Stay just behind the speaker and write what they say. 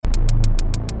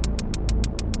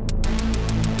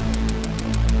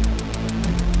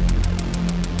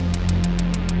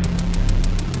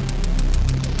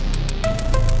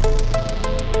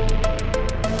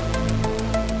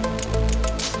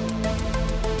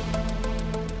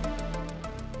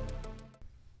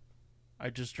I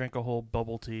just drank a whole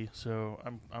bubble tea, so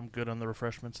I'm good on the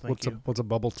refreshments. Thank you. What's a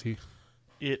bubble tea?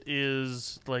 It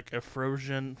is like a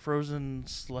frozen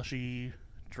slushy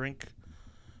drink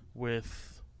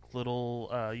with little.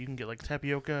 You can get like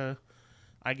tapioca.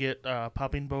 I get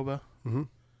popping boba,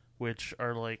 which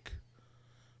are like,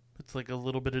 it's like a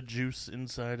little bit of juice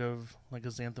inside of like a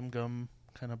xanthan gum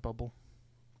kind of bubble.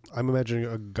 I'm imagining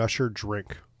a gusher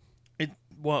drink.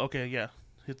 Okay, yeah.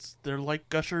 They're like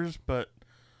gushers, but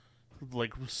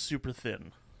like super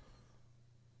thin.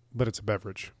 But it's a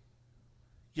beverage.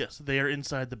 Yes, they are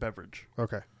inside the beverage.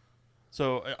 Okay.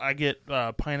 So I get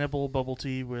pineapple bubble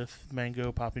tea with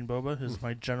mango popping boba is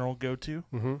my general go-to.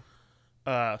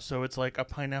 Mm-hmm. So it's like a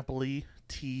pineapple-y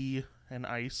tea and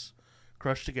ice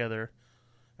crushed together,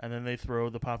 and then they throw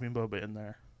the popping boba in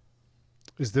there.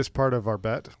 Is this part of our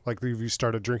bet? Like, have you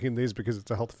started drinking these because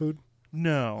it's a health food?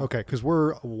 No. Okay, because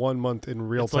we're 1 month in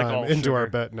real It's like time all into sugar. our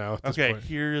bet now at this Okay, point.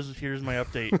 here's my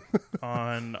update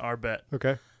on our bet.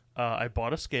 Okay. I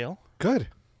bought a scale. Good.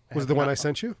 Was it the one I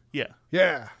sent you? Yeah.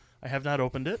 Yeah. I have not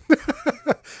opened it.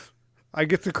 I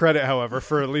get the credit, however,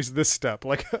 for at least this step.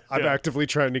 Like, I'm Yeah. actively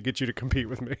trying to get you to compete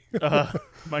with me.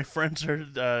 My friend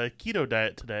started keto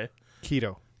diet today.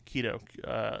 Keto. Keto.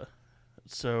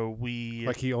 So we...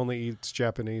 Like he only eats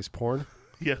Japanese porn?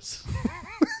 Yes.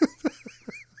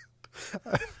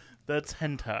 That's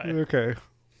hentai. Okay.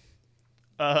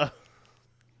 Uh,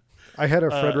 I had a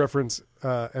Fred reference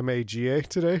MAGA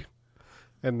today,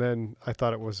 and then I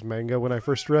thought it was manga when I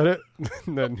first read it.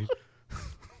 And then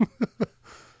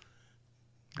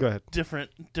go ahead.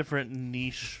 different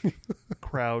niche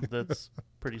crowd that's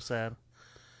pretty sad.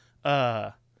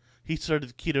 He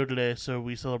started keto today, so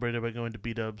we celebrated by going to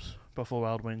B-Dubs, Buffalo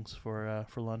Wild Wings, for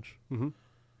lunch. Mm-hmm.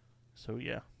 So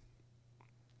yeah,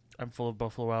 I'm full of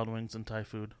Buffalo Wild Wings and Thai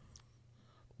food.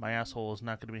 My asshole is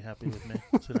not going to be happy with me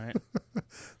tonight.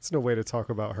 It's no way to talk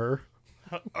about her.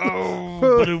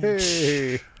 Oh,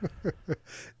 Hey.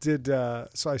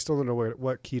 So I still don't know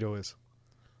what keto is.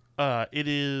 It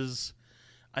is.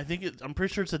 I'm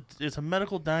pretty sure it's a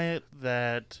medical diet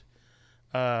that.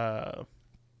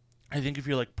 I think if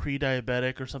you're like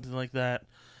pre-diabetic or something like that,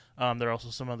 there are also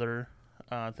some other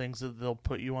things that they'll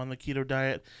put you on the keto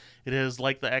diet. It is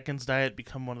like the Atkins diet,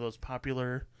 become one of those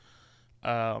popular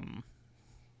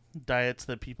diets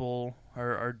that people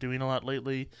are doing a lot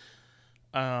lately.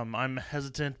 I'm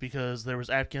hesitant because there was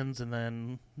Atkins, and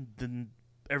then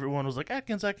everyone was like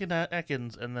Atkins, and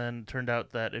then it turned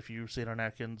out that if you stayed on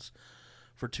Atkins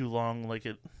for too long, like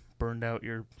it burned out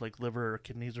your like liver or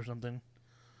kidneys or something.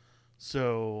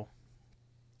 So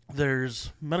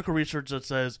there's medical research that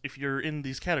says if you're in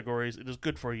these categories, it is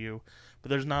good for you, but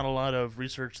there's not a lot of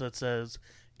research that says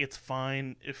it's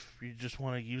fine if you just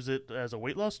want to use it as a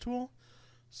weight loss tool.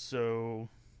 So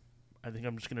I think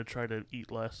I'm just going to try to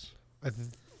eat less. I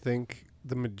think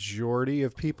the majority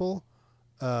of people,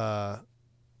 the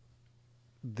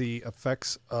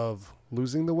effects of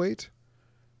losing the weight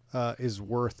is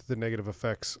worth the negative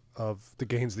effects of the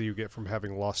gains that you get from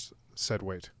having lost said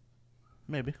weight.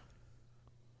 Maybe.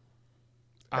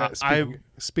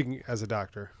 Speaking as a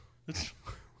doctor.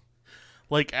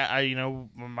 Like,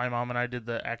 my mom and I did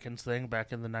the Atkins thing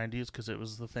back in the 90s because it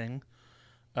was the thing.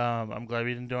 I'm glad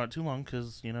we didn't do it too long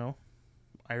because, I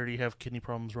already have kidney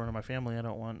problems running my family. I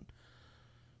don't want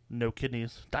no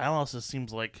kidneys. Dialysis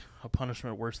seems like a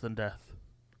punishment worse than death.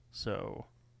 So,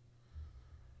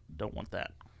 don't want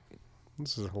that.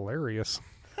 This is hilarious.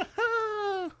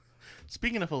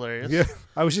 Speaking of hilarious. Yeah,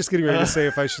 I was just getting ready to say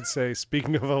if I should say,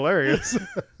 speaking of hilarious.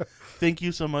 Thank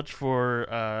you so much for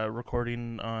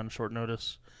recording on short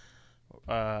notice,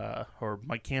 or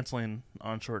my canceling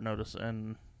on short notice,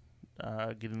 and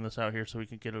getting this out here so we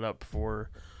can get it up for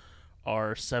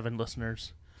our 7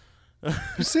 listeners.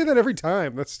 You say that every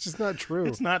time. That's just not true.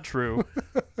 It's not true.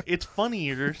 It's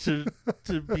funnier to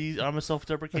be. I'm a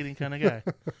self-deprecating kind of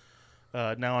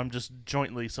guy. Now I'm just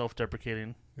jointly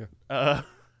self-deprecating. Yeah.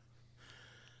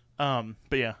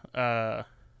 But yeah.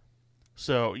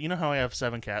 So you know how I have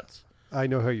 7 cats. I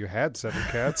know how you had 7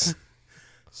 cats.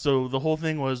 So the whole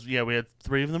thing was, we had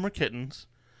 3 of them were kittens,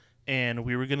 and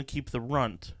we were gonna keep the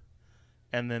runt,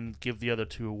 and then give the other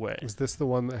 2 away. Is this the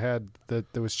one that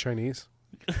was Chinese?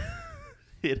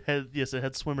 It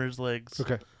had swimmer's legs.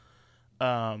 Okay.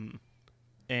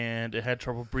 And it had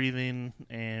trouble breathing,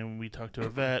 and we talked to a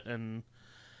vet and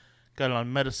got it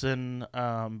on medicine,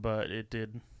 but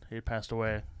it passed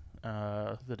away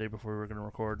the day before we were going to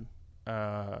record.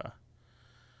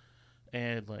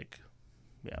 And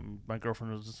my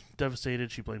girlfriend was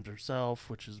devastated. She blames herself,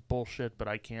 which is bullshit, but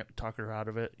I can't talk her out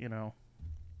of it,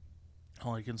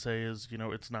 All I can say is,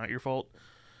 it's not your fault.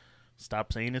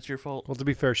 stop saying it's your fault. Well, to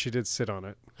be fair, she did sit on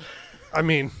it. I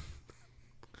mean,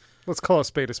 let's call a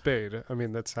spade a spade. I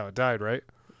mean, that's how it died, right?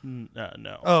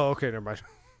 No. Oh, okay, never mind.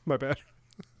 My bad.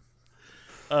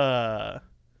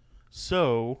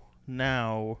 So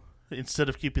now, instead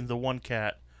of keeping the one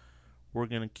cat, we're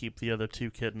going to keep the other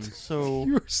 2 kittens. So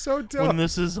You're so dumb. when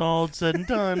this is all said and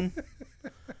done,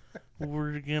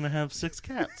 we're going to have 6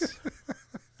 cats.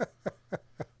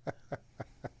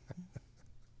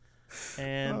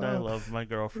 And I love my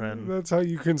girlfriend. That's how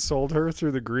you consoled her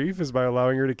through the grief, is by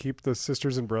allowing her to keep the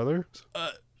sisters and brothers?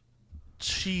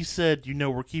 She said,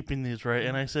 we're keeping these, right?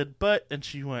 And I said, but, and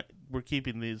she went, we're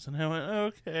keeping these. And I went,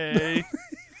 okay.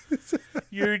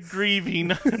 You're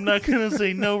grieving. I'm not going to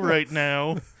say no right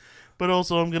now. But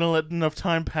also, I'm going to let enough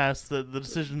time pass that the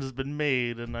decision has been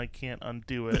made, and I can't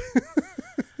undo it.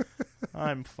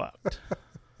 I'm fucked.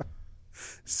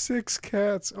 6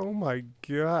 cats. Oh, my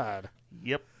God.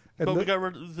 Yep. And but we got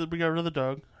rid of the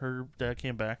dog. Her dad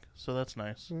came back, so that's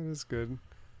nice. That is good.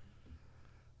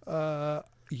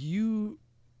 You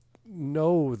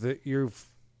know that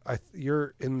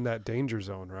you're in that danger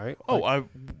zone, right? Oh,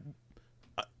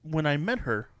 when I met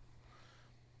her,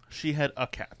 she had a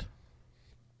cat.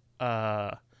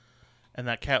 And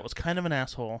that cat was kind of an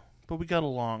asshole, but we got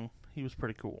along. He was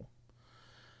pretty cool.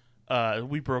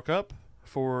 We broke up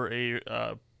for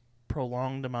a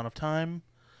prolonged amount of time,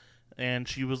 and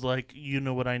she was like,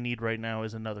 what I need right now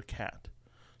is another cat.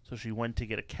 So she went to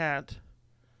get a cat,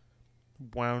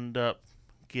 wound up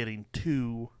getting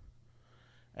 2,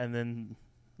 and then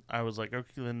I was like, okay,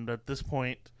 then at this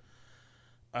point,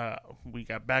 we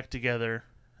got back together,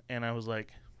 and I was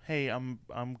like, hey, I'm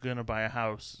gonna buy a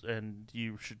house, and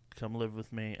you should come live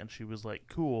with me. And she was like,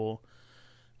 cool.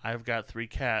 I've got 3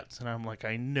 cats, and I'm like,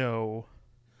 I know.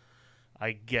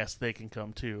 I guess they can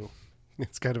come too.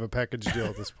 It's kind of a package deal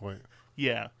at this point.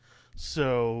 Yeah.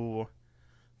 So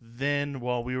then,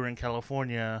 while we were in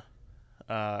California,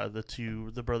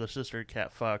 the brother-sister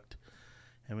cat fucked,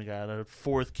 and we got a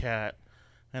 4th cat.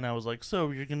 And I was like,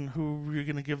 so who are you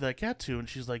gonna give that cat to? And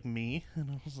she's like, me. And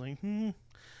I was like,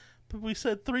 but we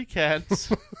said 3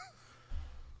 cats.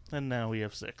 And now we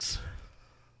have 6.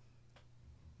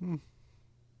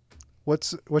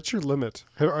 What's your limit?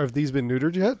 Have these been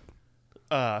neutered yet?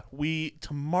 We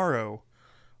tomorrow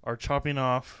are chopping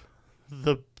off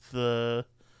the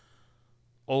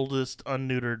oldest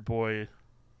unneutered boy,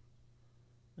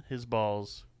 his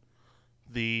balls.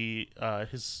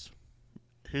 His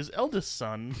eldest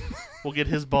son will get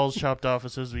his balls chopped off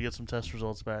as soon as we get some test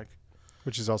results back.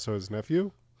 Which is also his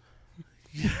nephew?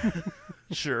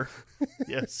 Sure.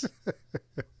 Yes.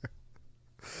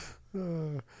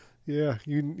 Yeah,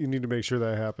 you need to make sure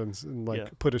that happens and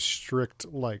put a strict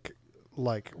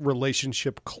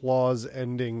relationship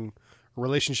ending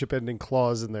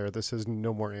clause in there that says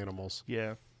no more animals.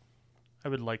 Yeah. I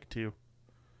would like to.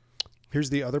 Here's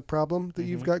the other problem that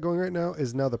you've got going right now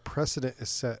is now the precedent is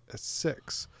set at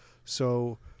 6.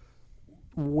 So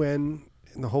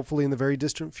hopefully in the very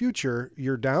distant future,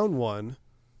 you're down 1,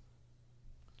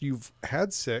 you've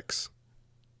had 6,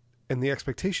 and the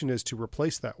expectation is to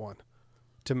replace that 1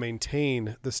 to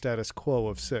maintain the status quo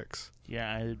of 6.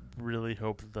 Yeah, I really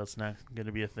hope that that's not going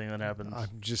to be a thing that happens.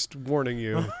 I'm just warning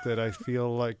you that I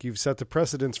feel like you've set the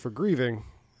precedence for grieving,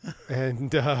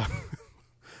 and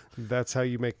that's how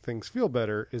you make things feel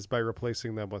better, is by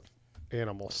replacing them with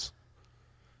animals.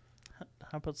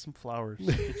 How about some flowers?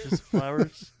 Get you some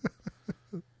flowers.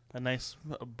 A nice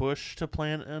bush to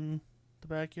plant in the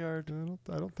backyard.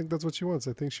 I don't think that's what she wants.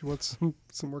 I think she wants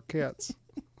some more cats.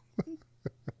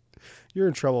 You're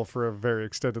in trouble for a very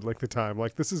extended length of time.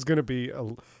 Like, this is going to be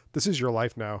this is your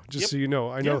life now. Just so you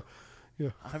know. I know. Yeah.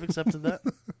 I've accepted that.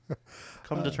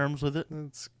 Come to terms with it.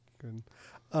 That's good.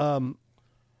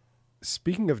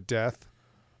 Speaking of death,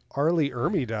 Arlie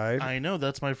Ermy died. I know.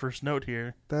 That's my first note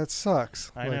here. That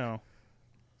sucks. I know.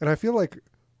 And I feel like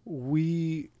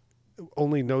we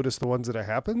only notice the ones that it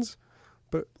happens,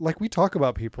 but we talk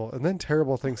about people and then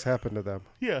terrible things happen to them.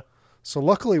 Yeah. So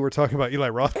luckily we're talking about Eli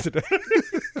Roth today.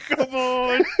 Come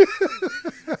on.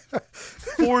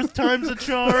 4th time's a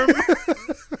charm.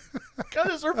 God,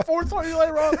 this is our 4th Eli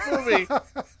Roth movie.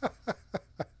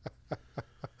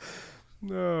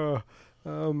 No.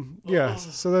 Yeah,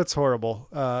 so that's horrible.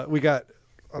 We got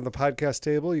on the podcast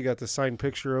table, you got the signed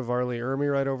picture of Arlie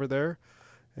Ermy right over there.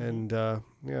 And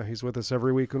he's with us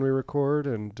every week when we record.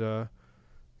 And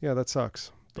that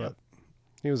sucks. But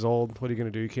he was old. What are you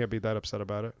going to do? You can't be that upset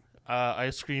about it. I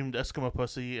screamed Eskimo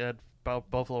Pussy at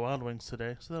Buffalo Wild Wings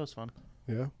today, so that was fun.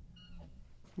 Yeah.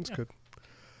 That's good.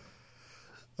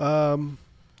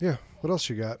 What else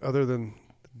you got other than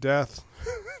death?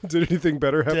 Did anything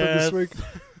better happen this week?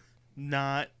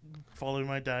 not following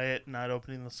my diet, not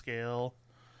opening the scale.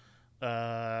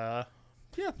 Yeah,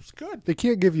 it's good. They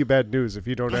can't give you bad news if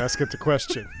you don't ask it the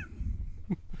question.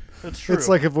 That's true. It's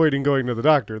like avoiding going to the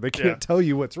doctor. They can't Yeah. tell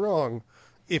you what's wrong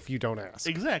if you don't ask.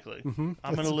 Exactly. Mm-hmm.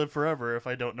 I'm going to live forever if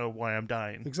I don't know why I'm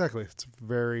dying. Exactly. It's a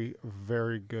very,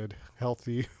 very good,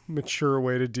 healthy, mature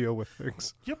way to deal with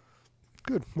things. Yep.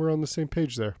 Good. We're on the same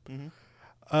page there.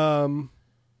 Mm-hmm.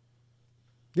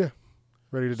 Yeah.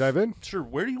 Ready to dive in? Sure.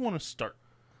 Where do you want to start?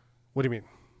 What do you mean?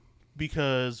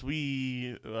 Because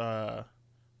we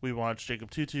watched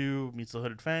Jacob Tutu meets the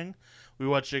Hooded Fang. We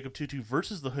watched Jacob Tutu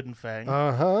versus the Hooded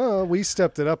Fang. We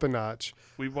stepped it up a notch.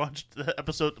 We watched the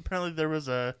episode. Apparently, there was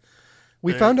a.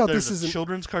 We found out there's this a is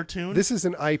children's cartoon. This is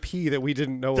an IP that we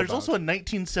didn't know There's about. also a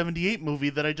 1978 movie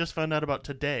that I just found out about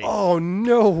today. Oh,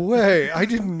 no way. I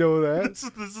didn't know that. This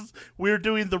is we're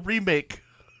doing the remake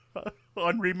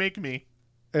on Remake Me.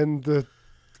 And the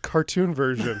cartoon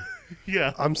version.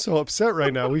 Yeah, I'm so upset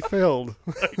right now. We failed.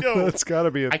 I know. It's got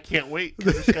to be. I can't wait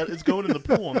because it's going in the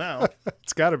pool now.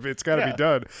 It's got to be. It's got to Yeah. be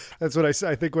done. That's what I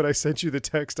said. I think when I sent you the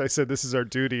text, I said this is our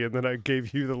duty, and then I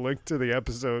gave you the link to the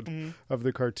episode of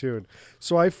the cartoon.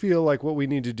 So I feel like what we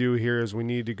need to do here is we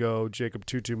need to go Jacob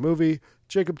Tutu movie,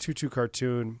 Jacob Tutu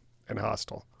cartoon, and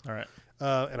Hostel. All right.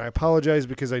 And I apologize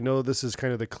because I know this is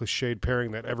kind of the cliched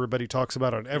pairing that everybody talks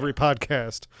about on every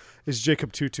podcast is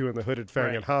Jacob Tutu and the Hooded Fang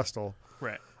Right. and Hostel.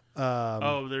 Right.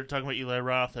 They're talking about Eli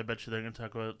Roth. I bet you they're going to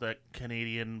talk about that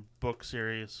Canadian book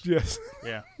series. Yes.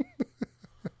 Yeah.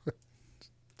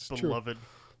 It's true. Beloved.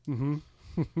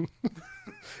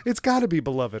 It's got to be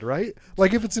beloved, right?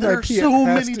 Like if it's an There are IP, so it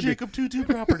has many to be. Jacob Tutu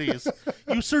properties.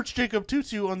 You search Jacob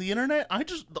Tutu on the internet.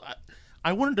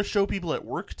 I wanted to show people at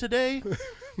work today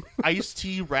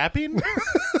Ice-T rapping.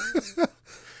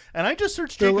 And I just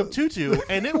searched Jacob Tutu,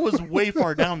 and it was way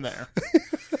far down there.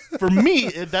 For me,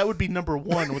 that would be number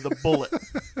one with a bullet.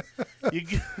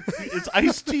 It's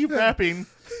Ice-T rapping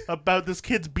about this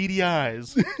kid's beady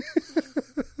eyes.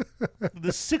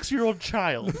 This 6-year-old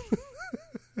child.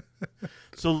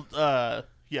 So,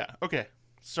 yeah, okay.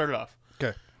 Start it off.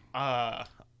 Okay.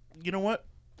 You know what?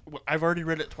 I've already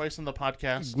read it twice on the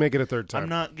podcast. Make it a third time. I'm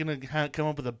not going to come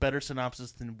up with a better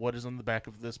synopsis than what is on the back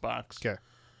of this box. Okay.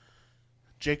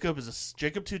 Jacob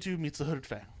Tutu meets the Hooded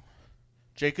Fang.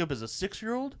 Jacob is a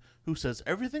 6-year-old who says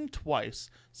everything twice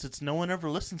since no one ever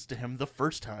listens to him the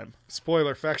first time.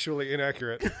 Spoiler, factually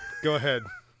inaccurate. Go ahead.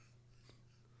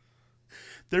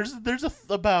 There's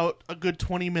about a good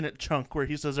 20-minute chunk where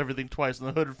he says everything twice, and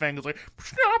the Hooded Fang is like,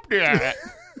 "Stop that!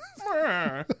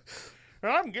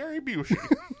 I'm Gary Busey."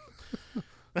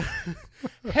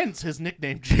 Hence his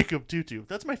nickname, Jacob Tutu.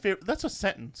 That's my favorite. That's a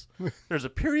sentence. There's a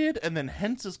period, and then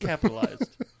hence is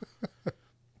capitalized.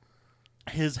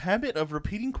 His habit of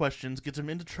repeating questions gets him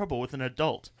into trouble with an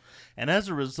adult, and as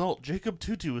a result, Jacob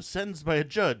Tutu is sentenced by a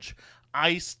judge,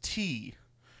 Ice-T,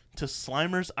 to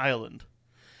Slimer's Island.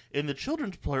 In the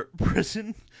children's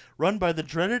prison run by the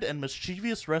dreaded and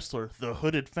mischievous wrestler, the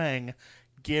Hooded Fang,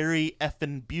 Gary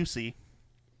effin' Busey,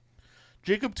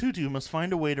 Jacob Tutu must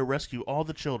find a way to rescue all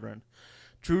the children.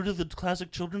 True to the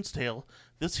classic children's tale,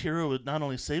 this hero not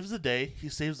only saves the day, he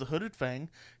saves the Hooded Fang,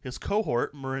 his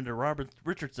cohort, Miranda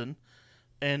Richardson,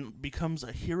 and becomes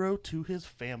a hero to his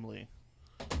family.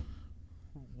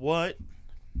 What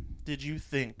did you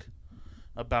think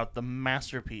about the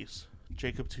masterpiece,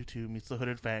 Jacob Tutu Meets the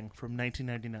Hooded Fang, from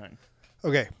 1999?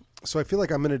 Okay, so I feel like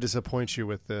I'm going to disappoint you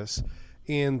with this,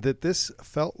 and that this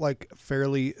felt like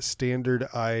fairly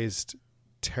standardized,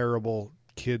 terrible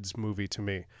kids movie to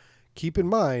me. Keep in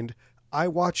mind, I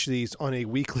watch these on a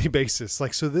weekly basis.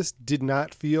 So this did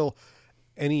not feel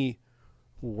any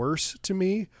worse to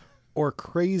me or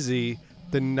crazy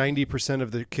than 90%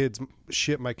 of the kids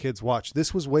shit my kids watch.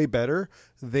 This was way better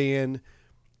than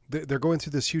they're going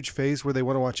through this huge phase where they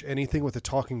want to watch anything with a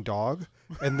talking dog,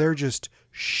 and they're just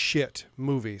shit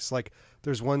movies. Like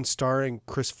there's one starring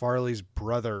Chris Farley's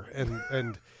brother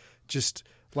and just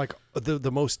like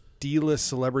the most D-list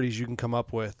celebrities you can come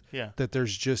up with. Yeah. That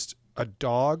there's just a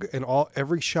dog, and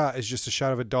every shot is just a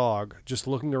shot of a dog just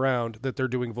looking around that they're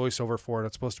doing voiceover for, and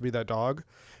it's supposed to be that dog,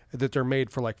 that they're made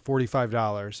for like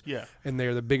 $45. Yeah. And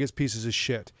they're the biggest pieces of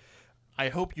shit. I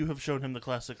hope you have shown him the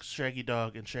classic Shaggy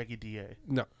Dog and Shaggy DA.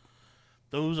 No.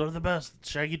 Those are the best.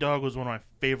 Shaggy Dog was one of my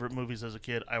favorite movies as a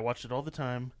kid. I watched it all the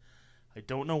time. I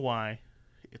don't know why.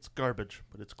 It's garbage,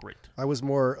 but it's great. I was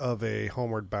more of a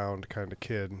Homeward Bound kind of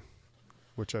kid,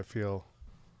 which I feel...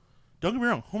 Don't get me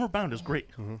wrong. Homeward Bound is great.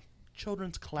 Mm-hmm.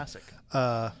 Children's classic.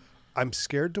 I'm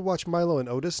scared to watch Milo and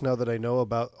Otis now that I know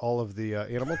about all of the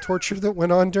animal torture that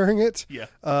went on during it. Yeah.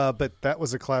 But that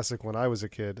was a classic when I was a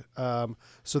kid.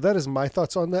 So that is my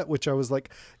thoughts on that, which I was like,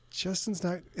 Justin's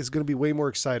is going to be way more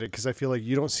excited because I feel like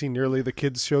you don't see nearly the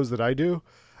kids shows that I do,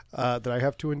 that I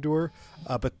have to endure.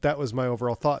 But that was my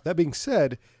overall thought. That being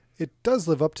said, it does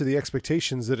live up to the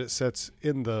expectations that it sets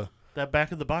in the... That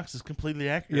back of the box is completely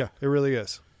accurate. Yeah, it really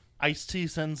is. Ice-T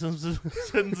sentences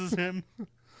him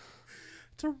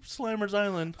to Slammer's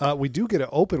Island. We do get it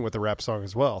open with a rap song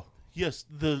as well. Yes,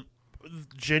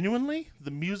 genuinely,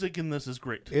 the music in this is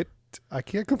great. I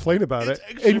can't complain about It's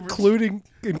it, actually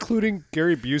including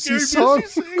Gary Busey's Gary song. Busey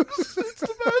sings. It's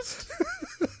the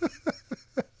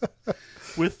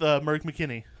best. With Mark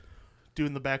McKinney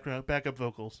doing the backup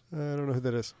vocals. I don't know who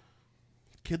that is.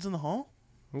 Kids in the Hall?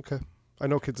 Okay. I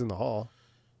know Kids in the Hall.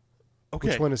 Okay.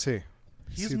 Which one is he?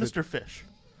 He's Mr. Fish.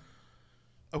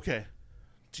 Okay.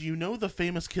 Do you know the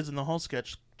famous Kids in the Hall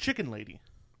sketch, Chicken Lady?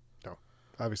 No,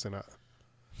 obviously not.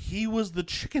 He was the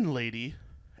chicken lady,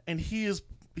 and he is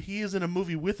in a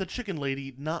movie with a chicken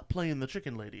lady, not playing the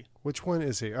chicken lady. Which one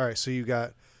is he? All right, so you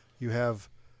have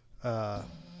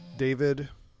David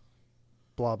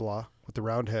blah blah with the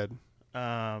round head.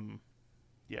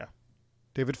 Yeah.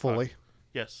 David Foley.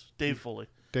 Yes, Dave Foley.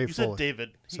 Dave you Foley. said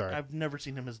David. Sorry. I've never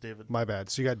seen him as David. My bad.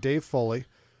 So you got Dave Foley.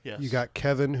 Yes. You got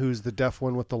Kevin, who's the deaf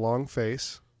one with the long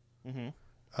face. Mm-hmm.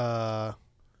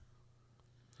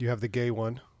 You have the gay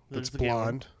one that's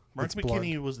blonde. Mark that's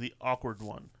McKinney blonde. was the awkward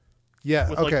one. Yeah,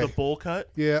 with okay. like the bowl cut.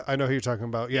 Yeah, I know who you're talking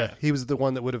about. Yeah, he was the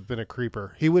one that would have been a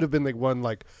creeper. He would have been the one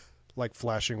like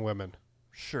flashing women.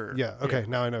 Sure. Yeah, okay.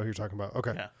 Now I know who you're talking about.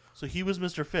 Okay. Yeah. So he was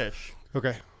Mr. Fish.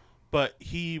 Okay. But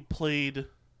he played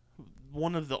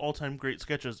one of the all-time great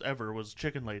sketches ever was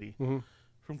Chicken Lady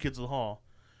from Kids in the Hall,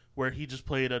 where he just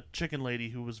played a chicken lady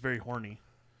who was very horny.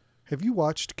 Have you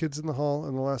watched Kids in the Hall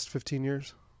in the last 15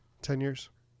 years? 10 years?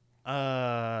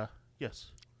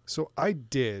 Yes. So I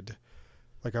did.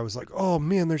 Like, I was like, oh,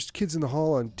 man, there's Kids in the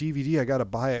Hall on DVD. I got to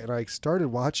buy it. And I started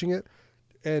watching it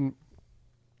and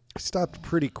stopped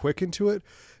pretty quick into it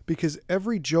because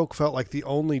every joke felt like the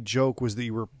only joke was that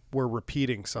you were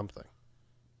repeating something,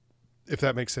 if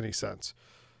that makes any sense.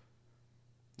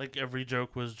 Like, every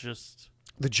joke was just...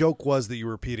 The joke was that you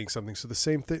were repeating something. So the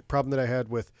same problem that I had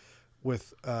with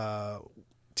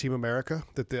Team America,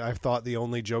 I thought the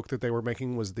only joke that they were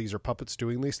making was these are puppets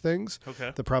doing these things.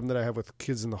 Okay. The problem that I have with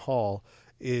Kids in the Hall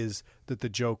is that the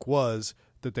joke was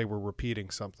that they were repeating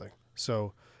something.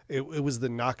 So it was the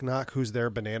knock knock who's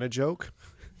there banana joke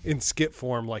in skit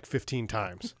form like 15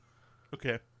 times.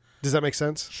 Okay. Does that make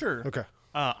sense? Sure. Okay.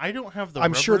 I don't have the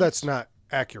I'm sure reverence. that's not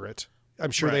accurate. I'm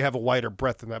sure Right. they have a wider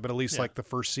breadth than that, but at least like the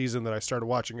first season that I started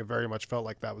watching, it very much felt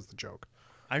like that was the joke.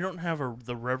 I don't have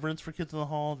the reverence for Kids in the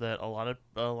Hall that a lot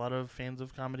of fans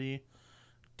of comedy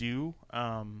do.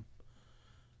 It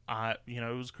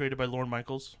was created by Lorne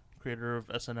Michaels, creator of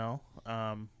SNL.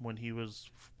 When he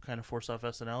was kind of forced off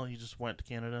SNL, he just went to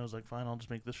Canada and was like, fine, I'll just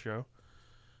make this show,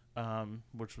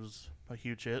 which was a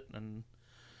huge hit. And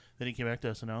then he came back to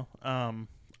SNL.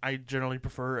 I generally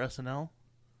prefer SNL,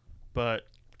 but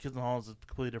Kids in the Hall is a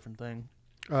completely different thing.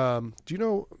 Do you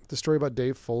know the story about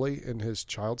Dave Foley and his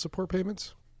child support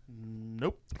payments?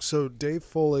 Nope. So Dave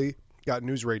Foley got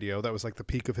News Radio. That was like the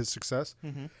peak of his success.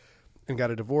 Mm-hmm. And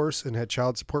got a divorce and had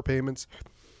child support payments.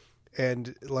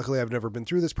 And luckily I've never been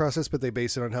through this process, but they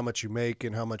base it on how much you make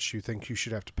and how much you think you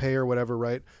should have to pay or whatever,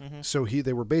 right? Mm-hmm. So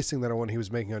they were basing that on what he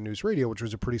was making on News Radio, which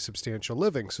was a pretty substantial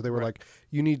living. So they were like,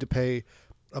 you need to pay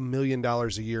 $1 million a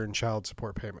year in child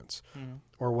support payments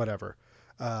or whatever.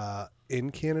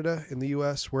 In Canada, in the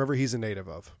U.S., wherever he's a native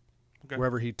of,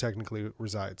 wherever he technically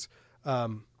resides.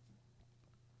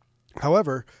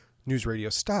 However, News Radio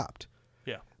stopped.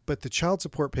 Yeah. But the child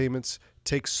support payments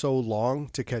take so long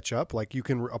to catch up. Like, you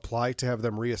can apply to have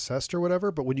them reassessed or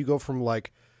whatever. But when you go from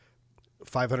like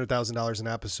 $500,000 an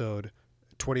episode,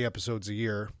 20 episodes a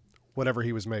year, whatever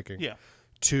he was making,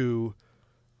 to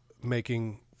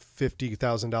making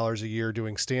 $50,000 a year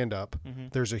doing stand-up,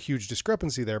 there's a huge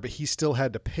discrepancy there, but he still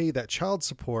had to pay that child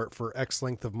support for X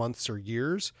length of months or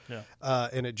years.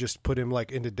 And it just put him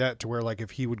like into debt to where like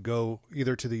if he would go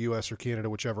either to the US or Canada,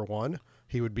 whichever one,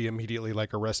 he would be immediately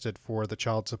like arrested for the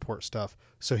child support stuff.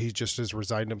 So he just has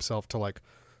resigned himself to like,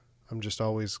 I'm just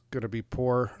always going to be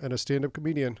poor and a stand-up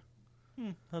comedian.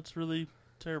 That's really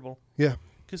terrible. Yeah.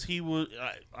 Because he was,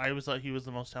 I always thought he was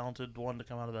the most talented one to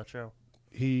come out of that show.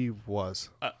 He was.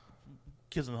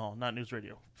 Kids in the Hall, not News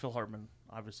Radio. Phil Hartman,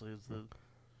 obviously, is the...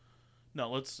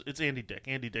 No, it's Andy Dick.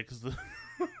 Andy Dick is the...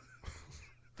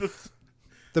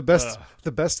 the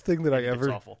best thing that I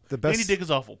ever... Awful. The best... Andy Dick is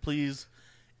awful. Please,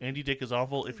 Andy Dick is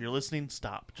awful. If you're listening,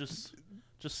 stop. Just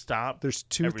stop. There's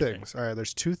two everything. things. All right,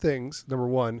 there's two things. Number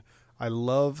one, I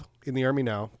love In the Army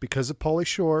Now because of Pauly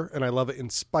Shore, and I love it in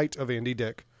spite of Andy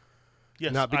Dick.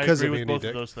 Yes, Not because I of agree with Andy both Dick.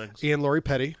 of those things. And Lori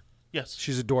Petty. Yes.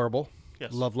 She's adorable.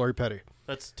 Yes. Love Lori Petty.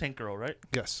 That's Tank Girl, right?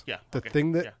 Yes. Yeah. The okay.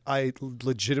 thing that Yeah. I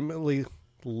legitimately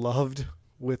loved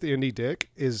with Andy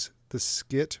Dick is the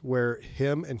skit where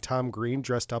him and Tom Green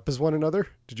dressed up as one another.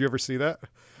 Did you ever see that?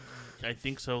 I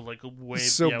think so. Like way.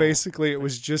 So yeah, basically, it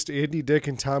was just Andy Dick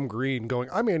and Tom Green going,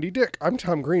 "I'm Andy Dick, I'm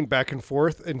Tom Green," back and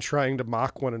forth and trying to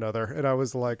mock one another. And I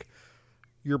was like,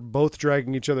 "You're both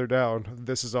dragging each other down.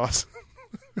 This is awesome."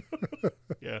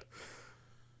 Yeah.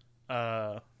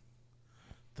 The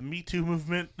Me Too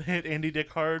movement hit Andy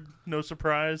Dick hard. No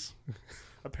surprise.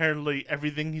 Apparently,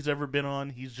 everything he's ever been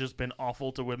on, he's just been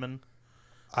awful to women.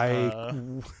 I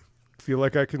feel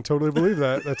like I can totally believe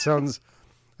that. That sounds.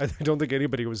 I don't think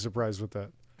anybody was surprised with that.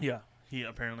 Yeah. He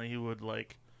would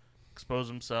like expose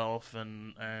himself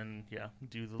and yeah,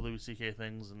 do the Louis C.K.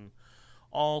 things and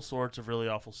all sorts of really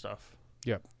awful stuff.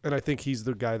 Yeah, and I think he's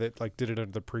the guy that like did it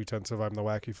under the pretense of I'm the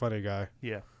wacky funny guy.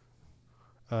 Yeah.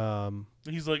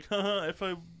 He's like, if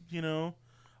I,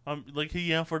 like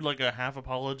he offered like a half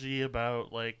apology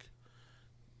about like,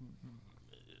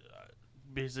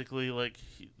 basically like,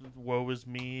 woe is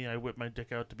me. I whip my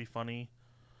dick out to be funny.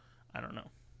 I don't know.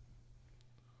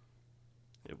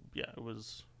 It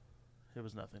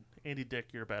was nothing. Andy Dick,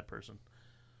 you're a bad person.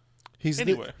 He's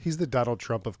Anyway. he's the Donald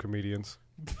Trump of comedians.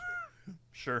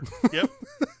 Sure. Yep.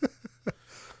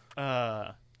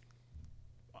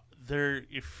 There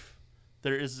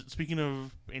is, speaking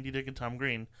of Andy Dick and Tom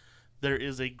Green, there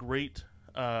is a great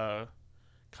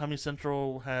Comedy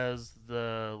Central has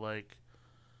the like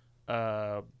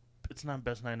it's not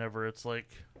Best Nine Ever, it's like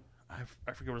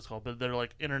I forget what it's called, but they're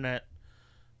like internet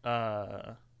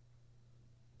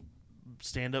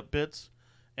stand-up bits,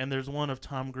 and there's one of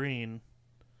Tom Green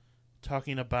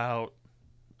talking about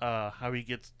how he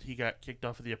got kicked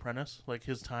off of The Apprentice, like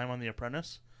his time on The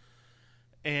Apprentice,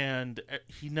 and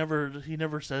he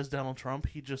never says Donald Trump.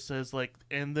 He just says like,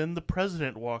 and then the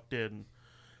president walked in,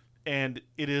 and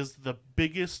it is the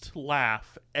biggest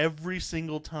laugh every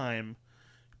single time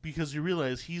because you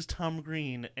realize he's Tom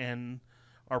Green and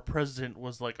our president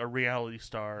was like a reality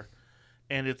star,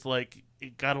 and it's like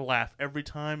it got a laugh every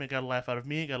time. It got a laugh out of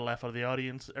me. It got a laugh out of the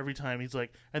audience every time. He's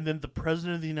like, and then the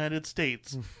president of the United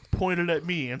States pointed at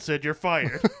me and said, "You're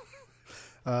fired."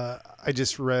 I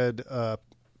just read a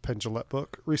Penn Jillette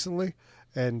book recently,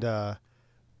 and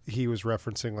he was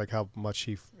referencing like how much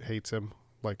he hates him,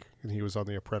 like, and he was on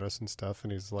The Apprentice and stuff,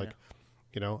 and he's like,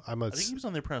 I think he was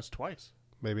on The Apprentice twice.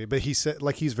 Maybe, but he said,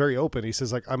 like, he's very open. He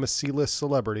says, like, I'm a C-list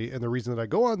celebrity, and the reason that I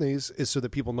go on these is so that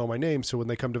people know my name. So when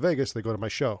they come to Vegas, they go to my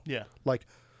show. Yeah, like,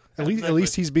 at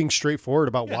least he's being straightforward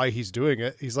about why he's doing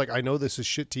it. He's like, I know this is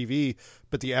shit TV,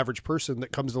 but the average person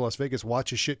that comes to Las Vegas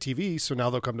watches shit TV, so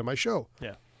now they'll come to my show.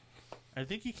 Yeah, I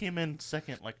think he came in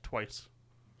second like twice.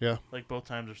 Yeah, like both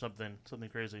times or something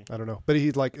crazy. I don't know, but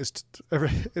he like is.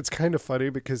 It's kind of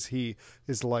funny because he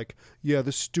is like, yeah,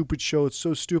 this stupid show, it's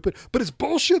so stupid, but it's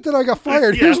bullshit that I got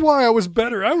fired. Yeah. Here's why I was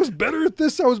better. I was better at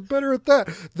this. I was better at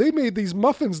that. They made these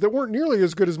muffins that weren't nearly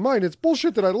as good as mine. It's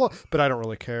bullshit that I love, but I don't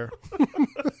really care.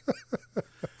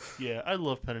 Yeah, I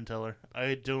love Penn and Teller.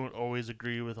 I don't always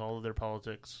agree with all of their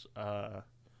politics,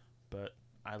 but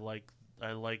I like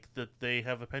that they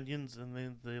have opinions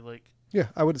and they like. Yeah,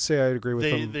 I would say I'd agree with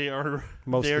them. They are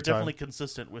most they of are the time. definitely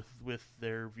consistent with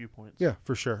their viewpoints. Yeah,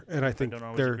 for sure. And I think don't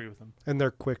always they're agree with them. and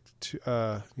they're quick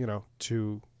to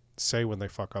to say when they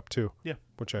fuck up too. Yeah,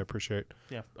 which I appreciate.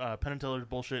 Yeah, Penn and Teller's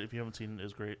bullshit. If you haven't seen it,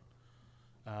 is great.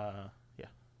 Yeah.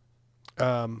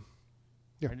 Yeah.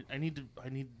 I need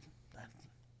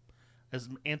as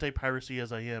anti-piracy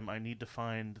as I am, I need to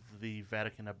find the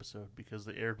Vatican episode because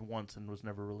they aired once and was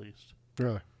never released.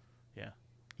 Really? Yeah.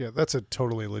 Yeah, that's a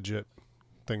totally legit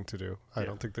thing to do. I Yeah.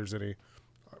 don't think there's any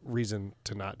reason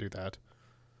to not do that.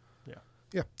 Yeah.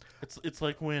 Yeah. It's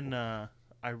like when I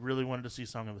really wanted to see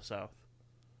Song of the South,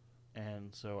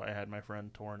 and so I had my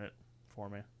friend torrent it for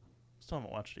me. Still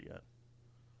haven't watched it yet,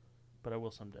 but I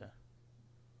will someday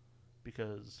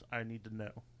because I need to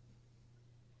know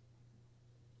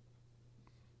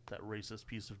that racist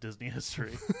piece of Disney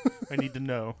history. I need to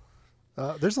know.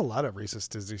 There's a lot of racist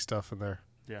Disney stuff in there.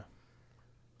 Yeah.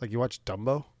 Like you watch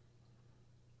Dumbo?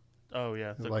 Oh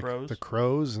yeah, the like crows. The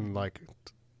crows and like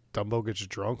Dumbo gets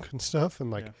drunk and stuff,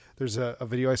 and like Yeah. there's a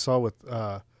video I saw with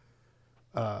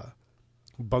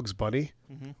Bugs Bunny,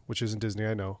 Mm-hmm. which isn't Disney,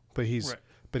 I know, but he's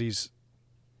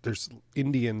there's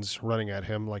Indians running at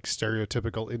him, like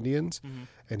stereotypical Indians, Mhm.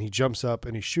 and he jumps up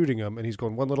and he's shooting them, and he's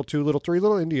going 1 little, 2 little, 3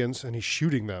 little Indians, and he's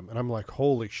shooting them, and I'm like,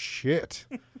 holy shit,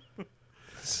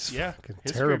 this is Yeah, fucking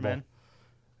history, terrible. man.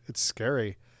 It's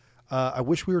scary. I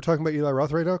wish we were talking about Eli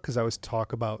Roth right now because I was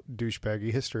talk about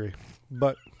douchebaggy history,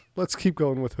 but let's keep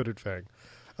going with Hooded Fang.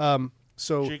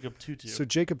 So Jacob Tutu.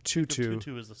 Jacob Tutu.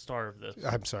 Tutu is the star of this.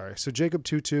 I'm sorry. So Jacob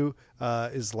Tutu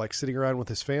is like sitting around with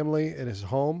his family in his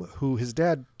home, who his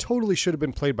dad totally should have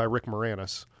been played by Rick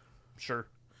Moranis. Sure.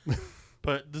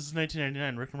 But this is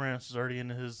 1999. Rick Moranis is already in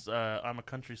his I'm a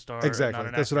country star. Exactly. Not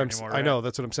an That's actor what I'm. anymore, I right? know.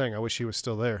 That's what I'm saying. I wish he was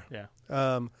still there.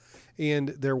 Yeah. And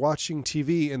they're watching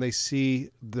TV, and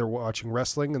they're watching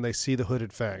wrestling, and they see the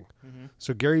Hooded Fang. Mm-hmm.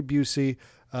 So Gary Busey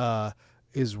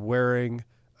is wearing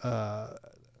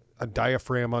a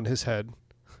diaphragm on his head.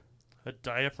 A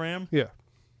diaphragm? Yeah.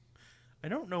 I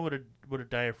don't know what a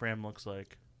diaphragm looks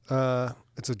like.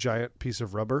 It's a giant piece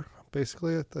of rubber,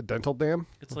 basically, a dental dam.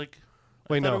 It's like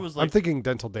Wait, I thought no, it was like, I'm thinking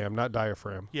dental dam, not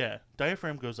diaphragm. yeah,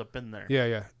 diaphragm goes up in there. Yeah,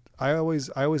 yeah. I always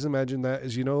imagine that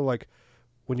as, like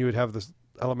when you would have this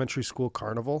elementary school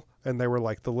carnival, and they were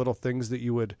like the little things that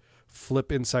you would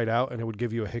flip inside out, and it would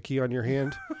give you a hickey on your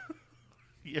hand.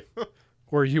 Yeah.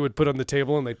 Where you would put on the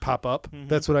table and they'd pop up. Mhm.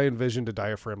 That's what I envisioned a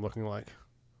diaphragm looking like.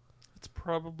 It's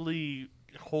probably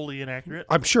wholly inaccurate.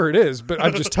 I'm sure it is, but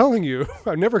I'm just telling you.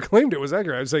 I never claimed it was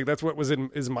accurate. I was saying that's what was in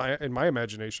my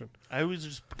imagination. I always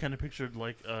just kind of pictured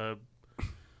like a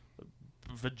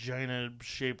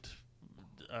vagina-shaped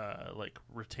like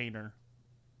retainer,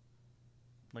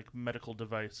 like medical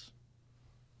device.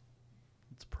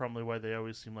 It's probably why they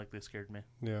always seem like they scared me.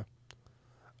 Yeah.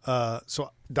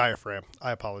 So diaphragm.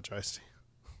 I apologize.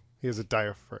 He has a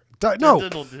diaphragm.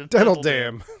 Dental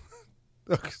dam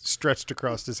stretched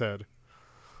across his head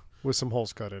with some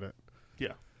holes cut in it.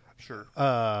 Yeah, sure.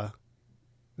 No,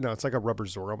 it's like a rubber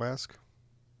Zorro mask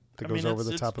that goes over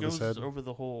the top of his head. Over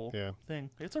the whole thing.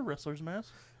 It's a wrestler's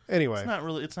mask. Anyway,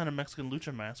 It's not a Mexican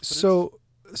lucha mask. But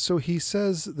so he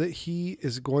says that he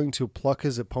is going to pluck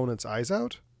his opponent's eyes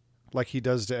out, like he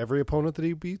does to every opponent that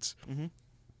he beats. Mm-hmm.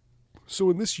 So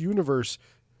in this universe,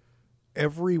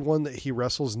 everyone that he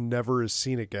wrestles never is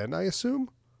seen again, I assume?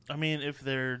 I mean, if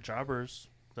they're jobbers,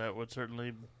 that would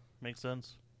certainly make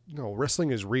sense. No,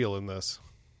 wrestling is real in this.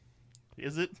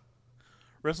 Is it?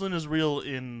 Wrestling is real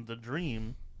in the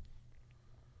dream,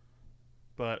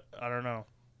 but I don't know.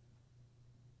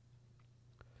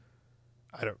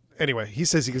 Anyway, he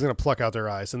says he's going to pluck out their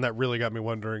eyes, and that really got me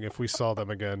wondering if we saw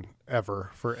them again ever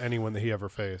for anyone that he ever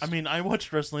faced. I mean, I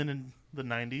watched wrestling in the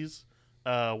 90s.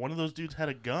 One of those dudes had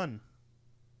a gun,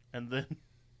 and then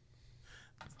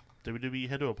WWE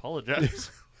had to apologize.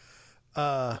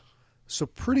 So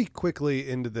pretty quickly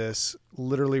into this,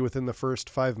 literally within the first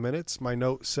 5 minutes, my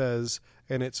note says,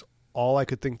 and it's all I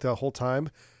could think the whole time,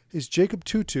 is Jacob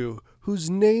Tutu, whose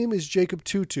name is Jacob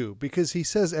Tutu, because he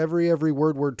says every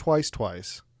word twice.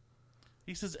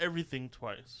 He says everything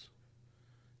twice.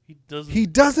 He doesn't. He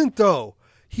doesn't, though.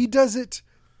 He does it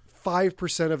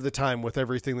 5% of the time with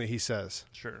everything that he says.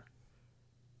 Sure.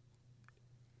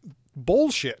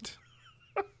 Bullshit.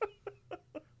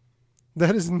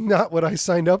 That is not what I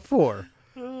signed up for.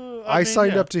 I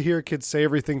signed up to hear a kid say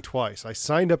everything twice. I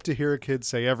signed up to hear a kid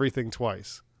say everything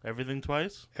twice. Everything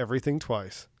twice? Everything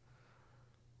twice.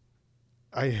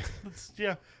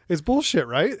 Yeah. It's bullshit,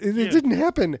 right? It didn't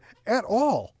happen at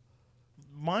all.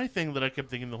 My thing that I kept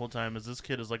thinking the whole time is this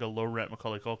kid is like a low-rent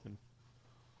Macaulay Culkin.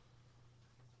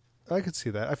 I could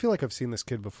see that. I feel like I've seen this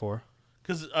kid before.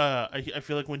 Because I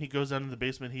feel like when he goes down in the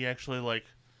basement, he actually like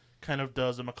kind of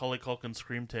does a Macaulay Culkin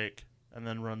scream take and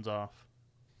then runs off.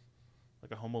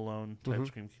 Like a Home Alone type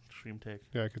scream take.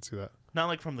 Yeah, I could see that. Not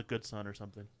like from The Good Son or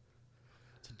something.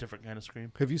 It's a different kind of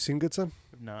scream. Have you seen Good Son?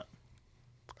 If not.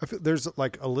 I feel there's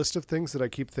like a list of things that I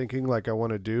keep thinking like I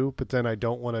want to do, but then I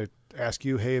don't want to ask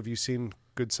you, hey, have you seen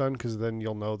Good Son? Because then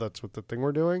you'll know that's what the thing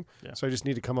we're doing. Yeah. So I just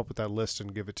need to come up with that list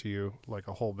and give it to you, like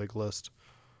a whole big list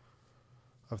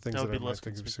of things that I might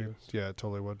think you've seen. Yeah, it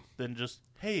totally would. Then just,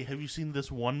 hey, have you seen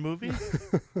this one movie?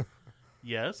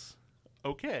 Yes.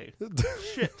 Okay.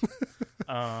 Shit.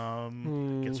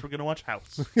 Guess we're gonna watch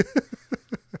House.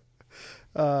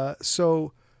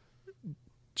 So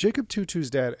Jacob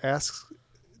Tutu's dad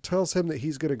tells him that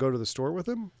he's going to go to the store with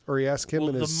him, or he asks him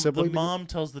and his sibling. The mom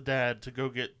tells the dad to go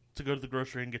to the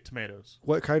grocery and get tomatoes.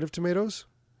 What kind of tomatoes?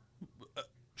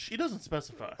 She doesn't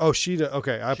specify. Oh,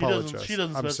 okay, I apologize. She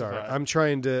doesn't I'm specify. sorry. I'm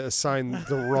trying to assign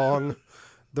the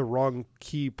wrong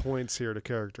key points here to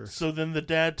characters. So then the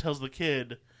dad tells the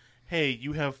kid, "Hey,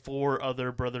 you have 4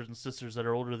 other brothers and sisters that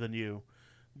are older than you.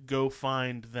 Go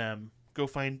find them. Go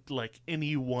find like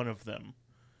any one of them.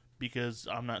 because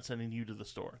I'm not sending you to the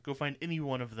store. Go find any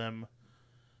one of them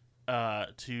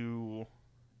to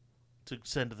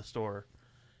send to the store.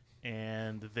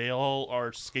 And they all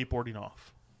are skateboarding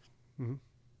off. Mm-hmm.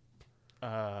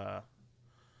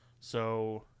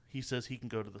 So he says he can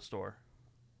go to the store.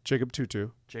 Jacob Tutu,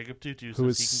 Jacob Tutu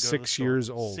who says is he can go to the 6 store. years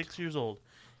old. 6 years old.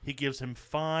 He gives him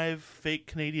 5 fake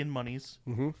Canadian monies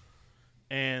Mm-hmm.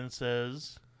 and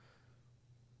says,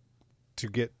 to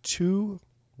get 2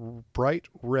 bright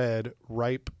red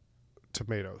ripe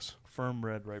tomatoes. firm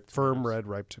red ripe tomatoes. Firm red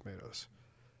ripe tomatoes.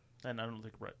 And I don't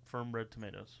think firm red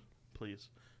tomatoes, please.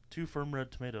 2 firm red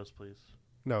tomatoes, please.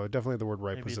 No, definitely the word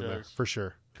ripe Maybe was it in there does. for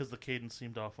sure. Because the cadence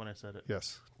seemed off when I said it.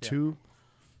 Yes. Yeah. 2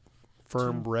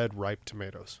 firm 2 red ripe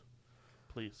tomatoes,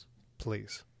 Please.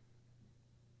 please.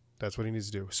 That's what he needs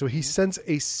to do. So he sends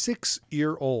a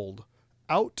 6-year-old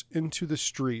out into the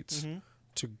streets Mm-hmm.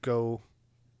 to go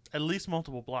At least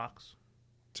multiple blocks.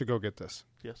 get this.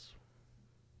 Yes.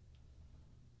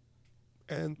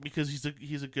 And Because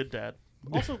he's a good dad.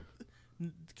 Also,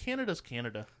 Canada's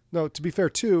Canada. no, to be fair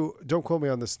too, don't quote me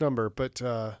on this number, but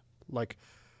like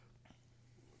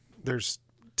there's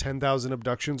 10,000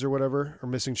 abductions or whatever, or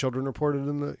missing children reported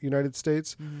in the United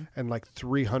States, and like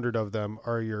 300 of them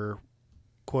are your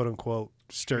quote unquote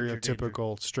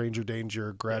stereotypical stranger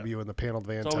danger, grab you in the paneled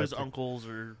van It's type always thing, uncles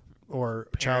or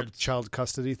parents. child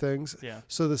custody things. Yeah.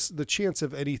 So the chance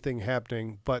of anything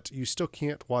happening, but you still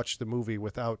can't watch the movie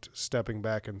without stepping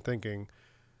back and thinking,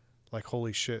 like,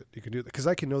 holy shit, you can do that. Because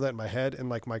I can know that in my head, and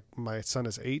like my son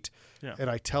is 8, Yeah. and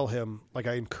I tell him, like,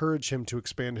 I encourage him to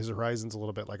expand his horizons a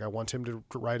little bit. Like, I want him to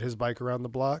ride his bike around the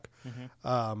block.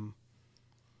 Mm-hmm.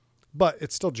 But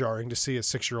it's still jarring to see a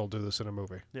 6-year-old do this in a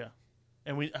movie. Yeah.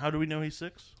 And how do we know he's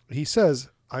 6? He says,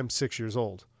 I'm 6 years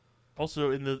old.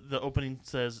 Also, in the opening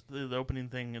says the opening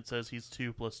thing, it says he's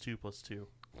 2 + 2 + 2.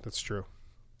 That's true.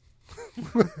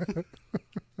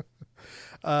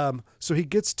 So he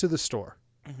gets to the store.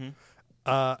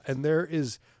 Mm-hmm. And there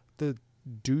is the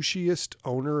douchiest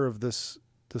owner of this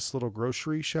little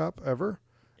grocery shop ever,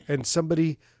 and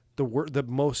somebody the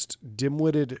most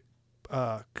dim-witted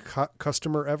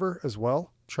customer ever as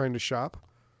well, trying to shop.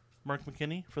 Mark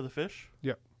McKinney for the fish?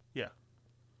 Yep. Yeah.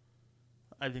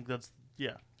 I think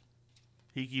yeah.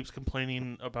 He keeps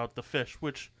complaining about the fish,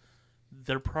 which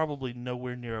they're probably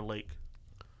nowhere near a lake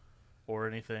or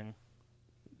anything.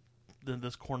 Then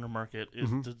this corner market is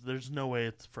there's no way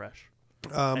it's fresh.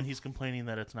 And he's complaining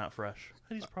that it's not fresh.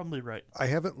 And he's probably right. I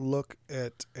haven't looked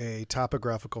at a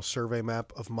topographical survey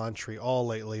map of Montreal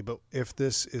lately, but if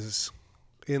this is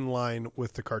in line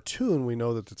with the cartoon, we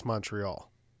know that it's Montreal.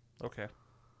 Okay.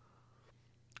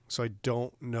 So I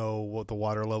don't know what the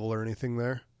water level or anything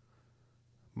there.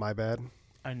 My bad.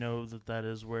 I know that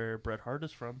is where Bret Hart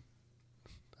is from.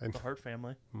 The Hart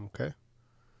family. Okay.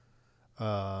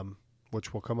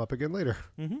 Which will come up again later.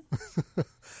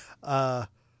 Mm-hmm.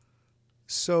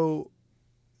 So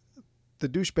the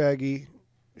douchebaggy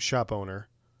shop owner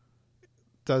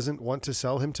doesn't want to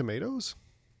sell him tomatoes?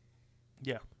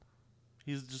 Yeah.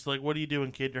 He's just like, what are you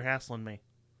doing, kid? You're hassling me.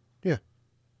 Yeah.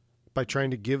 By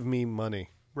trying to give me money.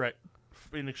 Right.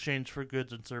 In exchange for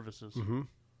goods and services. Mm-hmm.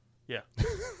 Yeah.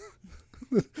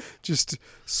 Just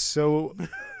so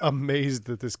amazed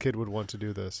that this kid would want to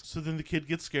do this. So then the kid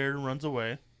gets scared and runs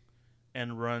away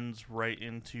and runs right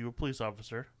into a police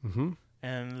officer. Mm-hmm.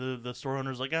 And the store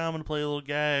owner's like, I'm going to play a little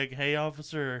gag. Hey,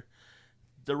 officer,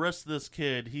 arrest this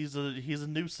kid. He's a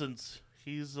nuisance.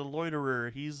 He's a loiterer.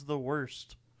 He's the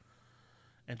worst.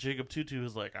 And Jacob Tutu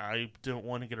is like, I don't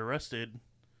want to get arrested.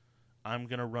 I'm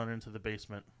going to run into the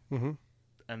basement Mm-hmm.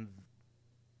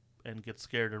 and get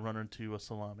scared and run into a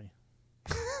salami.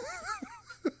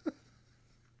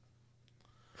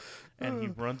 And he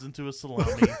runs into a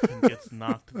salami and gets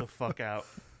knocked the fuck out.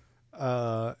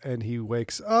 And he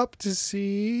wakes up to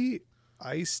see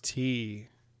Ice-T.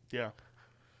 Yeah.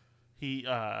 He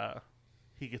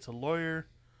gets a lawyer,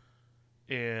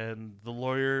 and the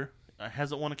lawyer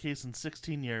hasn't won a case in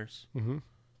 16 years.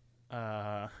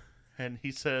 Mm-hmm. And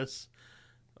he says,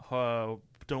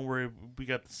 don't worry, we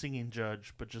got the singing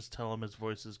judge, but just tell him his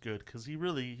voice is good, because he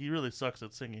really sucks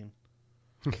at singing.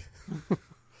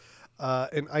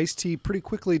 And Ice-T pretty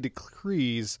quickly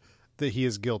decrees that he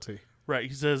is guilty. Right,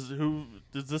 he says, "Who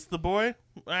is this? The boy?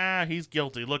 Ah, he's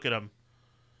guilty. Look at him."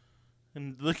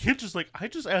 And the kid's just like, "I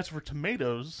just asked for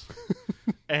tomatoes,"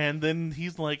 and then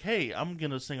he's like, "Hey, I'm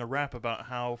gonna sing a rap about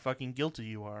how fucking guilty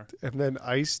you are." And then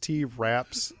Ice-T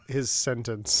raps his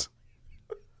sentence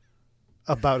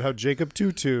about how Jacob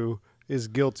Tutu is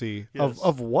guilty Yes.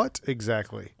 of what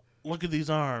exactly? Look at these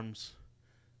arms.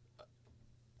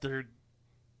 They're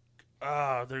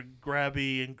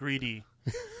grabby and greedy.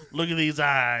 Look at these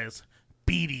eyes.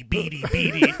 Beady, beady,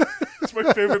 beady. It's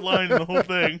my favorite line in the whole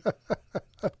thing.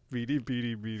 Beady,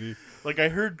 beady, beady. Like, I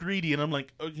heard greedy, and I'm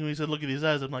like, okay, when he said, look at these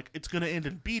eyes, I'm like, it's going to end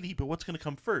in beady, but what's going to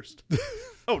come first?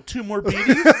 Oh, 2 more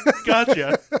beaties?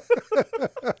 Gotcha.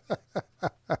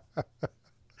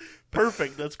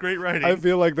 Perfect. That's great writing. I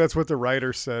feel like that's what the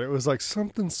writer said. It was like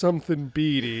something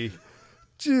beady.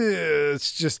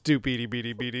 Just do beady,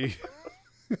 beady, beady.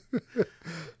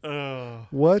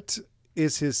 What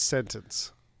is his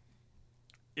sentence?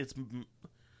 It's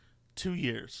 2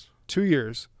 years. 2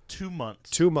 years. 2 months.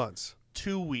 2 months.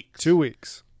 2 weeks. 2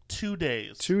 weeks. 2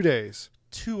 days. 2 days.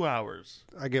 2 hours.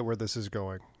 I get where this is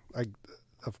going.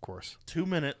 Of course. 2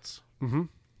 minutes. Mm-hmm.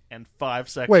 And 5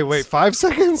 seconds. Wait, 5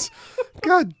 seconds?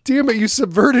 God damn it, you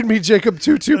subverted me, Jacob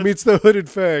Tutu meets the hooded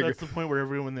fag. That's the point where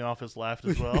everyone in the office laughed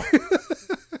as well.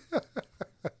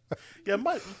 Yeah,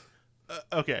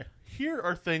 okay. Here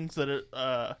are things that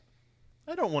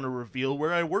I don't want to reveal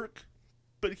where I work,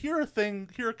 but here are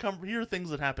things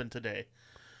that happened today.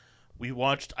 We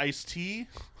watched Ice-T.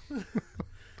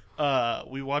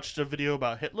 We watched a video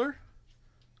about Hitler.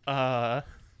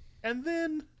 And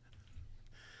then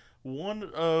one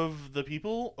of the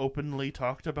people openly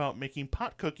talked about making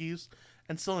pot cookies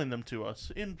and selling them to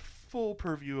us in full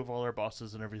purview of all our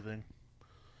bosses and everything.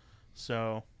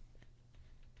 So,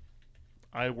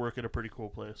 I work at a pretty cool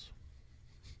place.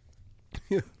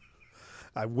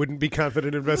 I wouldn't be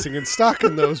confident investing in stock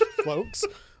in those folks,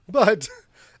 but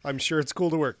I'm sure it's cool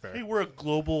to work there. Hey, we're a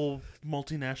global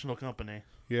multinational company.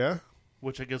 Yeah?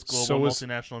 Which I guess global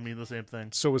multinational mean the same thing.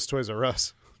 So is Toys R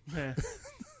Us. Yeah.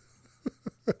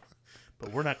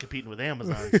 But we're not competing with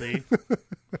Amazon, see?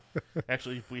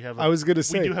 Actually, we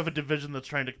do have a division that's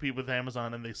trying to compete with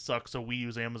Amazon, and they suck, so we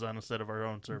use Amazon instead of our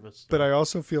own service. But I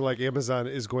also feel like Amazon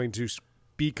is going to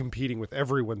be competing with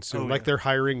everyone soon. They're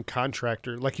hiring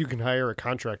contractor. Like, you can hire a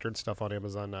contractor and stuff on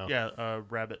Amazon now. Yeah,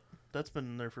 Rabbit. That's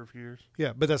been there for a few years.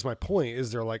 Yeah, but that's my point,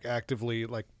 is they're, like, actively,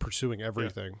 like, pursuing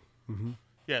everything.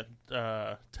 Yeah,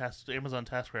 Amazon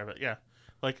TaskRabbit, yeah.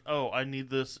 Like, oh, I need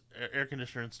this air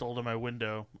conditioner installed in my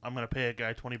window. I'm going to pay a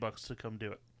guy $20 to come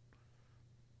do it.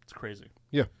 It's crazy.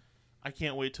 Yeah. I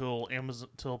can't wait till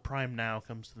Prime Now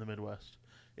comes to the Midwest.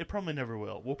 It probably never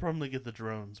will. We'll probably get the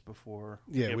drones before.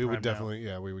 Yeah, we would definitely.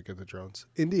 Yeah, we would get the drones.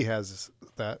 Indy has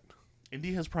that.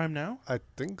 Indy has Prime Now? I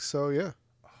think so. Yeah.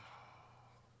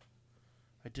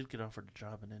 I did get offered a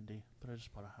job in Indy, but I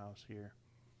just bought a house here.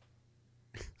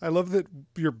 I love that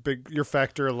your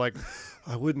factor, like,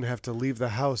 I wouldn't have to leave the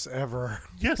house ever.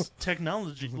 Yes,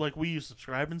 technology. Like, we use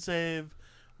Subscribe and Save.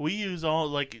 We use all,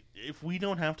 like, if we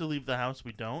don't have to leave the house,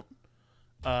 we don't.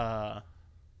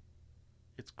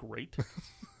 It's great.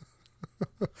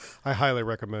 I highly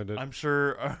recommend it. I'm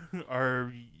sure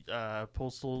our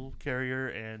postal carrier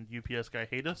and UPS guy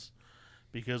hate us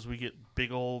because we get big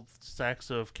old sacks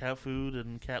of cat food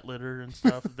and cat litter and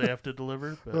stuff that they have to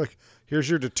deliver. But, like, here's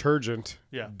your detergent,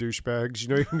 yeah, douchebags. You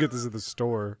know you can get this at the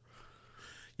store.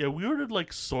 Yeah, we ordered,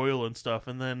 like, soil and stuff,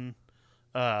 and then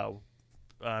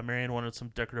Marianne wanted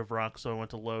some decorative rocks, so I went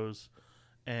to Lowe's,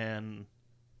 and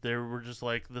they were just,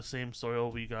 like, the same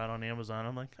soil we got on Amazon.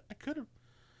 I'm like,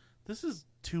 this is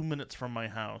 2 minutes from my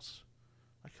house.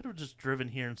 I could have just driven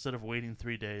here instead of waiting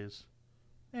 3 days.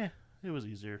 It was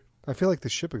easier. I feel like the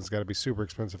shipping's got to be super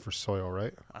expensive for soil,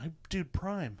 right? Dude,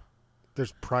 Prime.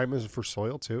 There's Prime is for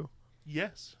soil too?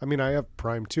 Yes. I mean, I have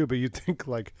Prime too, but you'd think,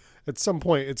 like, at some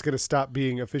point it's going to stop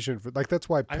being efficient. Like, that's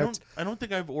why Pets... I don't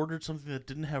think I've ordered something that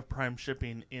didn't have Prime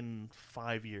shipping in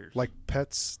 5 years. Like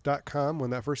Pets.com,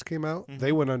 when that first came out,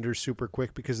 they went under super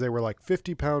quick because they were like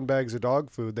 50-pound bags of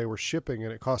dog food they were shipping,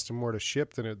 and it cost them more to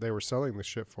ship than they were selling the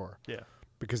shit for. Yeah.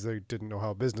 Because they didn't know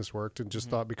how business worked and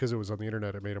just thought because it was on the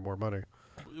internet it made them more money.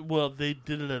 Well, they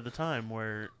did it at a time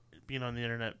where being on the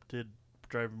internet did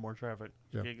drive more traffic.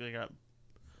 Yeah. They got...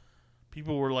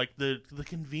 People were like, the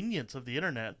convenience of the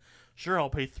internet. Sure,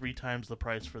 I'll pay 3 times the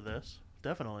price for this.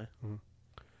 Definitely.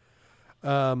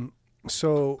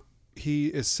 So he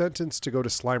is sentenced to go to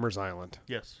Slimer's Island.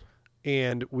 Yes.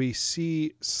 And we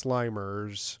see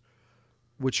Slimers,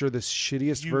 which are the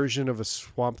shittiest version of a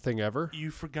Swamp Thing ever.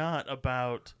 You forgot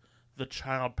about the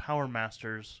child Power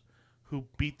Masters who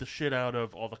beat the shit out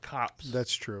of all the cops.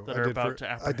 That's true. That are about to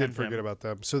apprehend I did forget about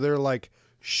them. So they're like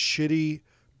shitty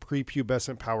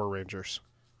prepubescent Power Rangers.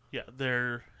 Yeah,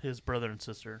 they're his brother and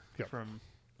sister from.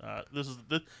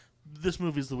 This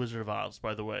movie's The Wizard of Oz,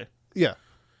 by the way. Yeah.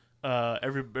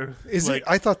 Is it?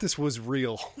 I thought this was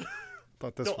real.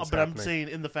 But happening. I'm saying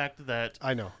in the fact that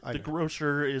I know the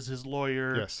grocer is his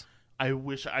lawyer. Yes. I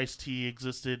wish Ice-T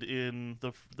existed in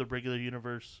the regular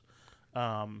universe.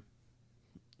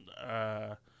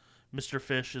 Mr.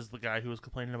 Fish is the guy who was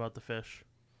complaining about the fish.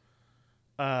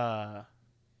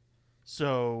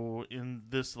 So in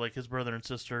this, like, his brother and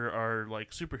sister are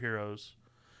like superheroes,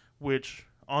 which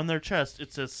on their chest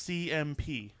it says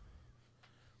CMP,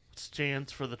 which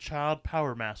stands for the Child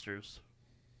Power Masters.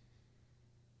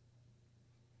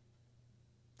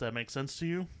 Does that make sense to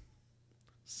you?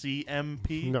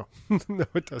 CMP? No, no,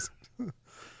 it doesn't.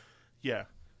 Yeah.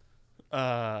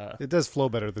 It does flow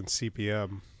better than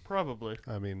CPM. Probably.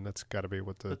 I mean, that's got to be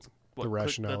what the That's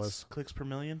rationale that's is. clicks per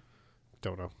million?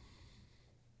 Don't know.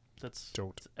 That's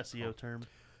Don't. SEO term.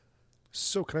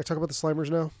 So, can I talk about the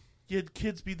Slimers now? Yeah,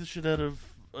 kids beat the shit out of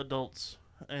adults,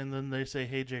 and then they say,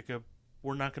 "Hey, Jacob,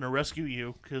 we're not going to rescue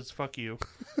you because fuck you.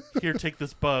 Here, take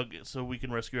this bug so we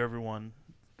can rescue everyone.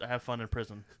 Have fun in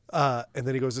prison." And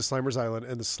then he goes to Slimer's Island,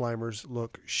 and the Slimers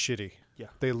look shitty. Yeah.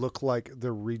 They look like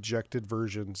the rejected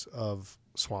versions of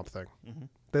Swamp Thing. Mm-hmm.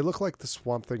 They look like the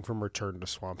Swamp Thing from Return to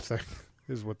Swamp Thing,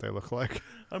 is what they look like.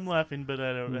 I'm laughing, but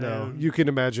I don't know. No, you can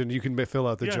imagine. You can fill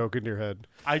out the Yeah. joke in your head.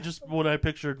 What I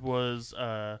pictured was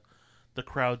the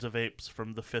crowds of apes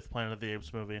from the 5th Planet of the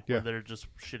Apes movie, Yeah. where they're just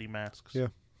shitty masks. Yeah.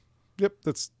 Yep,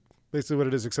 that's basically what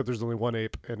it is, except there's only one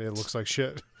ape, and it looks like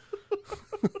shit.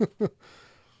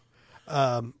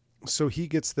 So he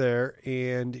gets there,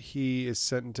 and he is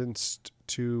sentenced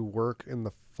to work in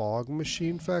the fog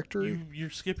machine factory. You're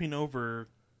skipping over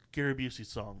Gary Busey's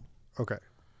song, Okay.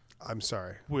 I'm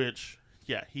sorry. which,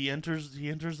 yeah, he enters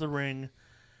the ring,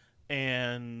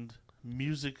 and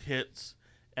music hits,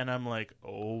 and I'm like,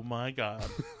 oh my god,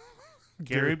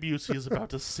 Gary Busey is about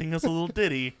to sing us a little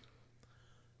ditty.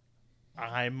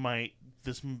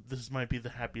 This might be the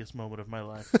happiest moment of my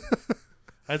life.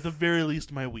 At the very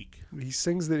least, my week. He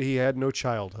sings that he had no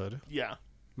childhood. Yeah.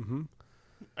 Mm-hmm.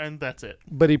 And that's it.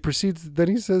 But he proceeds, then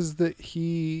he says that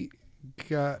he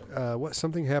got,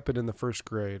 something happened in the first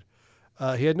grade.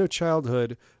 He had no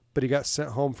childhood, but he got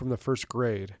sent home from the first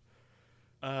grade.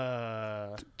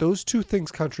 Those two things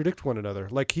contradict one another.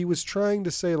 Like, he was trying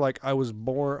to say, like, I was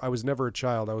never a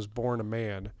child. I was born a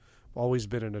man. Always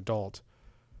been an adult.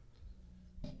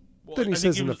 Well, Then he I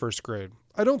says think in the first grade.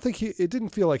 I don't think it didn't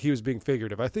feel like he was being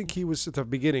figurative. I think he was, at the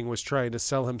beginning, was trying to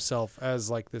sell himself as,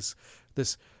 like, this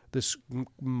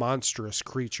monstrous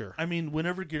creature. I mean,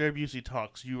 whenever Gary Busey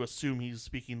talks, you assume he's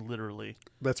speaking literally.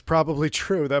 That's probably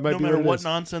true. That might No be matter what it what is.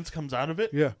 nonsense comes out of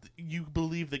it, Yeah. you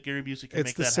believe that Gary Busey can It's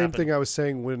make the that same happen. thing I was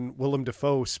saying when Willem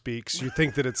Dafoe speaks. You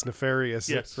think that it's nefarious,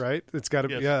 Yes. right? It's got to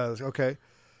be. Yes. Yeah, okay.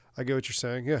 I get what you're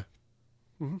saying. Yeah.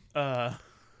 Uh,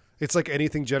 It's like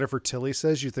anything Jennifer Tilly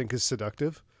says you think is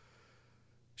seductive.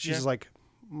 She's Yeah. like,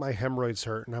 my hemorrhoids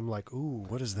hurt. And I'm like, ooh,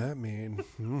 what does that mean?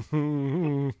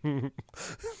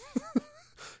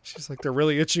 She's like, they're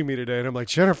really itching me today. And I'm like,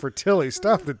 Jennifer Tilly,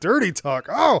 stop the dirty talk.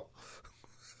 Oh!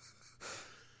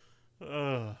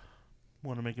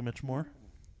 want to make him itch more?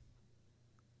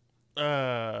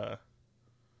 Yeah,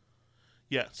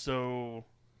 so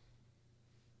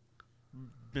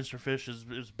Mr. Fish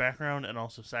is background and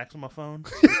also saxophone,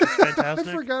 which is I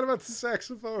fantastic. forgot about the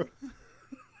saxophone.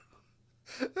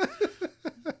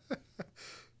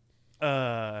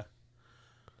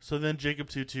 So then Jacob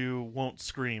Tutu won't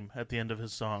scream at the end of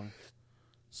his song.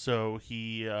 So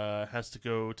he has to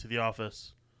go to the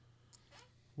office.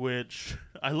 Which,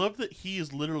 I love that he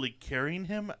is literally carrying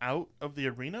him out of the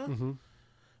arena. Mm-hmm.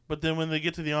 But then when they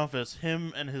get to the office,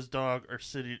 him and his dog are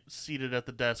seated at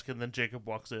the desk, and then Jacob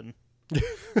walks in.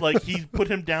 Like, he put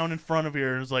him down in front of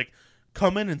here and was like,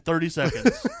 come in 30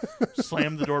 seconds.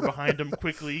 Slammed the door behind him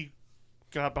quickly,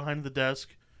 got behind the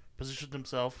desk, positioned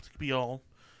himself to be all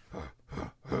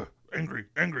angry,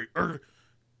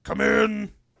 come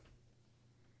in.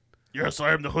 Yes,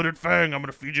 I am the Hooded Fang. I'm going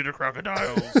to feed you to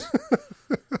crocodiles.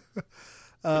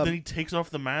 But then he takes off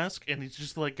the mask, and he's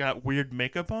just, like, got weird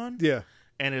makeup on. Yeah.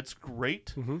 And it's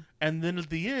great. Mm-hmm. And then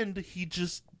at the end, he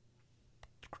just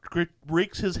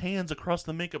rakes his hands across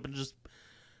the makeup and just...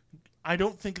 I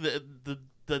don't think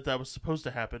that was supposed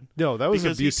to happen. No, that was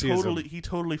because abusivism. he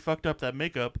totally fucked up that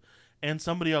makeup, and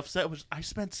somebody offset, which I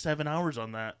spent 7 hours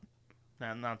on that.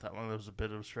 Nah, not that long. That was a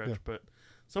bit of a stretch, Yeah. but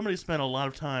somebody spent a lot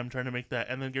of time trying to make that,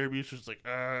 and then Gary Busey was like,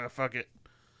 fuck it.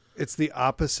 It's the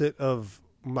opposite of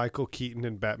Michael Keaton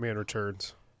in Batman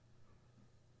Returns.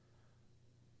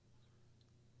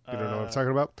 You don't know what I'm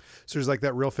talking about? So there's like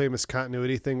that real famous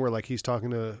continuity thing where like he's talking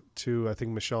to I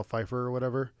think Michelle Pfeiffer or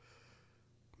whatever.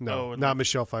 No, not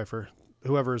Michelle Pfeiffer.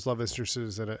 Whoever his love interest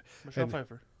is in it. Michelle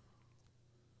Pfeiffer.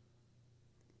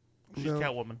 She's No.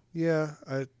 Catwoman. Yeah,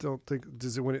 I don't think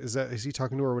is he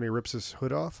talking to her when he rips his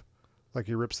hood off? Like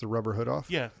he rips the rubber hood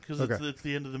off? Yeah, because Okay. it's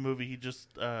the end of the movie. He just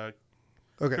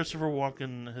Okay. Christopher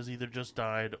Walken has either just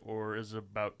died or is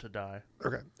about to die.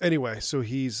 Okay. Anyway, so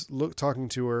he's talking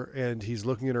to her, and he's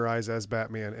looking in her eyes as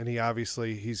Batman, and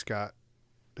he's got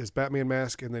his Batman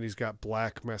mask, and then he's got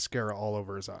black mascara all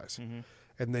over his eyes. Mm-hmm.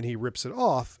 And then he rips it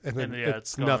off, and then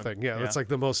it's gone. nothing. Yeah, it's like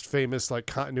the most famous like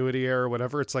continuity error or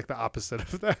whatever. It's like the opposite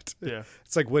of that. Yeah.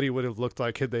 It's like what he would have looked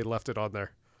like had they left it on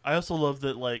there. I also love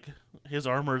that like his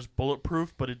armor is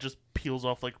bulletproof, but it just peels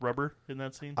off like rubber in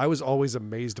that scene. I was always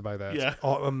amazed by that. Yeah.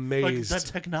 Oh, amazed. Like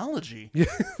that technology. Yeah,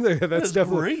 that's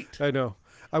definitely great. I know.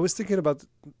 I was thinking about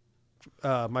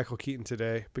Michael Keaton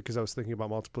today because I was thinking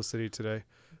about Multiplicity today,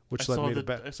 which led me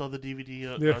to I saw the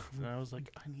DVD and I was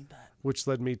like, I need that. Which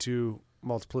led me to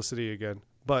Multiplicity again.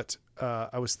 But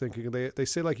I was thinking they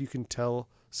say like you can tell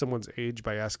someone's age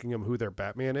by asking them who their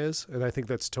Batman is, and I think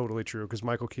that's totally true because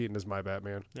Michael Keaton is my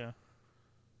Batman. Yeah.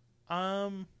 I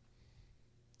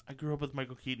grew up with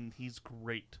Michael Keaton. He's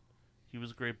great. He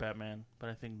was a great Batman, but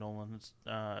I think Nolan's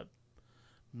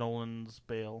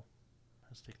Bale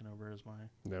has taken over as my.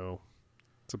 No,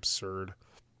 it's absurd.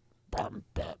 I'm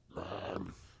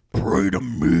Batman. Pray to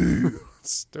me.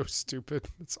 It's so stupid.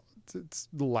 It's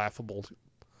laughable.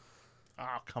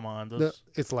 Oh, come on.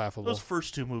 It's laughable. Those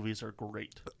first two movies are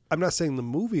great. I'm not saying the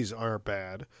movies aren't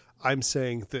bad. I'm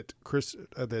saying that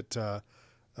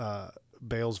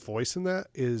Bale's voice in that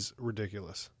is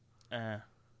ridiculous.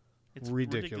 It's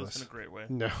ridiculous in a great way.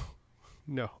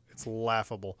 No, it's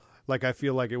laughable. Like I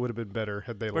feel like it would have been better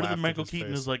had they laughed. Better than Michael at his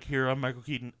Keaton face. is like, here, I'm Michael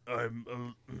Keaton.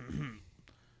 I'm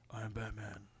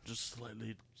Batman. Just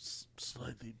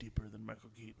slightly deeper than Michael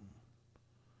Keaton.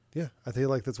 Yeah, I feel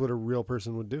like that's what a real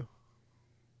person would do.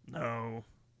 No.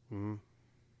 Mm.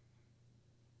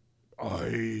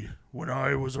 When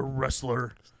I was a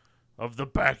wrestler of the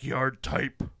backyard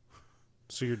type,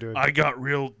 So you're doing. I got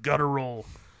real guttural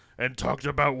and talked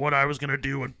about what I was going to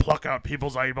do and pluck out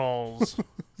people's eyeballs.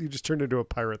 You just turned into a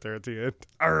pirate there at the end.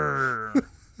 Arr.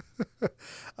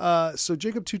 So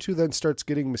Jacob Tutu then starts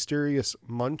getting mysterious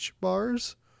munch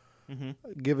bars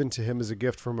given to him as a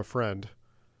gift from a friend.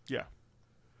 Yeah.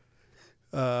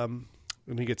 And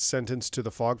he gets sentenced to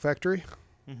the fog factory.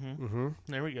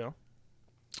 There we go.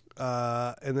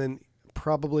 And then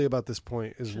probably about this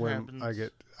point is Shit when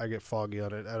happens. I get foggy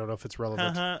on it. I don't know if it's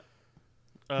relevant.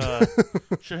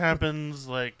 Shit happens,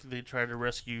 like they try to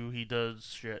rescue, he does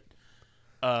shit.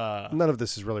 None of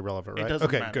this is really relevant, right? doesn't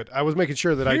Okay, matter. good. I was making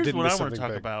sure that I Here's didn't what miss I want something to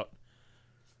talk big. about.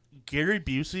 Gary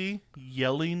Busey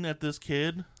yelling at this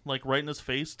kid, like right in his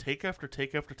face, take after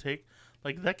take after take.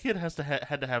 Like that kid had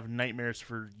to have nightmares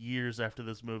for years after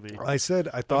this movie. I said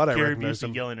I thought I Gary recognized Busey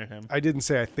him. yelling at him. I didn't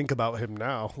say I think about him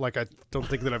now. Like I don't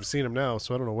think that I've seen him now,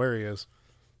 so I don't know where he is.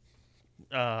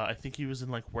 I think he was in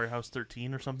like Warehouse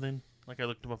 13 or something. Like I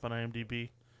looked him up on IMDb.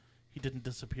 He didn't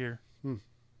disappear.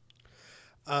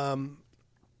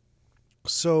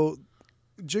 So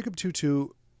Jacob Tutu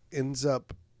ends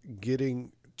up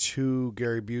getting to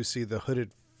Gary Busey the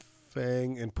hooded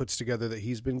fang and puts together that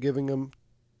he's been giving him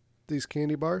these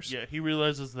candy bars. Yeah, he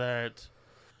realizes that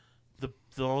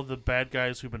all the bad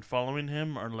guys who've been following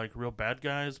him are like real bad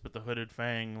guys, but the hooded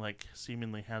fang like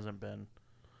seemingly hasn't been,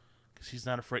 because he's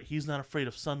not afraid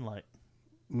of sunlight,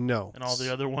 No. and all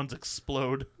the other ones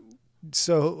explode.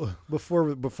 So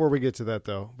before we get to that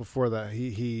though, before that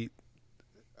he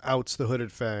outs the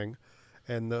hooded fang,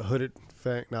 and the hooded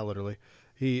fang, not literally,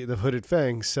 the hooded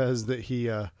fang says that he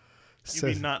You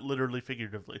says, mean not literally,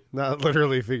 figuratively? not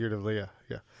literally, figuratively, yeah.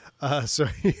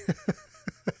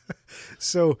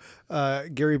 So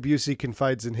Gary Busey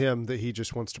confides in him that he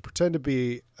just wants to pretend to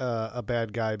be a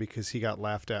bad guy because he got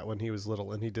laughed at when he was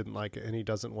little and he didn't like it, and he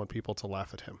doesn't want people to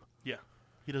laugh at him. Yeah,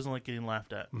 he doesn't like getting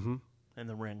laughed at in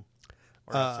the ring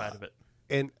or outside of it.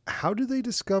 And how does he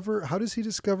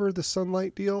discover the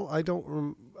sunlight deal? I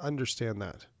don't understand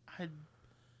that.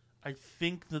 I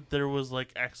think that there was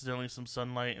like accidentally some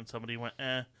sunlight and somebody went,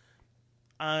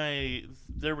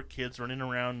 there were kids running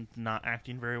around not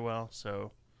acting very well,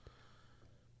 so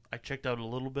I checked out a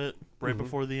little bit right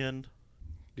before the end.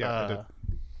 Yeah, I did.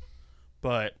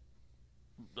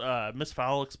 But Miss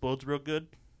Fowl explodes real good.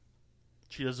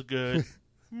 She does a good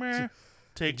meh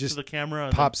take Just to the camera.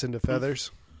 And Pops into feathers.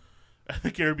 I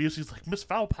think Gary Busey's like, Miss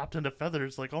Fowl popped into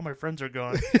feathers. Like, all my friends are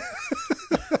gone.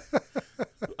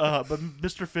 But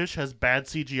Mr. Fish has bad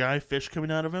CGI fish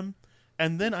coming out of him.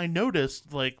 And then I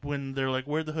noticed, like, when they're like,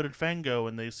 where'd the hooded fang go?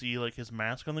 And they see, like, his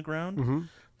mask on the ground.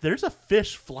 There's a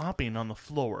fish flopping on the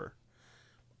floor.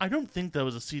 I don't think that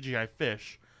was a CGI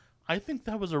fish. I think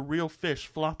that was a real fish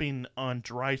flopping on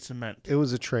dry cement. It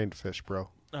was a trained fish, bro.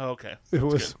 Oh, okay. It That's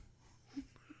was.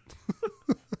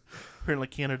 good. Apparently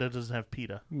Canada doesn't have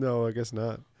PETA. No, I guess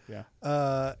not. Yeah.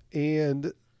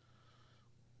 And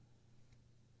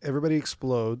everybody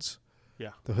explodes.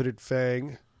 Yeah. The Hooded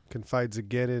Fang confides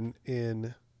again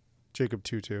in Jacob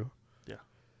Tutu. Yeah.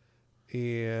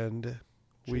 And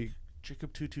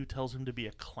Jacob Tutu tells him to be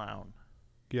a clown.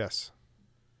 Yes.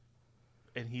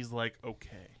 And he's like,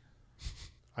 okay.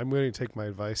 I'm going to take my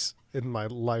advice in my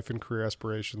life and career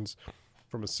aspirations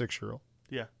from a 6-year-old.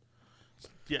 Yeah.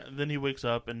 Yeah, then he wakes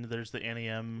up and there's the Annie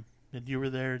M. And you were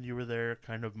there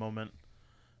kind of moment.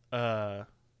 And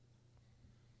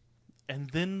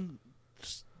then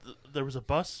there was a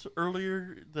bus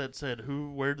earlier that said,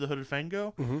 where'd the Hooded Fang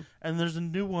go? Mm-hmm. And there's a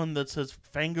new one that says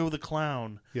Fango the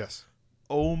Clown. Yes.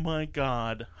 Oh my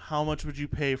God, how much would you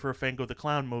pay for a Fango the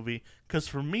Clown movie? Because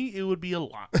for me, it would be a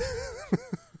lot.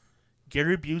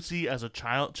 Gary Busey as a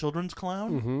children's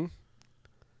clown? Mm-hmm.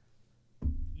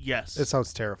 Yes. It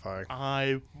sounds terrifying.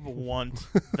 I want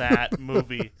that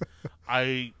movie.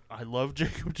 I love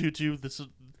Jacob Tutu. This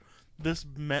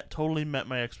totally met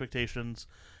my expectations.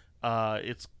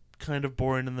 It's kind of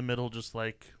boring in the middle, just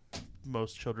like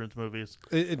most children's movies.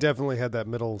 It definitely had that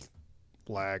middle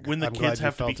lag. When the I'm kids glad you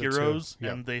have to be felt it too. heroes,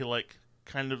 Yeah. and they like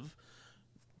kind of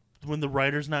when the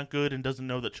writer's not good and doesn't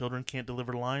know that children can't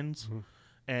deliver lines, Mhm.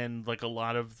 and like a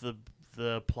lot of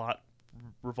the plot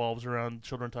revolves around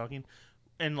children talking,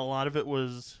 and a lot of it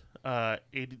was bad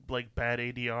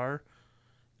ADR.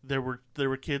 There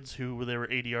were kids who were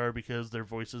ADR because their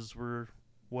voices were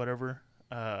whatever.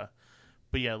 But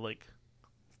yeah, like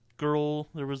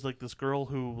there was like this girl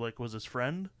who like was his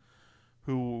friend,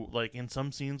 who like in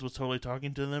some scenes was totally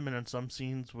talking to them, and in some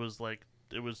scenes was like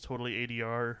it was totally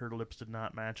ADR. Her lips did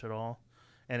not match at all,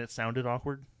 and it sounded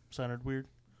awkward, sounded weird.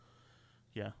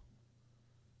 Yeah.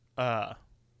 But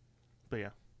yeah,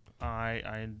 I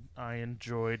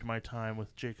enjoyed my time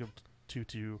with Jacob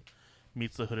Tutu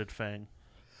meets the Hooded Fang.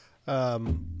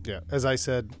 Yeah, as I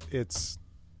said, it's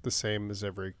the same as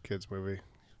every kids movie.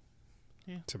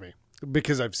 Yeah. To me,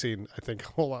 because I've seen, I think, a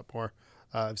whole lot more.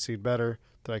 I've seen better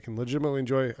that I can legitimately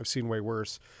enjoy. I've seen way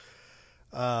worse.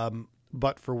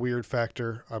 But for weird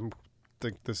factor,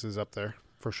 think this is up there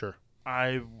for sure.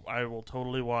 I will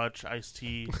totally watch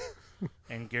Ice-T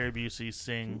and Gary Busey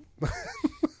sing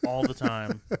all the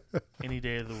time, any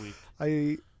day of the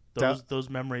week. Those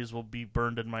memories will be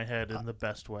burned in my head in the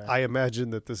best way. I imagine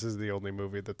that this is the only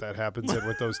movie that happens in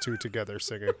with those two together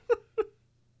singing.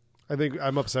 I think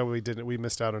I'm upset we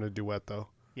missed out on a duet though.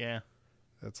 Yeah.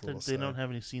 That's a little They sad. don't have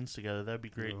any scenes together. That'd be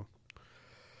great. No.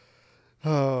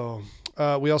 Oh,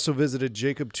 we also visited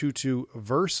Jacob Tutu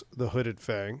versus the Hooded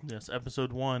Fang. Yes,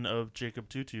 episode 1 of Jacob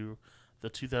Tutu, the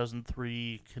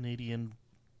 2003 Canadian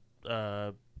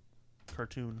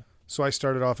cartoon. So I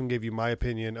started off and gave you my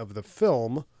opinion of the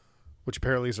film, which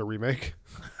apparently is a remake.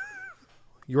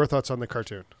 Your thoughts on the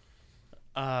cartoon?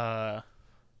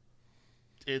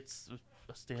 It's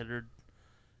a standard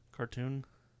cartoon.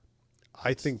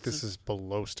 I think this is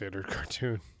below standard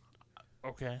cartoon.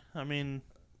 Okay, I mean,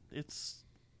 it's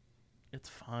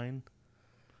fine.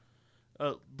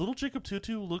 Little Jacob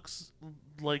Tutu looks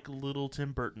like little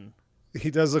Tim Burton. He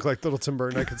does look like little Tim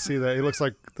Burton. I could see that. He looks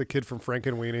like the kid from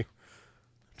Frankenweenie.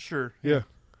 Sure. Yeah.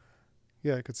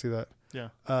 Yeah, I could see that. Yeah.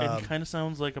 And he kind of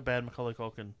sounds like a bad Macaulay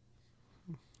Culkin.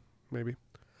 Maybe.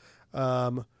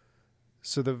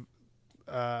 So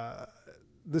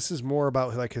this is more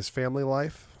about like his family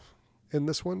life in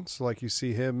this one. So like you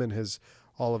see him and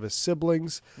all of his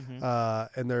siblings,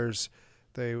 Mm-hmm. and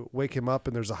they wake him up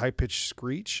and there's a high pitched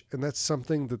screech, and that's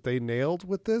something that they nailed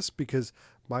with this because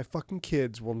my fucking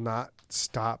kids will not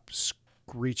stop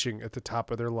screeching at the top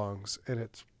of their lungs, and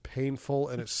it's painful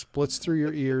and it splits through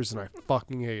your ears, and I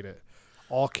fucking hate it.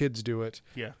 All kids do it.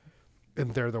 Yeah.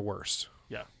 And they're the worst.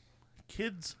 Yeah.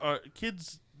 Kids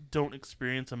don't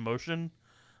experience emotion,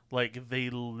 like they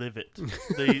live it.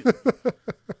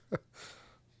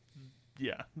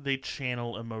 They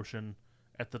channel emotion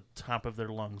at the top of their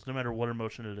lungs, no matter what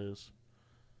emotion it is.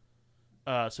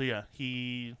 So yeah,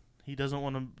 he doesn't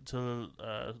want to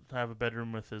have a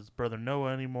bedroom with his brother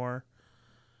Noah anymore.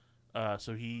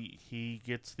 So he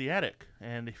gets the attic,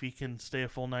 and if he can stay a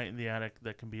full night in the attic,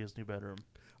 that can be his new bedroom.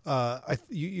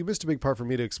 You missed a big part for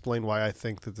me to explain why I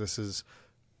think that this is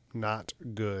not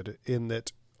good. In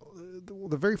that,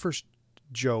 the very first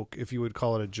joke, if you would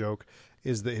call it a joke,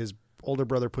 is that his older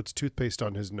brother puts toothpaste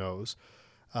on his nose.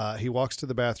 He walks to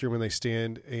the bathroom, and they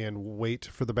stand and wait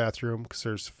for the bathroom because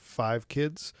there's 5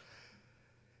 kids.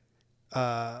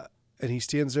 And he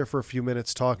stands there for a few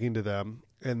minutes talking to them,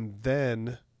 and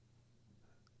then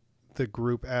the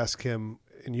group asks him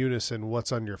in unison,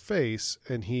 "What's on your face?"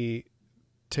 And he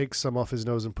takes some off his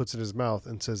nose and puts it in his mouth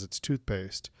and says it's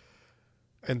toothpaste.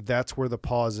 And that's where the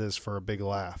pause is for a big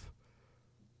laugh,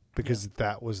 because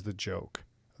that was the joke.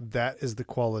 that is the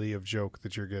quality of joke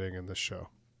that you're getting in this show.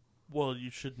 Well, you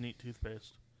shouldn't eat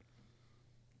toothpaste.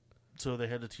 So they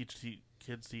had to teach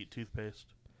kids to eat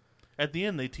toothpaste. At the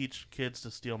end, they teach kids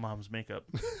to steal mom's makeup.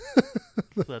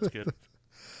 So that's good.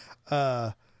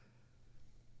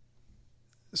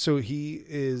 So he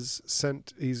is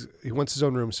sent. He wants his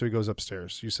own room, so he goes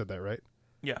upstairs. You said that, right?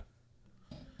 Yeah.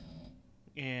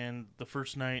 And the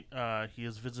first night, he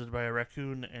is visited by a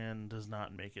raccoon and does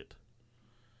not make it.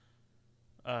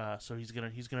 So he's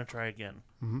gonna try again.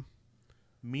 Mm-hmm.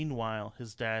 Meanwhile,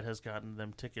 his dad has gotten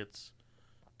them tickets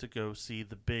to go see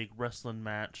the big wrestling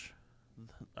match.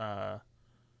 It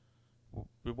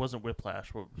wasn't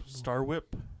Whiplash. Star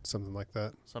Whip? Something like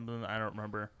that. Something I don't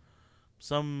remember.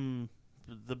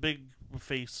 The big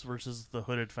face versus the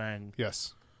hooded fang.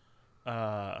 Yes.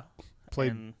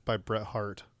 Played by Bret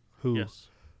Hart, who, yes.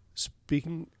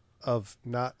 Speaking of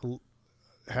not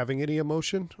having any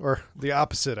emotion, or the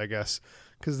opposite, I guess,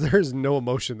 because there's no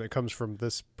emotion that comes from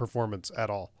this performance at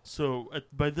all. So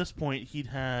by this point, he'd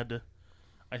had,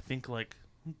 I think, like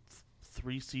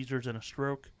 3 seizures and a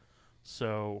stroke.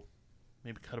 So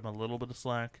maybe cut him a little bit of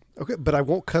slack. Okay, but I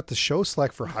won't cut the show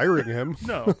slack for hiring him.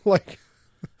 No. Like,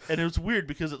 and it was weird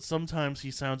because sometimes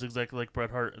he sounds exactly like Bret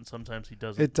Hart and sometimes he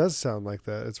doesn't. it does sound like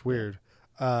that. It's weird.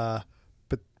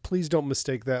 But please don't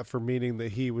mistake that for meaning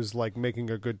that he was like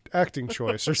making a good acting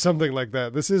choice or something like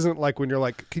that. This isn't like when you're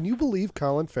like, can you believe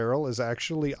Colin Farrell is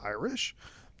actually Irish?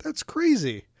 That's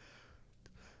crazy.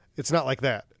 It's not like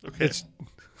that. Okay.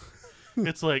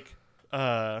 It's like,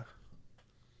 oh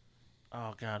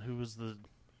God, who was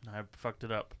I fucked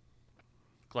it up.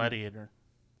 Gladiator.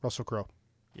 Russell Crowe.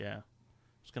 Yeah.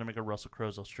 I was going to make a Russell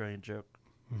Crowe's Australian joke.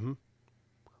 Mm-hmm.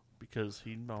 Because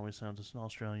he always sounds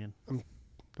Australian.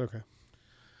 Okay.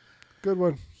 Good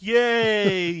one.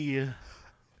 Yay!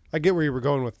 I get where you were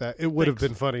going with that. It would have Thanks.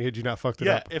 been funny had you not fucked it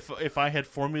up. Yeah, if I had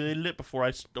formulated it before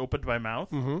I opened my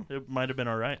mouth, it might have been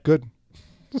all right. Good.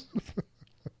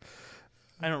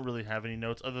 I don't really have any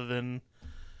notes other than,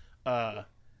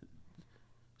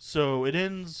 so it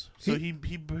ends. So he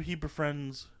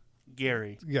befriends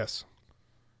Gary, Yes.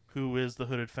 who is the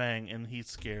hooded fang, and he's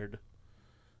scared,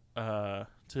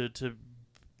 to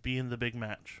be in the big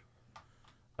match.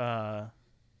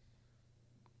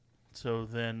 So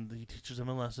then he teaches him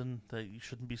a lesson that you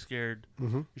shouldn't be scared.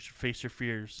 Mm-hmm. You should face your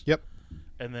fears. Yep.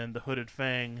 And then the hooded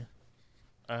fang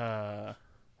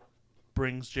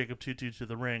brings Jacob Tutu to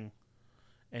the ring,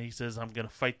 and he says, I'm going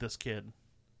to fight this kid.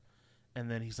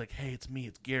 And then he's like, hey, it's me,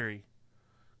 it's Gary.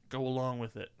 Go along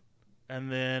with it.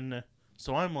 And then,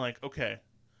 so I'm like, okay,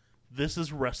 this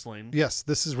is wrestling. Yes,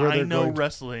 this is where I they're know going.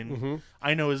 wrestling. Mm-hmm.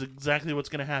 I know is exactly what's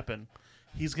going to happen.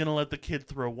 He's going to let the kid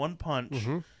throw one punch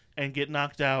Mm-hmm. and get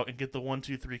knocked out and get the 1,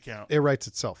 2, 3 count. It writes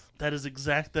itself. That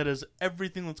is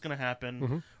everything that's going to happen.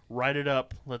 Mm-hmm. Write it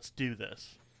up. Let's do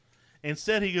this.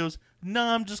 Instead, he goes,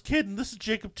 "Nah, I'm just kidding. This is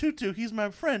Jacob Tutu. He's my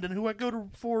friend and who I go to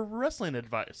for wrestling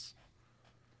advice."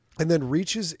 And then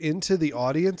reaches into the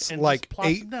audience And like just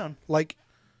plops him down.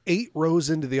 8 rows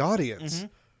into the audience.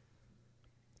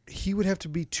 Mm-hmm. He would have to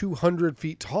be 200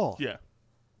 feet tall. Yeah.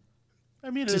 I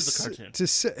mean, it is a cartoon. To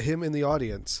sit him in the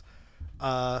audience.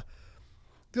 The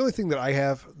only thing that I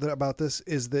have about this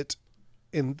is that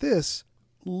in this,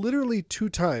 literally 2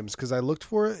 times, because I looked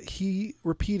for it, he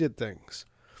repeated things.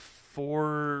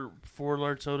 4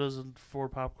 large sodas and 4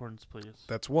 popcorns, please.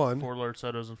 That's one. 4 large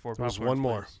sodas and 4 popcorns. There's one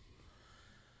more. Please.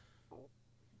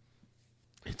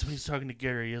 It's when he's talking to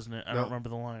Gary, isn't it? I don't remember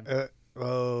the line.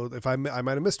 If I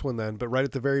might have missed one then, but right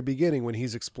at the very beginning when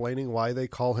he's explaining why they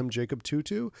call him Jacob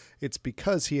Tutu, it's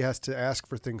because he has to ask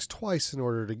for things twice in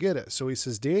order to get it. So he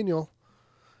says, Daniel,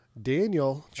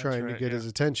 trying to get his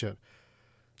attention.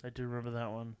 I do remember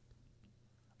that one.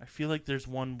 I feel like there's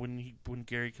one when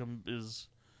Gary is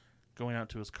going out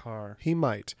to his car. He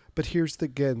might, but here's the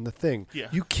thing. Yeah.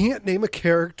 You can't name a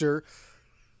character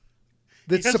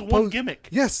that's He has one gimmick.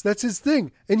 Yes, that's his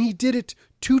thing, and he did it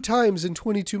 2 times in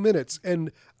 22 minutes,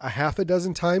 and a half a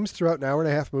dozen times throughout an hour and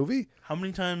a half movie. How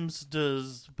many times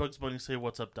does Bugs Bunny say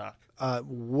 "What's up, Doc"?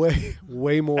 Way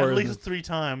more. At least 3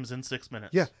 times in 6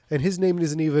 minutes. Yeah, and his name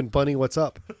isn't even Bunny. What's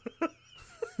up?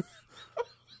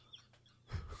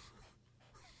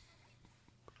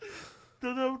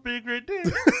 That would be a great day.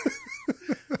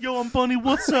 Yo, I'm Bunny.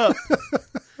 What's up?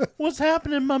 What's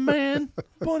happening, my man?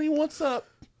 Bunny, what's up?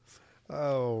 He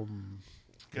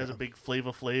has a big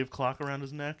Flava Flav clock around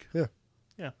his neck. Yeah.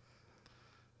 Yeah.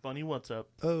 Bunny, what's up?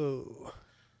 So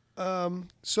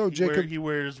Jacob, He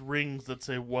wears rings that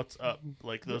say "What's up,"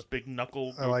 like those big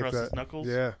knuckle I go like across his that. knuckles.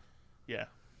 Yeah. Yeah.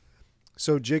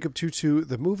 So Jacob Tutu,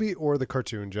 the movie or the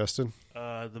cartoon, Justin?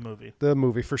 The movie. The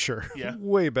movie for sure. Yeah.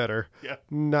 Way better. Yeah.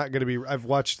 Not going to be. I've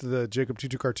watched the Jacob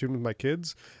Tutu cartoon with my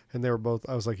kids, and they were both.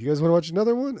 I was like, "You guys want to watch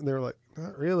another one?" And they were like,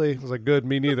 "Not really." I was like, "Good,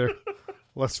 me neither."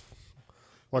 Let's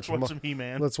watch Some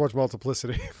He-Man. Let's watch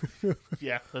Multiplicity.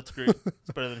 Yeah, that's great.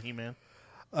 It's better than He-Man.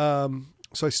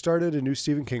 So I started a new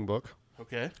Stephen King book.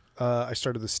 Okay. I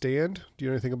started The Stand. Do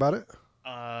you know anything about it?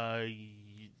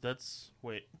 That's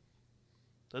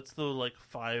the like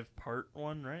 5-part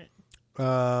one, right?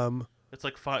 It's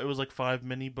like five. It was like 5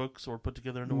 mini books or put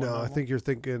together into one. No, I novel? think you're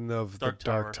thinking of Dark the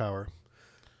Dark Tower.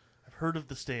 I've heard of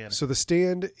The Stand. So The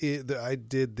Stand, I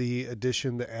did the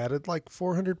edition that added like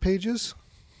 400 pages,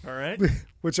 All right.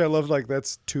 which I love. Like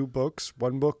that's 2 books,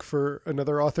 1 book for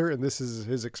another author, and this is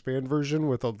his expand version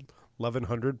with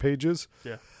 1,100 pages.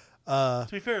 Yeah. To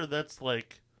be fair, that's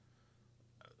like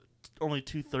only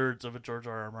 2/3 of a George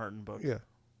R.R. Martin book.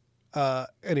 Yeah.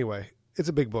 Anyway, it's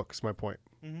a big book. Is my point.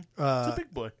 Mm-hmm. It's a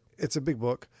big boy. It's a big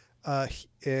book,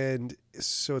 and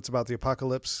so it's about the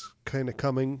apocalypse kind of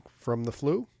coming from the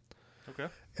flu. Okay.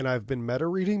 And I've been meta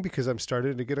reading because I'm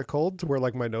starting to get a cold to where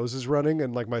like my nose is running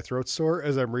and like my throat's sore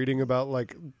as I'm reading about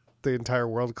like the entire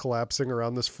world collapsing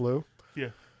around this flu. Yeah.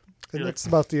 And You're that's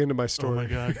about the end of my Oh story. my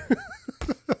god.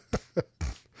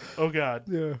 Oh god.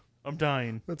 Yeah, I'm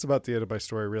dying. that's about the end of my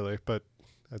story, really. But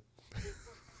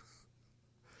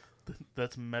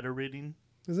That's meta reading.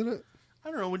 isn't it? I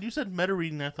don't know. When you said meta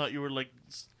reading, I thought you were like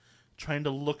trying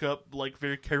to look up like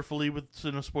very carefully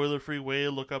in a spoiler-free way,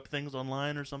 look up things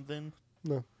online or something.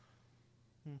 No.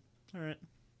 All right.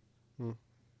 Hmm.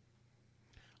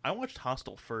 I watched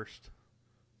Hostel first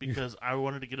because I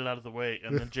wanted to get it out of the way,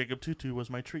 and then Jacob Tutu was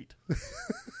my treat.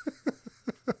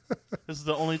 This is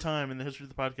the only time in the history of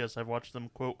the podcast I've watched them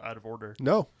quote out of order.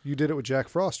 No, you did it with Jack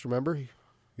Frost. Remember,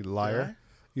 you liar. Did I?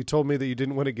 You told me that you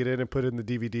didn't want to get in and put in the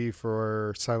DVD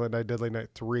for Silent Night, Deadly Night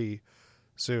 3,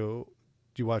 so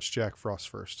you watched Jack Frost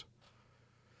first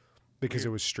because Weird.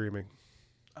 it was streaming.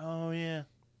 Oh yeah,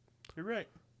 you're right.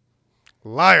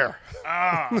 Liar.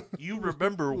 You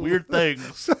remember weird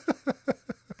things.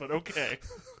 But okay.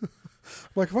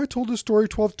 Like, if I told this story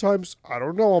 12 times, I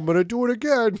don't know, I'm going to do it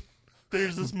again.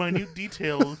 There's this minute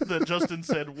detail that Justin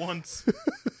said once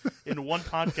in one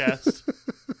podcast.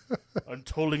 I'm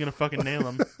totally going to fucking nail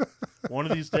him. One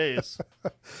of these days,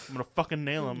 I'm going to fucking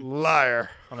nail him Liar.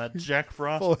 on that Jack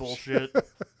Frost Bullshit. bullshit.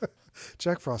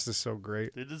 Jack Frost is so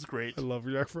great. It is great. I love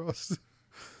Jack Frost.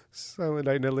 Silent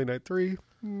Night, Deadly Night 3,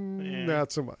 Yeah.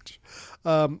 not so much.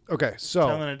 Okay, so...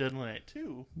 Silent Night, Deadly Night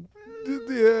 2.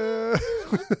 Yeah.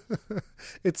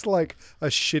 It's like a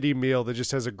shitty meal that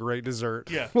just has a great dessert.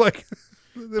 Yeah. Like,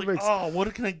 It's that like, makes... oh,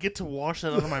 what can I get to wash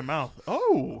that out of my mouth?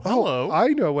 Oh, hello. I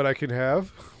know what I can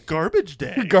have. Garbage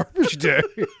day. Garbage day.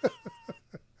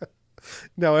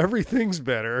 Now everything's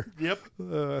better. Yep.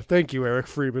 Thank you, Eric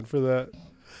Freeman, for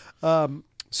that.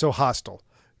 So Hostel.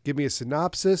 Give me a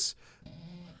synopsis.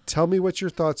 Tell me what your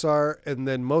thoughts are, and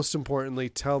then most importantly,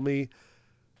 tell me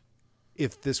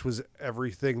if this was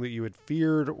everything that you had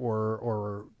feared,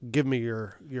 or give me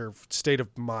your state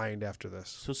of mind after this.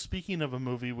 So speaking of a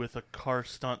movie with a car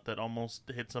stunt that almost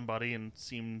hit somebody and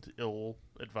seemed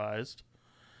ill-advised,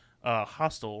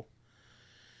 Hostel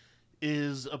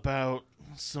is about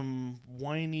some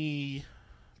whiny,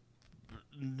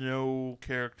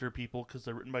 no-character people, because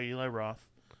they're written by Eli Roth,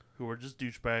 who are just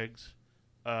douchebags.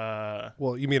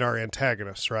 Well, you mean our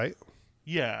antagonists, right?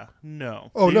 Yeah,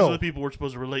 no. Oh, these no. are the people we're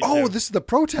supposed to relate to. Oh, this is the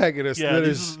protagonist. Yeah,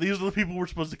 that these are the people we're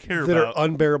supposed to care that about. are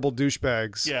unbearable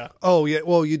douchebags. Yeah. Oh, yeah.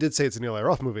 Well, you did say it's an Eli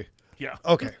Roth movie. Yeah.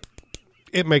 Okay.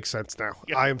 It makes sense now.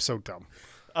 Yeah. I am so dumb.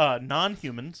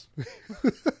 Non-humans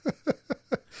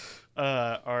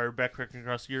are backpacking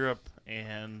across Europe,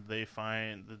 and they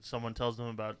find that someone tells them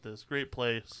about this great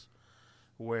place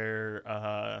where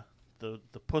the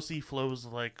pussy flows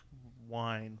like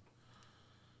wine.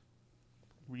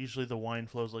 Usually the wine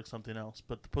flows like something else,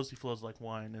 but the pussy flows like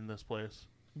wine in this place,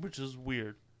 which is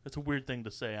weird. It's a weird thing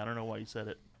to say. I don't know why he said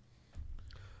it.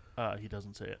 He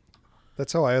doesn't say it.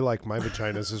 That's how I like my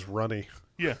vaginas, is runny.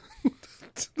 Yeah.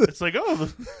 It's like, oh,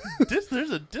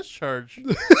 there's a discharge.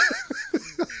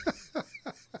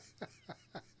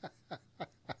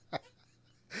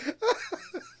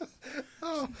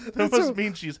 That must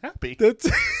mean she's happy. That's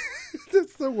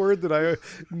that's the word that I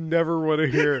never want to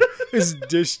hear is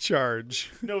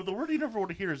discharge. No, the word you never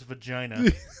want to hear is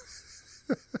vagina.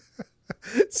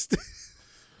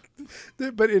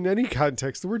 But in any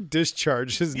context, the word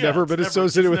discharge has Yeah, never it's been never-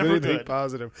 associated it's with never anything good.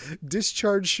 positive.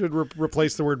 Discharge should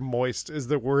replace the word moist, is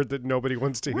the word that nobody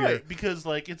wants to hear. Right, because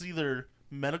like it's either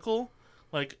medical,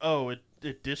 like, oh,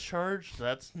 it discharged,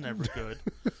 that's never good.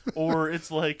 Or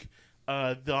it's like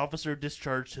the officer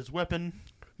discharged his weapon.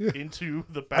 into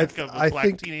the back of a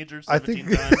black teenager I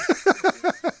 17 times.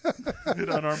 An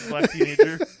unarmed black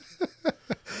teenager.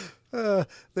 I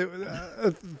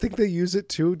think they use it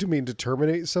too to mean to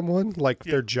terminate someone, like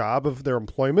their job of their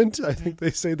employment. I think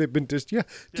they say they've been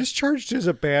discharged is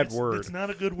a bad word. It's not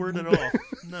a good word at all.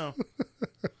 No.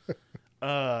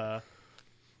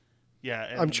 Yeah.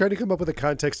 And I'm trying to come up with a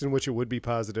context in which it would be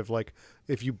positive. Like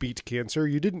if you beat cancer,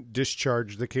 you didn't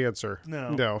discharge the cancer.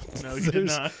 No, you did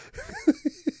not.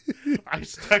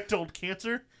 I told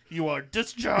cancer, you are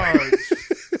discharged.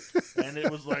 And it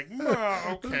was like,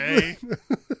 okay.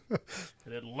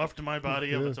 And it left my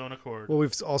body of its own accord. Well,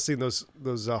 we've all seen those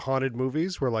haunted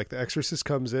movies where like the exorcist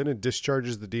comes in and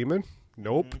discharges the demon.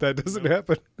 Nope, that doesn't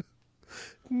happen.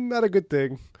 Not a good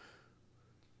thing.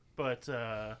 But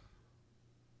I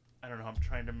don't know. I'm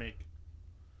trying to make.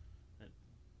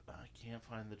 I can't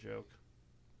find the joke.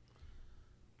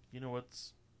 You know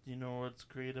what's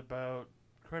great about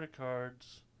credit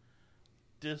cards?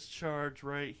 Discharge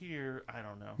right here. I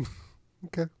don't know.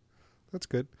 Okay, that's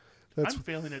good. I'm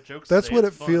failing at jokes. That's today. what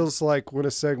It's it fun. feels like when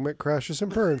a segment crashes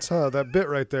and burns, huh? That bit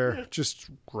right there, just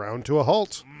ground to a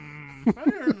halt.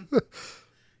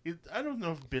 I don't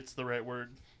know if bit's the right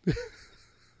word.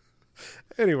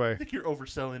 Anyway, I think you're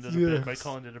overselling it a bit by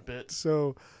calling it a bit.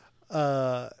 so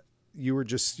we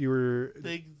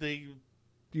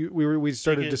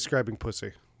started get- describing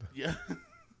pussy. Yeah.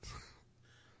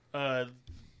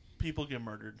 People get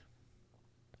murdered.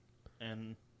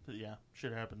 And yeah,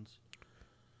 shit happens.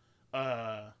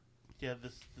 Yeah,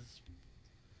 this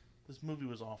movie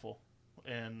was awful.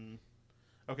 And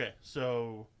okay,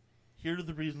 so here are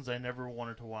the reasons I never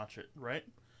wanted to watch it, right?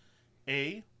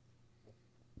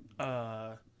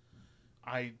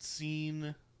 I'd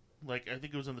seen, like, I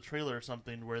think it was in the trailer or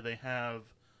something, where they have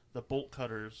the bolt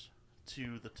cutters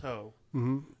to the toe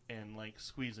and, like,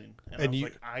 squeezing. And I was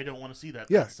like, I don't want to see that.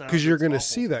 Yeah, because you're going to awful.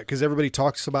 see that. Because everybody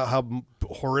talks about how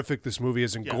horrific this movie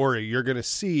is and Yeah. gory. You're going to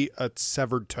see a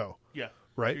severed toe. Yeah.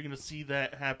 Right? You're going to see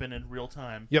that happen in real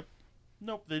time. Yep.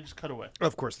 Nope, they just cut away.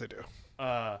 Of course they do.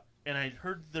 And I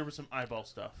heard there was some eyeball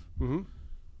stuff. Mm-hmm.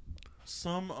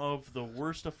 Some of the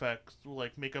worst effects,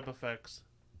 like makeup effects,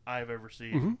 I've ever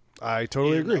seen. Mm-hmm. I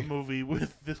totally in agree. a movie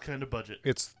with this kind of budget.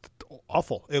 It's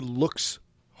awful. It looks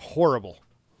horrible.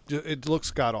 It looks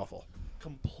god-awful.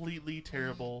 Completely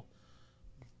terrible.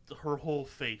 Her whole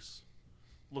face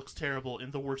looks terrible in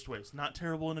the worst ways. Not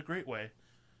terrible in a great way.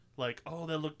 Like, oh,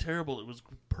 that looked terrible. It was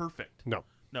perfect. No,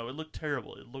 it looked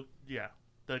terrible. It looked, yeah.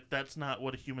 That's not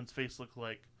what a human's face looked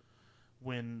like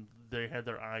when they had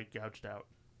their eye gouged out.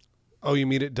 Oh, you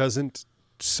mean it doesn't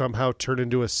somehow turn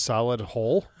into a solid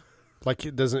hole? Like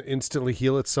it doesn't instantly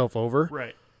heal itself over?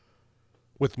 Right.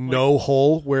 With no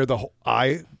hole where the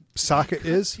eye socket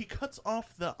is? He cuts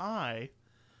off the eye,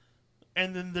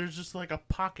 and then there's just like a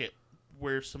pocket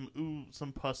where some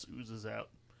pus oozes out.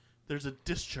 There's a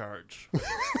discharge.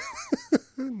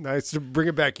 Nice to bring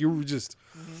it back. You just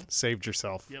saved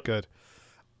yourself. Yep. Good.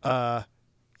 Yeah,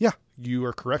 you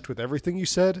are correct with everything you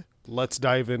said. Let's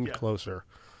dive in closer.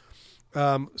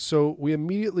 So we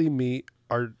immediately meet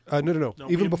our no.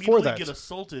 Even before that, get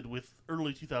assaulted with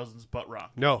early 2000s butt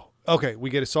rock. no. Okay, we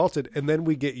get assaulted, and then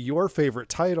we get your favorite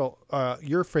title,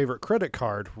 your favorite credit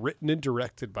card, written and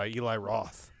directed by Eli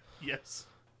Roth. Yes.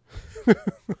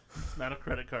 It's not a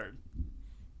credit card.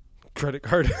 Credit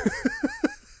card.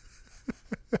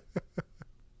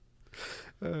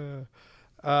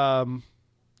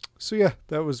 So yeah,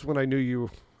 that was when I knew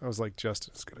you. I was like,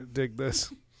 Justin's gonna dig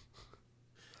this.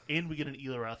 And we get an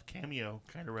Eli Roth cameo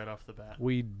kind of right off the bat.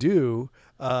 We do,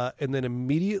 and then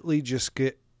immediately just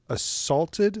get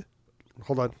assaulted.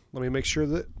 Hold on, let me make sure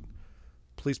that.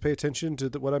 Please pay attention to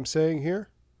what I'm saying here.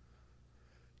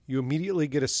 You immediately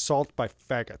get assaulted by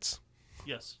faggots.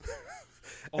 Yes.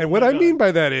 And what I mean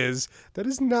by that is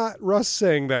not Russ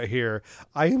saying that here.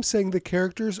 I am saying the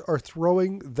characters are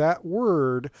throwing that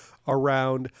word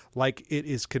around like it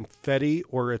is confetti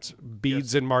or it's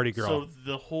beads in Mardi Gras. So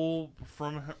the whole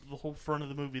front of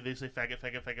the movie, they say faggot,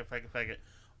 faggot, faggot, faggot, faggot,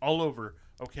 all over.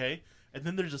 Okay, and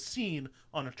then there's a scene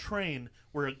on a train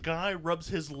where a guy rubs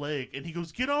his leg and he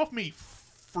goes, "Get off me,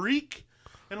 freak!"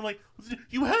 And I'm like,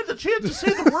 "You had the chance to say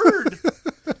the word.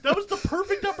 That was the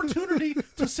perfect opportunity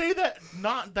to say that,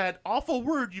 not that awful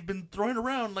word you've been throwing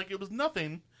around like it was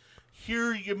nothing.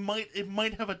 Here, it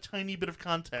might have a tiny bit of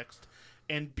context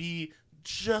and be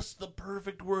just the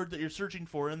perfect word that you're searching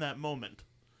for in that moment."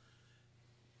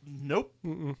 Nope.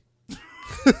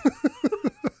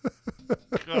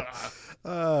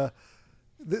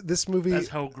 This movie, That's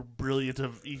how brilliant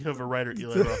of a writer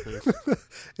Eli Roth is.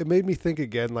 it made me think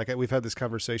again, like we've had this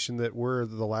conversation that we're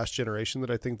the last generation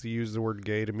that I think to use the word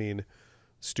gay to mean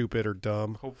stupid or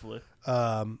dumb. Hopefully.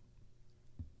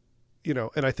 You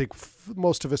know, and I think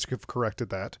most of us have corrected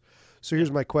that. So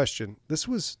here's my question. This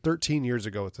was 13 years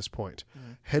ago at this point.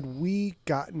 Mm-hmm. Had we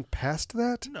gotten past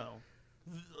that? No.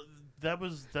 That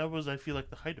was I feel like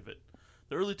the height of it.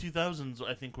 The early 2000s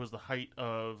I think was the height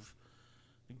of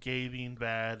gay being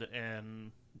bad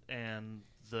and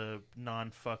the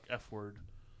non-fuck F word,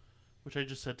 which I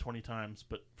just said 20 times,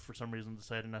 but for some reason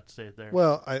decided not to say it there.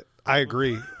 Well, I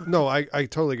agree. No, I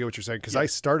totally get what you're saying, because Yeah. I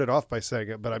started off by saying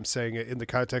it, but I'm saying it in the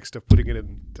context of putting it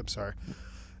in. I'm sorry.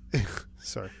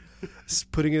 Sorry.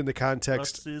 Putting it in the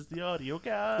context. Russ is the audio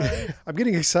guy. I'm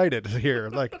getting excited here.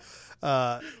 Like,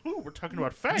 Ooh, we're talking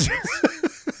about faggots.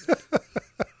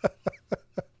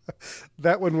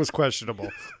 that one was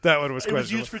questionable. That one was It was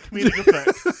questionable. used for comedic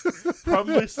effect.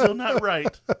 Probably still not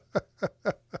right.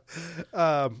 But no,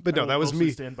 I will that was mostly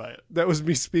me. Stand by it. That was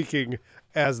me speaking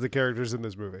as the characters in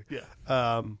this movie.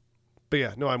 Yeah. But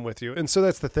yeah, no, I'm with you. And so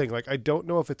that's the thing. Like, I don't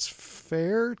know if it's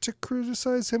fair to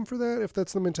criticize him for that, if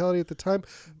that's the mentality at the time.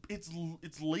 It's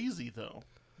lazy though,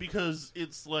 because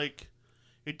it's like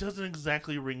it doesn't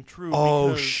exactly ring true. Oh,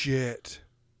 because shit.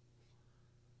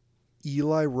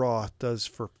 Eli Roth does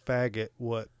for faggot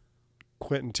what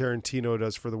Quentin Tarantino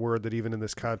does for the word that even in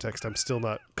this context I'm still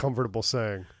not comfortable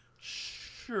saying.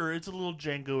 Sure, it's a little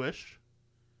Django-ish.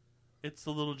 That's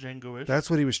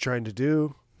what he was trying to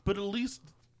do. But at least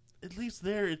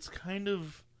there, it's kind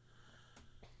of.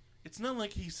 It's not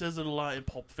like he says it a lot in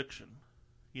Pulp Fiction,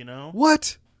 you know.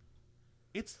 What?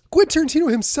 It's Quentin Tarantino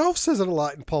himself says it a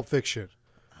lot in Pulp Fiction.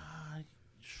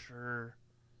 sure.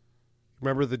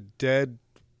 Remember the dead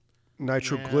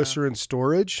nitroglycerin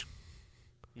storage?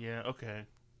 Yeah. Okay.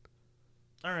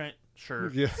 All right. Sure.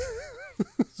 Yeah.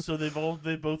 So they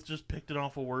both just picked an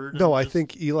awful word. No, and I just-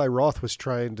 think Eli Roth was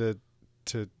trying to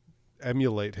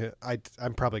emulate him.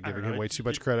 I'm probably I don't giving him know. way too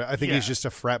much credit. I think he's Yeah. just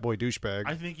a frat boy douchebag.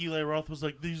 I think Eli Roth was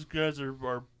like, these guys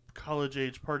are college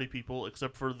age party people,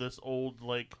 except for this old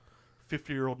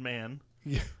 50-year-old man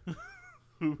Yeah.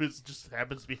 who just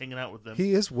happens to be hanging out with them.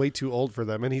 He is way too old for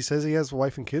them, and he says he has a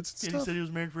wife and kids and And stuff. he said he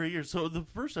was married for 8 years. So the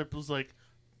first step was like,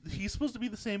 he's supposed to be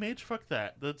the same age. Fuck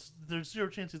that. There's zero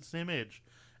chance he's the same age.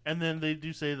 And then they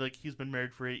do say he was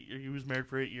married for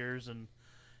 8 years and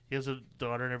he has a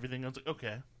daughter and everything. I was like,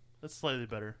 okay, that's slightly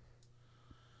better.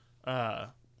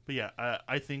 But yeah,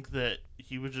 I think that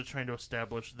he was just trying to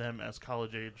establish them as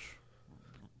college age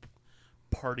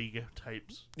party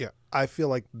types, Yeah, I feel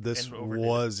like this And overdid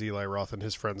was Eli Roth and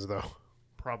his friends, though.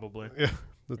 probably. Yeah,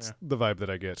 that's the vibe that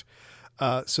I get.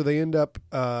 So they end up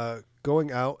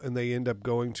going out, and they end up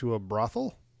going to a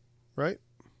brothel, right?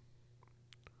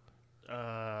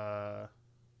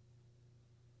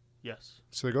 Yes.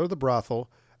 So they go to the brothel,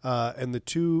 and the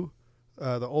two,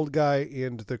 the old guy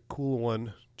and the cool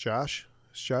one, Josh.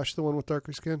 Is Josh the one with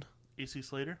darker skin? AC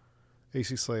Slater.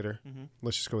 AC Slater. Mhm.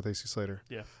 Let's just go with AC Slater.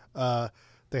 Yeah.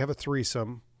 They have a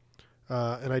threesome,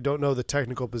 and I don't know the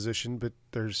technical position, but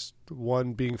there's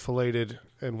one being filleted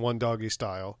and one doggy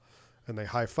style, and they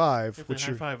high five. If they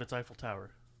high five, it's Eiffel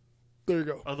Tower. There you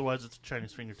go. Otherwise, it's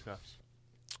Chinese fingertips.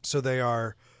 So they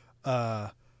are,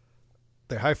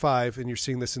 they high five, and you're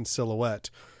seeing this in silhouette.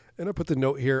 And I put the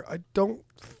note here. I don't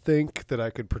think that I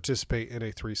could participate in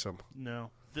a threesome.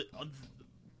 No,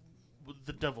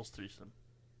 the devil's threesome.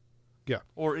 Yeah.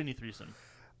 Or any threesome.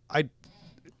 I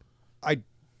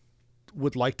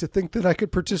would like to think that I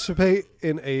could participate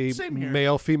in a Same here.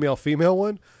 male, female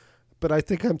one, but I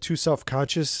think I'm too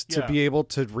self-conscious to Yeah. be able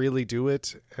to really do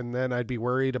it. And then I'd be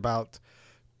worried about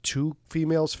two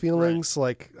females' feelings.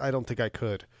 Like, I don't think I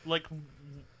could. Like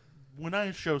when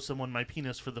I show someone my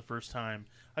penis for the first time,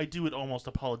 I do it almost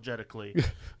apologetically.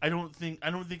 I don't think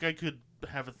I could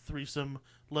have a threesome,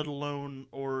 let alone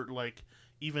or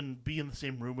even be in the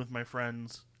same room with my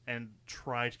friends and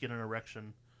try to get an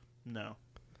erection. No.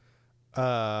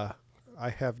 I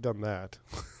have done that.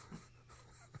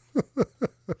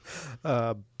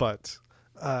 But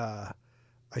I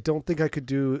don't think I could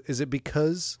do. Is it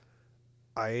because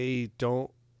I don't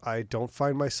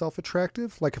find myself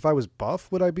attractive? Like, if I was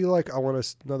buff, would I be like, I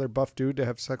want another buff dude to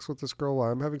have sex with this girl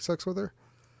while I'm having sex with her?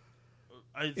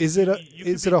 Is it a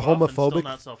homophobic?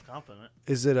 Not self-confident.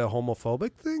 Is it a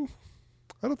homophobic thing?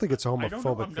 I don't think it's a I don't know.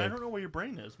 homophobic I thing. don't know where your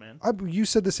brain is, man. You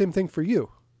said the same thing for you.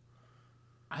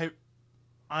 I'm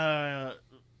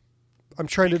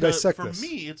trying to dissect for this.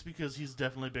 me, it's because he's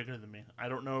definitely bigger than me. I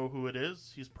don't know who it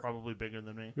is. He's probably bigger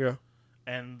than me, Yeah.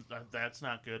 and that's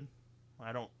not good.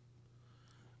 I don't.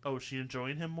 Oh, is she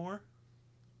enjoying him more?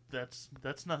 That's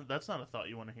not a thought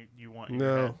you want to hear. You want in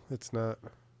your No, head. it's not.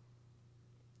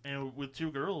 And with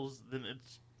two girls, then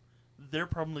they're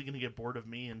probably going to get bored of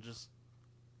me and just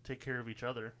take care of each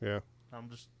other. Yeah. I'm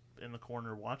just in the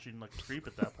corner watching like a creep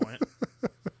at that point.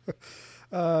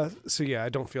 So yeah, I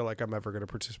don't feel like I'm ever going to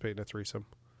participate in a threesome.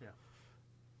 Yeah.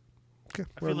 Okay.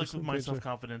 I feel like with my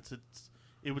self-confidence,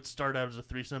 it would start out as a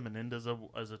threesome and end as a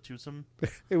twosome.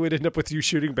 It would end up with you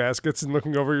shooting baskets and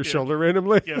looking over your shoulder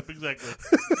randomly. Yep, exactly.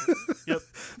 Yep.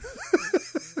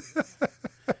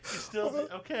 Still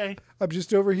okay. I'm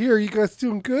just over here. You guys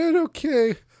doing good?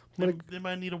 Okay. They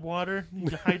might need a water.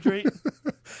 Need to hydrate.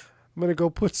 I'm gonna go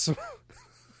put some.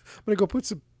 I'm gonna go put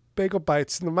some bagel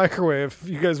bites in the microwave. If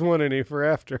you guys want any for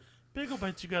after. Bagel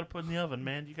bites you got to put in the oven,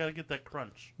 man. You got to get that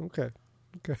crunch. Okay.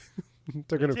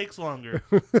 It takes longer.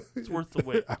 It's worth the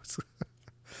wait.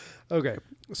 Okay,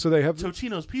 so they have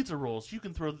Totino's pizza rolls. You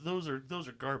can throw those are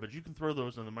garbage. You can throw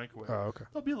those in the microwave. Oh, okay.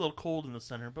 They'll be a little cold in the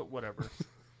center, but whatever.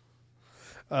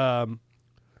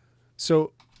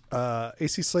 So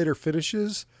AC Slater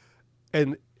finishes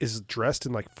and is dressed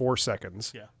in like 4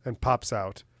 seconds. Yeah. And pops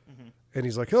out, and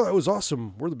he's like, "Oh, that was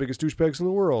awesome. We're the biggest douchebags in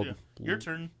the world. Yeah. Your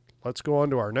turn. Let's go on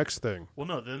to our next thing." Well,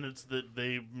 no. Then it's that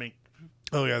they make.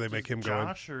 Oh yeah, they make him go.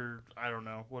 Josh or I don't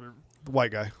know what. The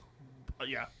white guy.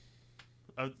 Yeah.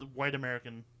 The white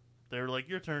American. They're like,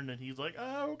 your turn, and he's like,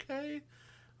 oh, okay.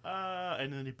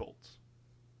 And then he bolts.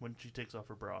 When she takes off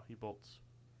her bra, he bolts.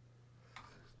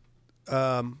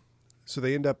 So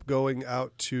they end up going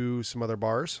out to some other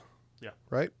bars. Yeah.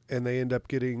 Right? And they end up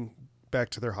getting back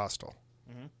to their hostel.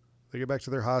 Mm-hmm. They get back to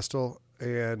their hostel,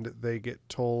 and they get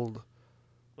told...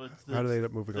 How do they end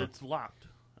up moving on? It's locked.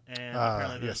 And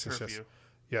apparently there's curfew.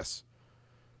 Yes.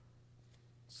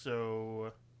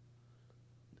 So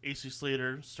AC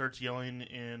Slater starts yelling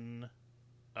in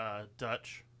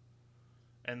Dutch.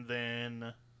 And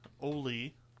then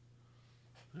Oli,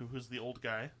 who is the old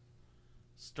guy,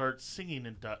 starts singing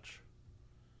in Dutch.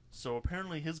 So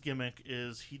apparently his gimmick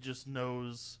is he just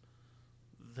knows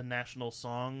the national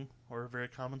song or a very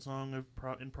common song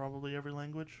in probably every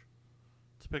language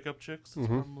to pick up chicks. It's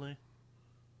probably...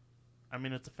 I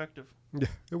mean, it's effective. Yeah,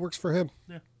 it works for him.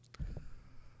 Yeah.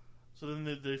 So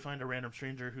then they find a random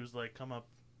stranger who's like, come up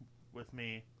with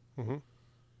me. Mm-hmm.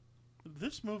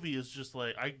 This movie is just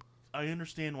like... I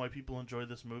understand why people enjoy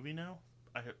this movie now.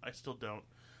 I still don't.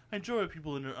 I enjoy why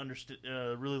people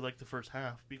really like the first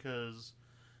half because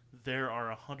there are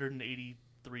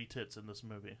 183 tits in this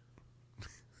movie.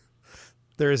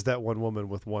 There is that one woman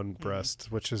with one breast,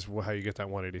 which is how you get that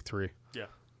 183. Yeah.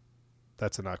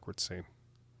 That's an awkward scene.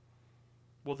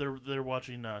 Well, they're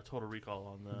watching Total Recall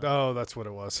on the... Oh, that's what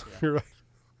it was. Yeah. You're right.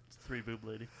 It's 3 boob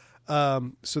lady.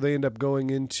 So they end up going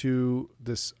into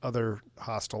this other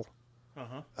hostel.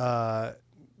 Uh-huh.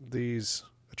 These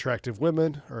attractive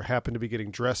women happen to be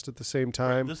getting dressed at the same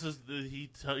time. This is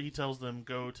he tells them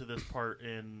go to this part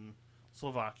in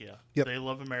Slovakia. Yep. They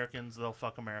love Americans. They'll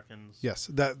fuck Americans. Yes,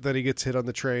 that he gets hit on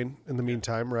the train in the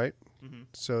meantime, right? Mm-hmm.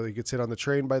 So he gets hit on the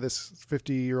train by this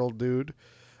 50-year-old dude.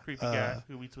 Creepy guy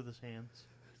who eats with his hands.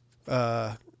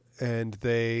 And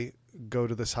they go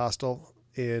to this hostel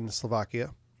in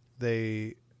Slovakia.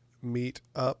 They meet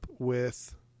up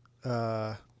with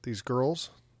these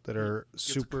girls that are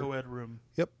super... It's a co-ed room.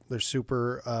 Yep, they're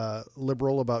super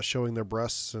liberal about showing their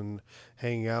breasts and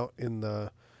hanging out in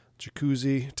the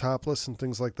jacuzzi topless and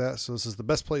things like that. So this is the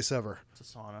best place ever. It's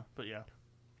a sauna, but yeah.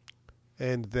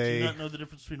 And Do they... you not know the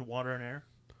difference between water and air?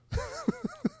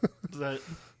 Do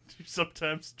you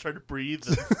sometimes try to breathe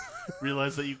and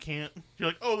realize that you can't? You're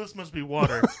like, oh, this must be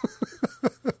water.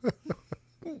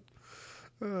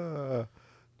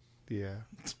 Yeah.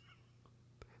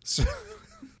 So,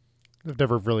 I've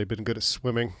never really been good at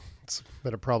swimming. It's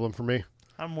been a problem for me.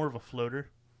 I'm more of a floater.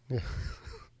 Yeah.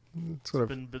 It's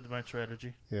been my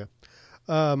strategy. Yeah.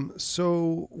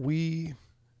 So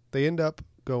they end up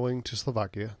going to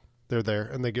Slovakia. They're there,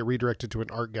 and they get redirected to an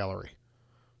art gallery.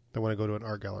 They want to go to an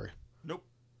art gallery. Nope.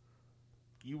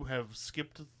 You have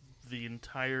skipped the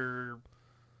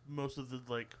most of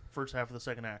the first half of the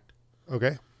second act.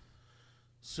 Okay.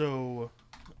 So,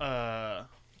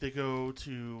 they go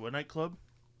to a nightclub,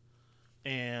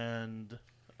 and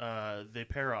they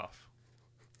pair off.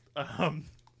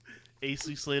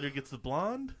 AC Slater gets the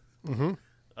blonde. Mm-hmm.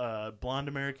 Blonde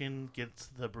American gets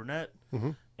the brunette.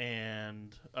 Mm-hmm.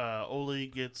 And Oli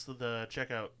gets the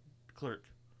checkout clerk.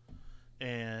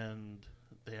 And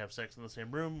they have sex in the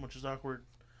same room, which is awkward.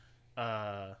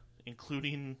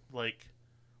 Including,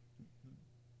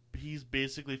 he's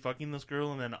basically fucking this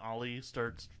girl, and then Ollie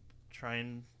starts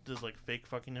trying to, fake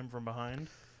fucking him from behind.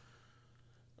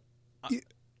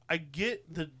 I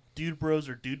get that dude bros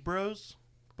are dude bros,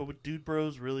 but would dude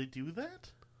bros really do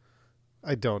that?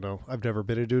 I don't know. I've never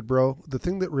been a dude bro. The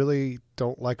thing that really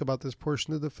don't like about this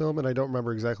portion of the film, and I don't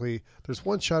remember exactly, there's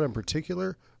one shot in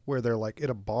particular where they're like in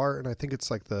a bar, and I think it's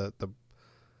like the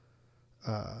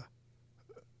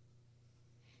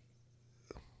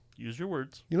Use your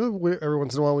words. you know, every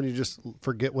once in a while when you just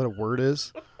forget what a word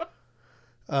is,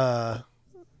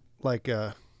 like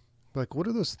what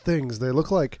are those things? They look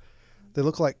like they're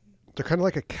kind of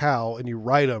like a cow, and you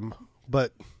ride them,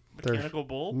 but Mechanical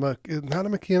bull? not a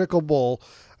mechanical bull.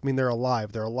 I mean, they're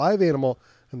alive. They're a live animal,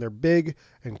 and they're big.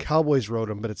 And cowboys rode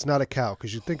them, but it's not a cow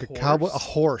because you think a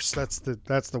horse. That's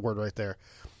the word right there.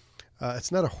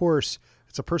 It's not a horse.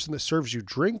 It's a person that serves you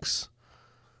drinks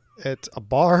at a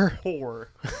bar. Whore.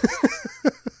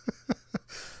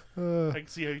 I can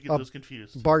see how you get those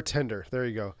confused. Bartender. There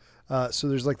you go. So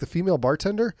there's like the female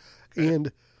bartender,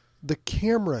 and the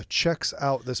camera checks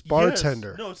out this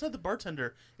bartender. Yes. No, it's not the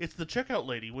bartender. It's the checkout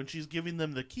lady when she's giving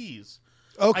them the keys.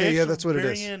 Okay, yeah, that's what it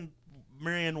is.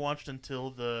 Marianne watched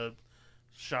until the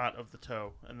shot of the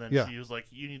toe, and then she was like,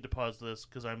 "You need to pause this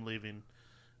because I'm leaving."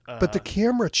 But the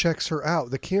camera checks her out.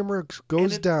 The camera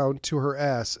goes down to her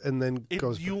ass and then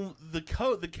goes.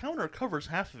 The counter covers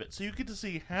half of it, so you get to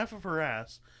see half of her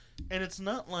ass, and it's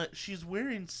not like she's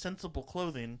wearing sensible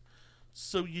clothing,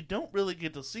 so you don't really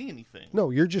get to see anything.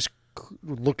 No, you're just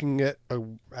looking at a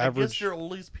average. I guess you're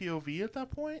Ollie's POV at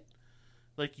that point.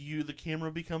 Like the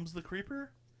camera becomes the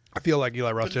creeper. I feel like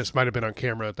Eli Roth just might have been on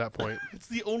camera at that point. It's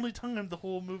the only time the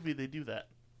whole movie they do that.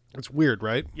 It's weird,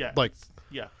 right? Yeah. Like,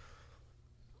 yeah.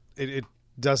 It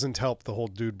doesn't help the whole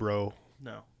dude bro.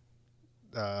 No.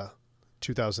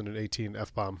 2018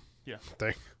 F-bomb. Yeah.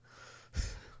 Thing.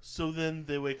 So then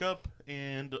they wake up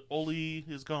and Ollie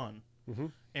is gone,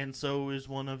 and so is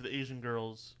one of the Asian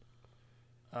girls.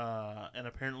 And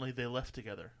apparently they left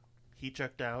together. He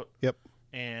checked out. Yep.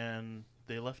 And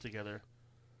they left together.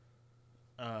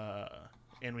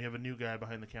 And we have a new guy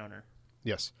behind the counter.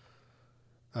 Yes.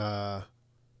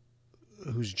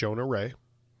 Who's Jonah Ray?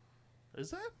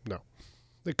 Is that? No.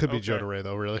 It could be Jonah Ray,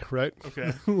 though, really, right?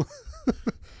 Okay.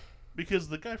 Because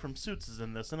the guy from Suits is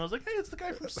in this, and I was like, hey, it's the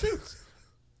guy from Suits.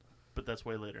 But that's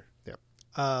way later.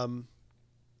 Yeah.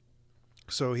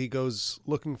 So he goes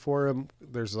looking for him.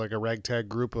 There's like a ragtag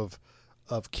group of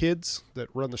kids that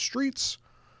run the streets.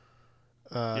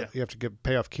 You have to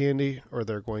pay off candy, or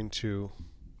they're going to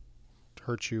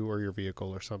hurt you or your vehicle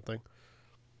or something.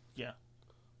 Yeah.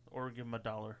 Or give him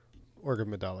 $1. Or give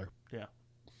him $1. Yeah.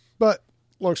 But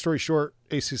long story short,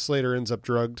 AC Slater ends up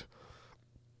drugged.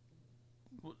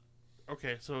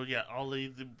 Okay, so yeah,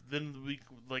 Ollie. Then we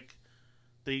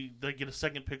they get a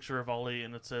second picture of Ollie,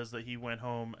 and it says that he went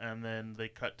home, and then they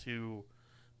cut to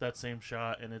that same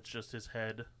shot, and it's just his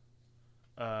head.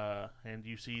 And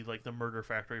you see like the murder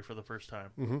factory for the first time.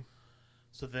 Mm-hmm.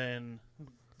 So then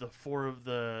the four of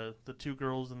the two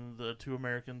girls and the two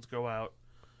Americans go out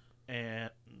and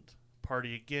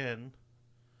party again.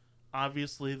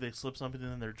 Obviously, they slip something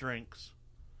in their drinks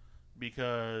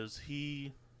because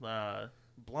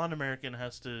blonde American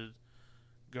has to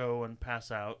go and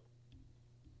pass out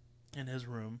in his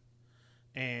room,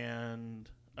 and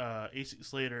AC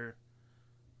Slater.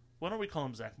 Why don't we call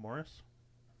him Zach Morris?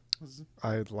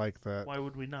 I like that. Why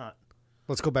would we not?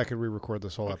 Let's go back and re-record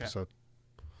this whole episode.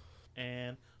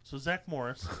 And so Zach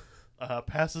Morris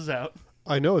passes out.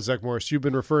 I know it's Zach Morris. You've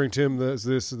been referring to him as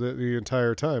this the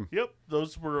entire time. Yep,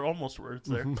 those were almost words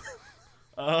there.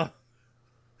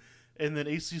 And then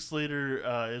AC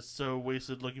Slater is so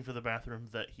wasted looking for the bathroom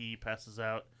that he passes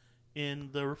out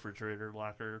in the refrigerator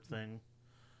locker thing.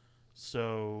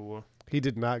 So he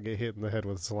did not get hit in the head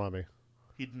with salami.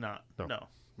 He did not. No.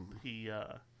 He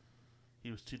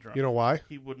was too drunk. You know why?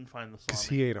 He wouldn't find the salami. Because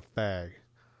he ate a fag.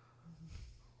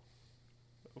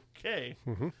 Okay.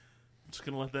 Mm-hmm. I'm just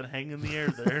going to let that hang in the air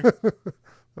there.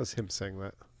 That's him saying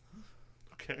that.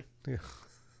 Okay.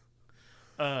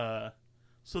 Yeah.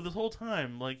 So this whole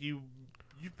time, like, you've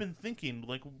been thinking,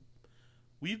 like,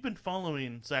 we've been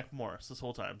following Zach Morris this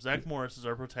whole time. Zach Morris is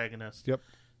our protagonist. Yep.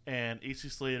 And AC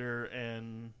Slater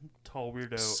and Tall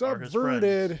Weirdo Subverted.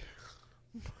 are his friends.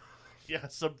 Yeah,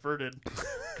 subverted.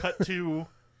 Cut to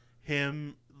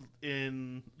him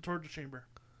in torture chamber.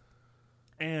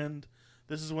 And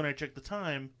this is when I checked the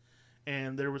time,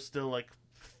 and there was still like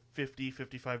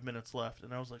 55 minutes left.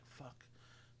 And I was like, fuck,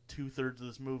 2/3 of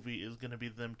this movie is going to be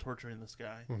them torturing this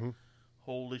guy. Mm-hmm.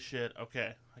 Holy shit.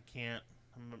 Okay, I can't.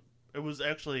 It was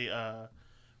actually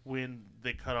when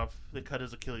they cut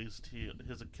his Achilles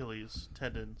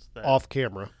tendons. Off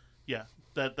camera. Yeah.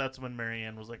 That's when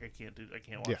Marianne was like, I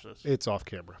can't watch this. It's off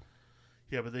camera.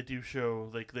 Yeah, but they do show,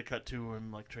 like, they cut to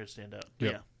him, like, try to stand up.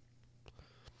 Yep.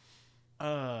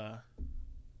 Yeah.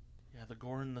 Yeah, the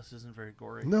gore in this isn't very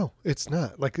gory. No, it's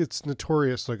not. Like, it's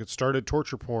notorious. Like, it started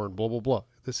torture porn, blah, blah, blah.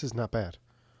 This is not bad.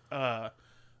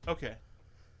 Okay.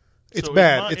 It's So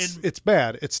bad. It's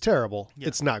bad. It's terrible. Yeah.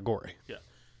 It's not gory. Yeah.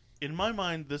 In my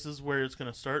mind, this is where it's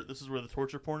going to start. This is where the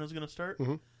torture porn is going to start.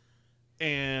 Mhm.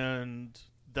 And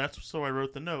that's so I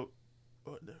wrote the note.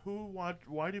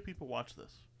 Why do people watch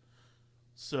this?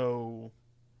 So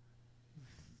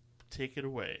take it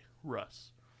away,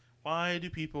 Russ. Why do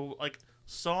people like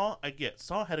Saw? I get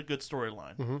Saw had a good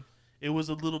storyline. Mm-hmm. It was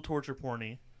a little torture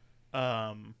porny.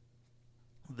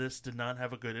 This did not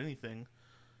have a good anything,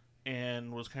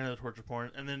 and was kind of the torture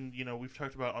porn. And then we've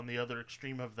talked about on the other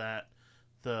extreme of that,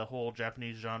 the whole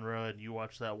Japanese genre, and you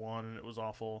watched that one and it was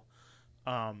awful.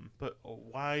 But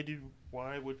why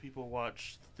would people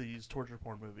watch these torture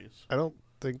porn movies? I don't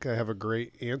think I have a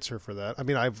great answer for that. I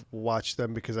mean, I've watched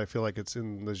them because I feel like it's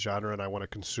in the genre and I want to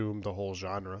consume the whole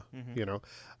genre. Mm-hmm.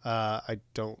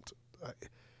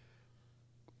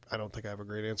 I don't think I have a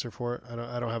great answer for it.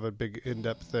 I don't have a big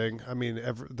in-depth thing. I mean,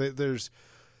 there's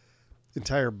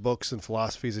entire books and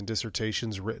philosophies and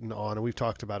dissertations written on, and we've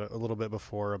talked about it a little bit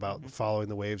before about following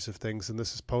the waves of things, and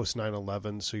this is post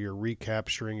 9/11, so you're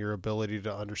recapturing your ability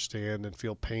to understand and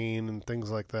feel pain and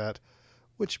things like that,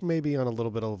 which maybe on a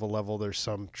little bit of a level there's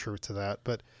some truth to that,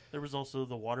 but there was also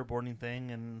the waterboarding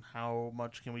thing and how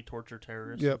much can we torture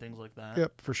terrorists Yep. and things like that.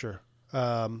 Yep, for sure.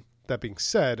 That being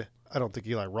said, I don't think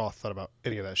Eli Roth thought about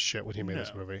any of that shit when he made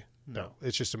this movie. No,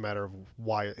 it's just a matter of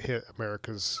why it hit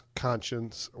America's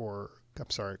consciousness or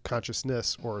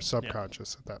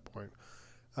subconscious at that point.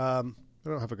 I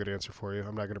don't have a good answer for you.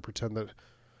 I'm not going to pretend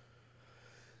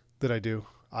that I do.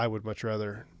 I would much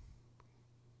rather.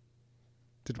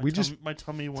 My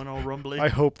tummy went all rumbly. I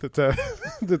hope that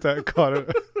that caught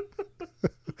it.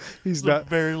 He's not a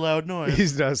very loud noise.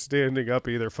 He's not standing up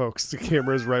either, folks. The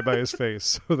camera is right by his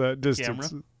face, so that distance.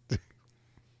 Camera?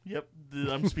 Yep,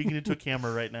 I'm speaking into a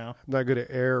camera right now. I'm not good at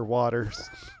air, water,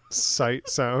 sight,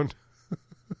 sound.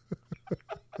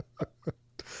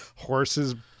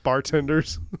 Horses,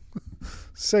 bartenders,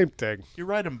 same thing. You're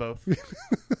right on both.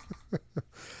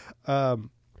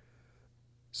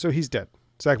 So he's dead.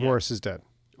 Zach Morris is dead.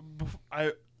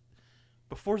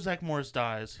 Before Zach Morris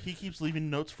dies, he keeps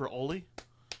leaving notes for Oli.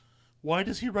 Why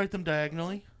does he write them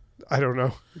diagonally? I don't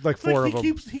know. Like four of them.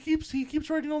 He keeps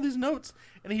writing all these notes,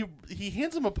 and he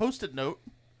hands him a Post-it note,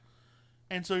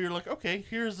 and so you're like, okay,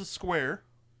 here's the square.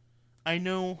 I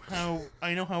know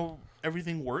how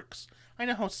everything works. I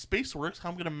know how space works. How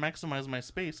I'm going to maximize my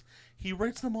space. He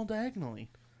writes them all diagonally.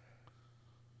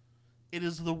 It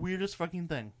is the weirdest fucking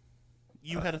thing.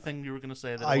 You had a thing you were going to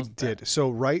say that I wasn't did. that. So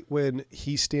right when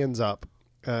he stands up,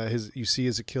 you see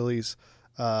his Achilles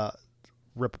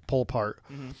pull apart,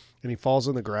 and he falls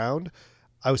on the ground.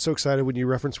 I was so excited when you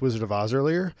referenced Wizard of Oz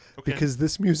earlier because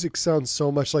this music sounds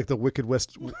so much like the Wicked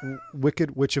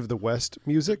Witch of the West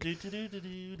music.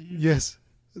 Yes.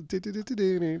 I don't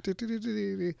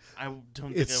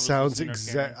think It sounds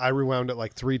exact. I rewound it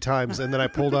like 3 times, and then I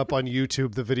pulled up on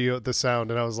YouTube the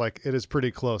sound, and I was like, "It is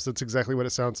pretty close." That's exactly what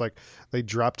it sounds like. They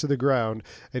drop to the ground,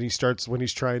 and when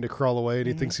he's trying to crawl away, and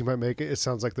he thinks he might make it. It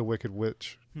sounds like the Wicked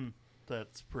Witch.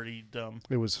 That's pretty dumb.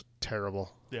 It was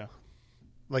terrible. Yeah.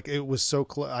 Like it was so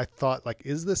close. I thought, like,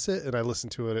 is this it? And I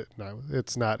listened to it. No,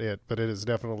 it's not it, but it is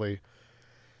definitely.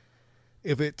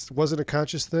 If it wasn't a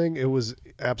conscious thing, it was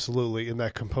absolutely in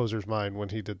that composer's mind when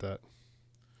he did that.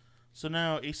 So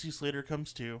now AC Slater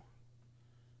comes to,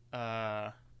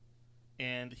 and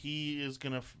he's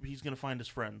gonna find his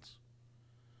friends.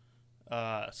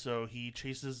 So he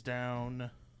chases down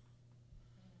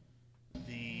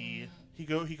he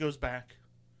goes back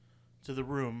to the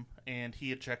room, and he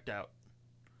had checked out,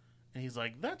 and he's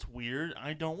like, "That's weird.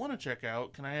 I don't want to check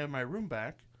out. Can I have my room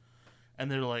back?" And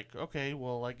they're like, okay,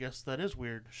 well, I guess that is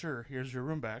weird. Sure, here's your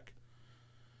room back.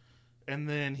 And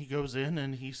then he goes in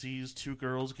and he sees 2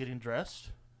 girls getting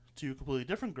dressed, 2 completely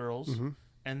different girls,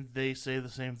 and they say the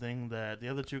same thing that the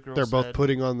other 2 girls They're said. both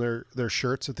putting on their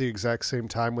shirts at the exact same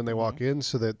time when they walk in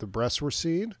so that the breasts were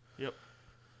seen. Yep.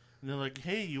 And they're like,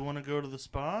 hey, you want to go to the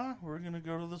spa? We're going to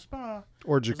go to the spa.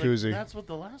 Or It's jacuzzi. Like, that's what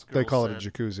the last girl They call said. it a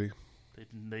jacuzzi.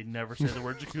 They never say the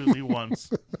word jacuzzi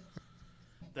once.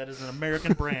 That is an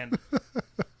American brand.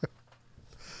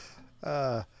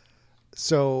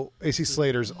 So AC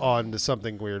Slater's on to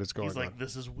something weird is going He's like, on.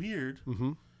 this is weird.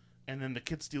 Mm-hmm. And then the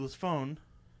kids steal his phone.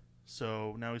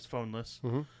 So now he's phoneless.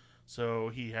 Mm-hmm. So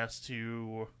he goes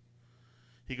to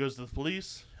the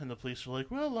police, and the police are like,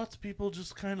 well, lots of people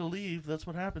just kind of leave. That's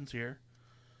what happens here.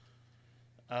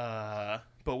 But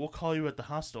we'll call you at the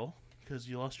hostel because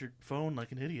you lost your phone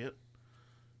like an idiot.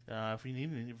 If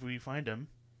we find him.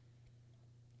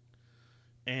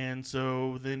 And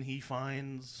so then he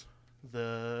finds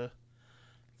the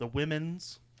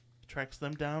women's, tracks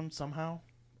them down somehow.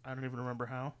 I don't even remember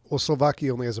how. Well,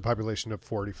 Slovakia only has a population of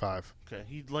 45. Okay,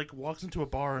 he like walks into a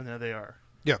bar and there they are.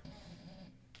 Yeah.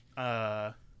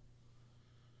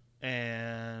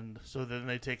 And so then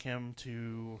they take him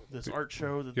to this art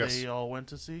show that Yes. they all went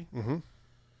to see. Mm-hmm.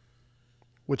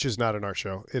 Which is not an art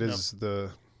show. It is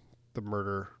the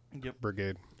murder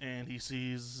brigade. And he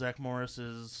sees Zach Morris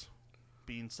is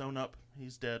being sewn up.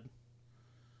 He's dead.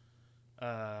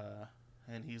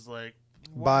 And he's like,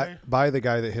 why? By the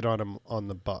guy that hit on him on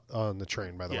the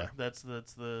train, by the way. That's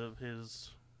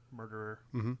his murderer.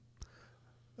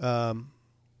 Mm-hmm.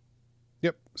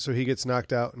 Yep. So he gets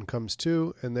knocked out and comes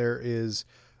to, and there is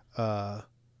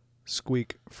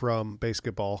Squeak from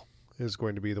Basketball is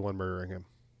going to be the one murdering him.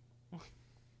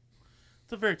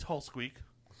 It's a very tall Squeak.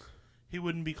 He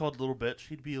wouldn't be called little bitch.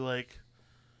 He'd be like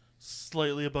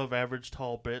slightly above average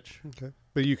tall bitch. Okay.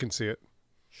 But you can see it.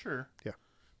 Sure. Yeah.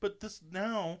 But this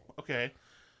now, okay,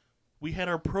 we had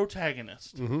our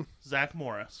protagonist, Zach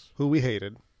Morris, Who we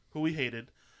hated.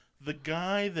 the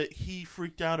guy that he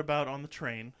freaked out about on the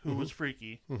train, who was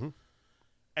freaky,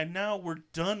 and now we're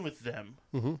done with them,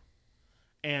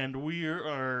 and we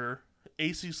are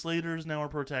AC Slater is now our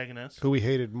protagonist, Who we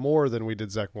hated more than we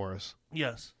did Zach Morris.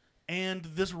 yes, and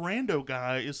this rando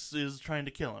guy is trying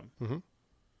to kill him.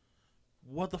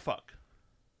 What the fuck?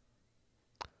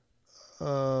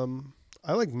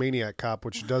 I like Maniac Cop,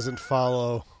 which doesn't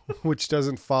follow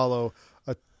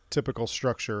a typical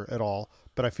structure at all.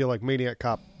 But I feel like Maniac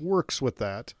Cop works with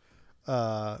that.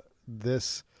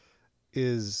 This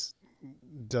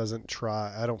doesn't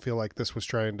try. I don't feel like this was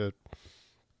trying to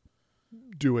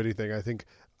do anything. I think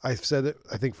I've said it.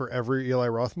 I think for every Eli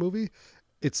Roth movie,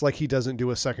 it's like he doesn't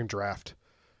do a second draft.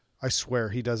 I swear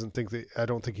he doesn't think that. I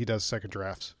don't think he does second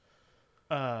drafts.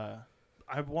 I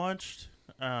watched.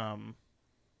 I'm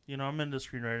into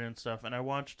screenwriting and stuff, and I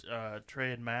watched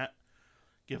Trey and Matt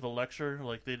give a lecture.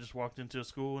 Like, they just walked into a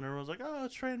school, and everyone was like, oh,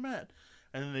 it's Trey and Matt.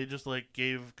 And then they just, like,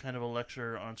 gave kind of a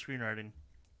lecture on screenwriting.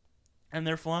 And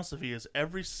their philosophy is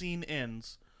every scene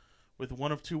ends with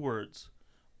one of two words,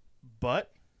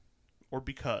 but or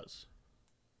because.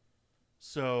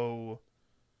 So,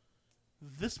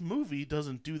 this movie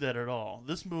doesn't do that at all.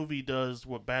 This movie does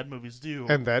what bad movies do.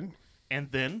 And then.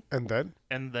 And then. And then.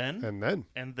 And then. And then.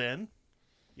 And then.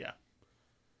 Yeah.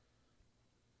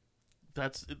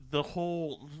 That's the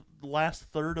whole last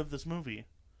third of this movie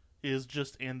is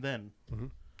just and then.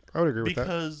 I would agree with that.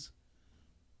 Because,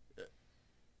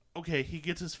 okay, he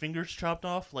gets his fingers chopped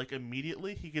off like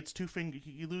immediately. He gets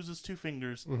he loses 2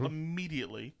 fingers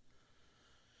immediately.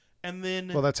 And then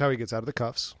Well, that's how he gets out of the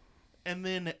cuffs. And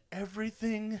then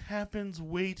everything happens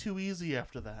way too easy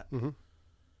after that.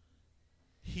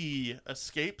 He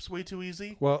escapes way too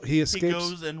easy. Well, he escapes. He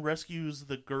goes and rescues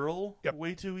the girl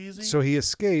way too easy. So he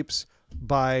escapes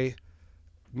by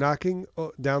knocking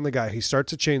down the guy. He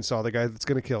starts a chainsaw, the guy that's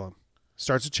going to kill him.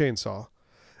 Starts a chainsaw.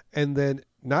 And then,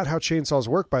 not how chainsaws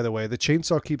work, by the way. The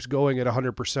chainsaw keeps going at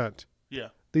 100%. Yeah.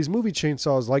 These movie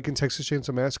chainsaws, like in Texas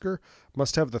Chainsaw Massacre,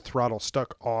 must have the throttle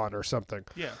stuck on or something.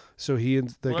 Yeah. So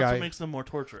that's what makes them more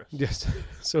torturous. Yes.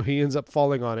 So he ends up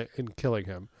falling on it and killing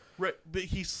him. Right, but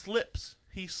he slips.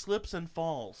 He slips and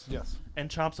falls. Yes.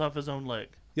 And chops off his own leg.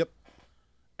 Yep.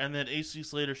 And then AC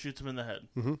Slater shoots him in the head.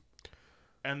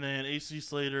 And then AC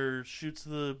Slater shoots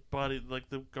the body, like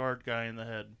the guard guy, in the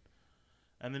head.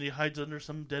 And then he hides under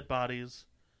some dead bodies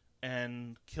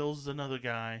and kills another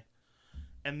guy.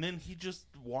 And then he just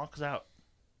walks out.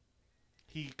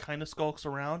 He kind of skulks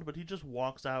around, but he just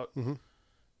walks out.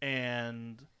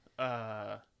 And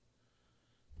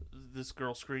this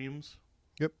girl screams.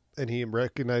 Yep. And he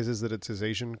recognizes that it's his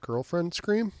Asian girlfriend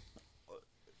scream.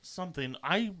 Something.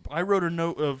 I wrote a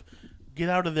note of, get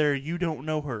out of there, you don't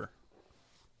know her.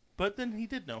 But then he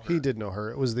did know her. He did know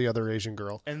her. It was the other Asian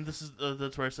girl. And this is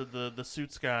that's where I said the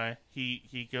suits guy.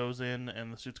 He goes in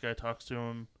and the suits guy talks to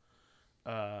him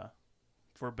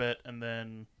for a bit, and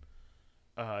then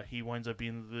he winds up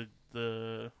being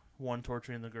the one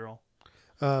torturing the girl.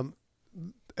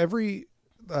 Every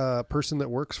person that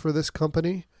works for this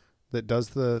company that does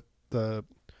the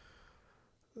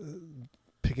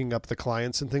picking up the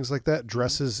clients and things like that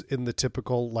dresses in the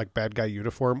typical like bad guy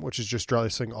uniform, which is just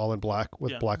dressing all in black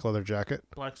with black leather jacket,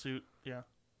 black suit. Yeah.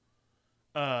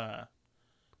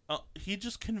 He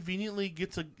just conveniently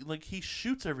gets he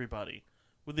shoots everybody,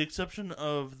 with the exception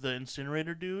of the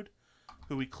incinerator dude,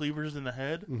 who he cleavers in the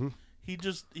head. He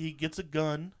gets a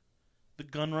gun. The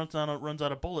gun runs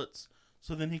out of bullets,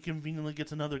 so then he conveniently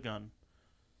gets another gun.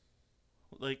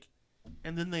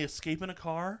 And then they escape in a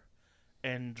car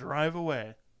and drive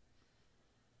away.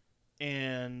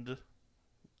 And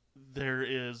there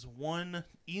is one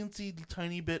eensy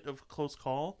tiny bit of close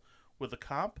call with a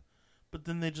cop, but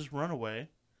then they just run away.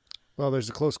 Well, there's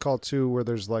a close call too, where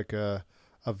there's like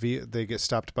they get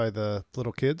stopped by the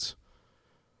little kids,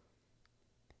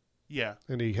 Yeah,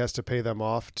 and he has to pay them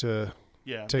off to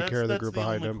yeah. take care of the group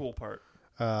behind only him. Cool part.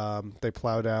 They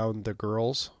plow down the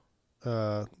girls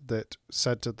that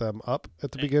sent them up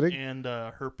at the beginning, And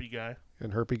Herpy guy.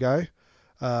 and Herpy guy.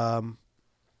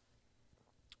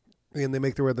 And they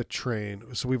make their way to the train.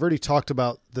 So we've already talked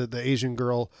about the Asian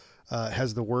girl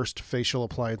has the worst facial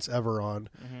appliance ever on.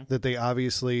 Mm-hmm. That they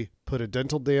obviously put a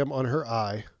dental dam on her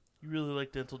eye. You really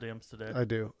like dental dams today. I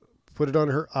do. Put it on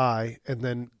her eye and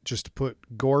then just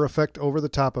put gore effect over the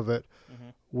top of it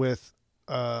with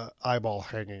eyeball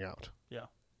hanging out. Yeah.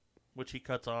 Which he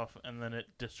cuts off and then it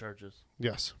discharges.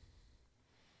 Yes.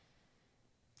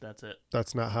 That's it.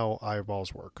 That's not how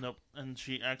eyeballs work. Nope. And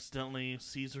she accidentally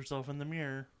sees herself in the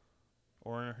mirror,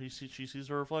 or she sees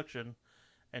her reflection,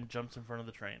 and jumps in front of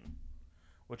the train,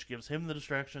 which gives him the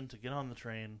distraction to get on the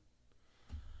train.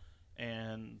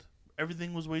 And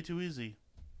everything was way too easy.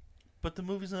 But the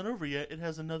movie's not over yet. It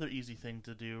has another easy thing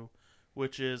to do,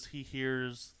 which is he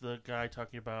hears the guy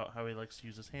talking about how he likes to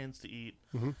use his hands to eat.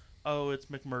 Mm-hmm. Oh, it's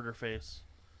McMurderface.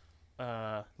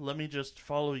 Let me just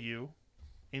follow you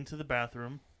into the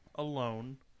bathroom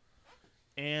alone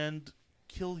and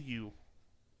kill you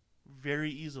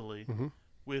very easily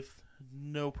with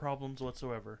no problems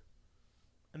whatsoever.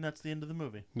 And that's the end of the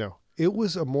movie. No. It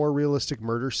was a more realistic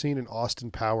murder scene in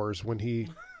Austin Powers when he...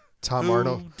 Tom Who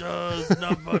Arnold. does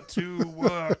number 2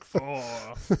 work for?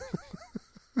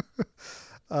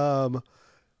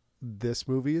 This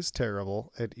movie is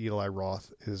terrible, and Eli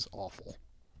Roth is awful.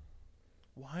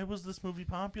 Why was this movie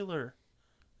popular?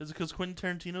 Is it because Quentin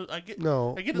Tarantino? I get it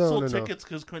no, sold no. tickets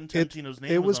because Quentin Tarantino's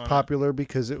name It was on popular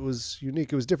because it was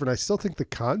unique. It was different. I still think the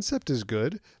concept is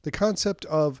good. The concept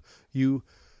of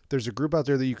there's a group out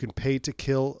there that you can pay to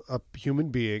kill a human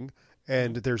being,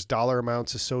 and there's dollar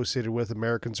amounts associated with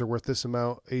Americans are worth this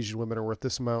amount, Asian women are worth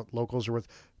this amount, locals are worth.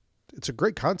 It's a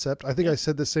great concept. I think I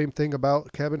said the same thing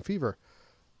about Cabin Fever.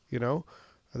 You know,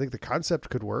 I think the concept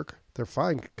could work. They're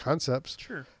fine concepts.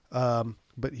 Sure.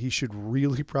 But he should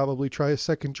really probably try a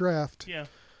second draft. Yeah.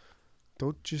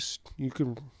 Don't just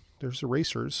there's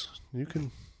erasers. You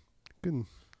can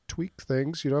tweak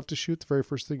things. You don't have to shoot the very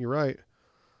first thing you write.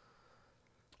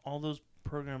 All those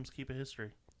programs keep a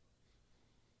history.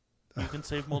 You can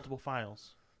save multiple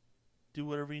files. Do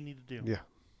whatever you need to do.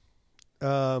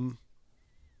 Yeah.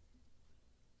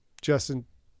 Justin,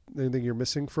 anything you're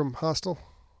missing from Hostel?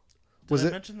 Did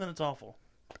I mention that it's awful?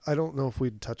 I don't know if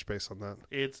we'd touch base on that.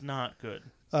 It's not good.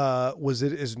 Was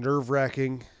it as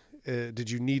nerve-wracking? Did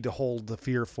you need to hold the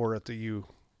fear for it that you...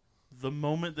 The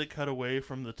moment they cut away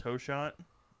from the toe shot,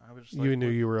 I was just like... You knew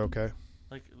you were okay?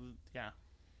 Like, yeah.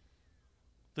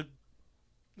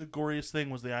 The goriest thing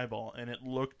was the eyeball, and it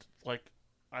looked like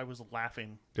I was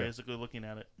laughing, basically looking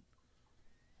at it.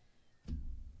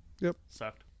 Yep.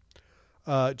 Sucked.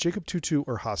 Jacob Tutu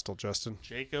or Hostel, Justin?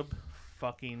 Jacob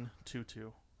fucking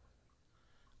Tutu.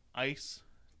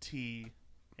 Ice-T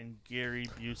and Gary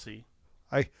Busey.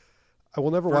 I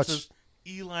will never versus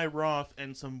watch... Eli Roth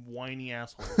and some whiny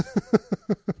assholes.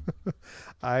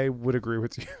 I would agree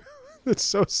with you. It's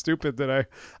so stupid that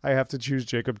I have to choose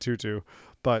Jacob Tutu.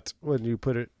 But when you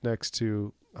put it next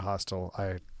to Hostel,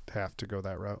 I have to go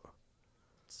that route.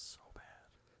 So bad.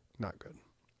 Not good.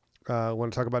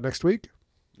 Want to talk about next week?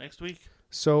 Next week?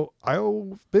 So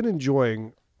I've been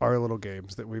enjoying our little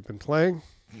games that we've been playing.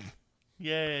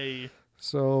 Yay.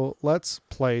 So let's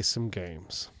play some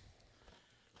games.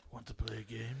 Want to play a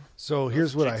game? So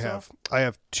here's what I have. I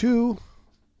have two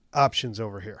options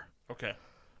over here. Okay.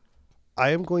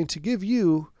 I am going to give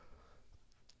you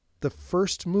the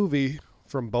first movie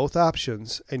from both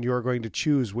options, and you're going to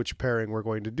choose which pairing we're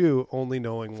going to do, only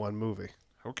knowing one movie.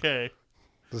 Okay.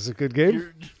 This is a good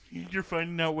game? You're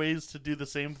finding out ways to do the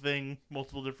same thing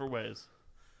multiple different ways.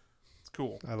 It's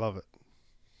cool. I love it.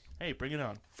 Hey, bring it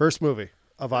on. First movie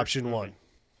of First option movie. one.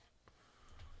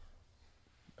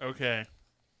 Okay.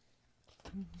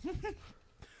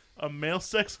 A male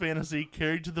sex fantasy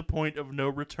carried to the point of no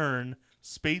return,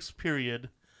 space period,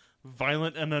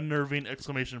 violent and unnerving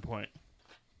exclamation point.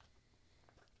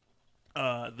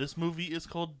 This movie is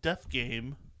called Death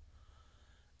Game,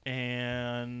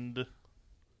 and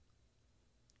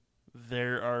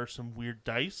there are some weird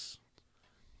dice.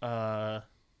 One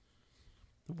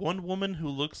woman who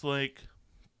looks like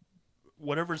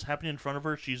whatever's happening in front of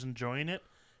her, she's enjoying it,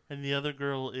 and the other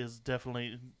girl is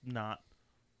definitely not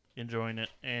enjoying it,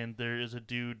 and there is a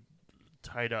dude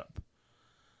tied up.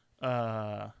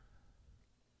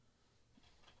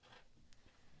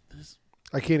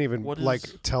 I can't even What like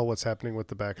is- tell what's happening with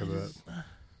the back of the.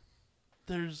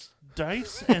 there's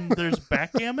dice and there's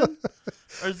backgammon.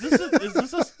 Or is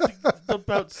this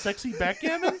about sexy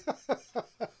backgammon?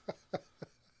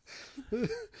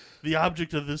 The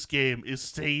object of this game is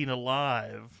staying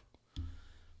alive.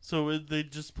 So they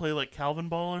just play like Calvin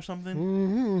Ball or something?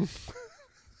 Mm-hmm.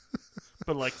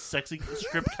 But like sexy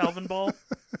strip Calvin Ball?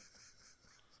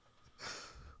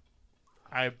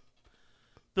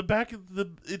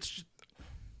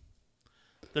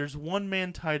 There's one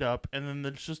man tied up, and then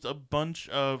there's just a bunch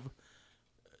of...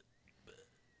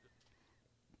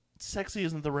 Sexy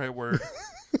isn't the right word.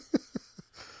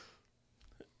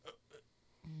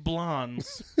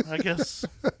 Blondes, I guess.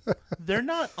 They're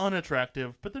not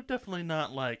unattractive, but they're definitely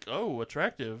not like, oh,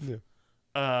 attractive.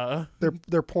 Yeah.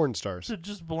 They're porn stars. They're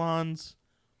just blondes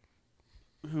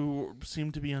who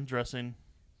seem to be undressing.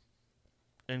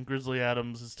 And Grizzly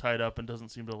Adams is tied up and doesn't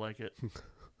seem to like it.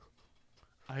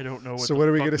 I don't know what. So what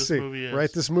are we going to see?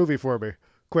 Write this movie for me,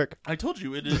 quick. I told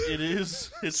you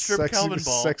it's strip Sexy, Calvin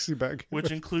Ball, sexy bag,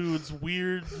 which includes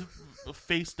weird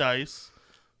face dice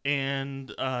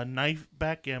and knife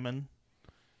backgammon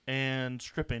and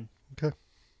stripping. Okay.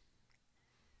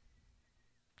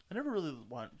 I never really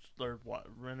I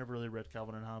never really read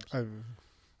Calvin and Hobbes.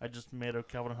 I just made a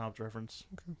Calvin and Hobbes reference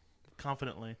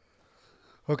confidently.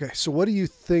 Okay, so what do you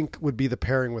think would be the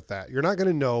pairing with that? You're not going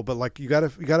to know, but like you got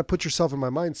to put yourself in my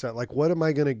mindset. Like, what am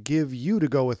I going to give you to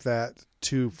go with that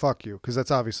to fuck you? Because that's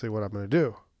obviously what I'm going to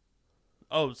do.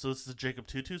 Oh, so this is a Jacob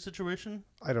Tutu situation?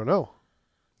 I don't know.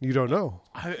 You don't know.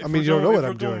 I mean, you don't know what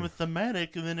I'm doing. If we're going with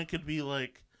thematic, then it could be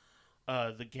like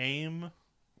the game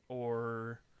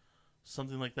or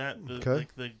something like that. Okay.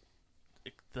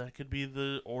 That could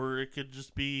be or it could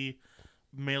just be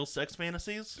male sex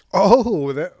fantasies.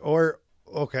 Oh,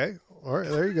 okay. All right,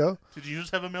 there you go. Did you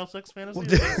just have a male sex fantasy?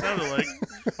 That's what it sounded like.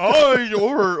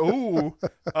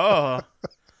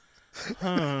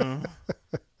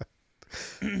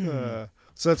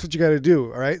 So that's what you got to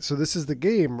do. All right. So this is the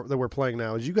game that we're playing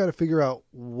now. Is you got to figure out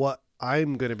what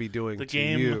I'm going to be doing to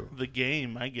you. The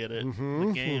game. I get it. Mm-hmm,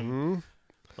 the game. Mm-hmm.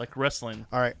 Like wrestling.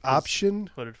 All right. Option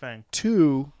Hooded Fang.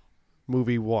 2,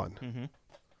 movie 1. Mm-hmm.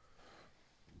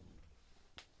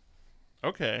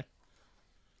 Okay.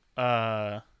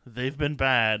 They've been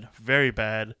bad, very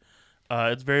bad.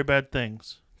 It's Very Bad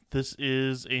Things. This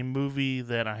is a movie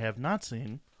that I have not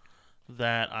seen,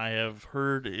 that I have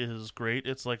heard is great.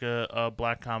 It's like a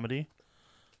black comedy.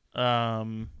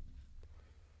 Who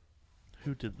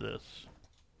did this?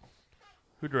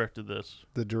 Who directed this?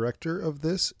 The director of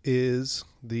this is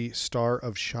the star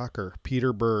of Shocker,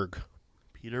 Peter Berg.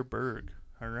 Peter Berg.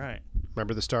 All right.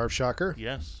 Remember the star of Shocker?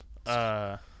 Yes.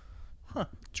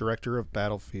 Director of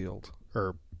Battleship.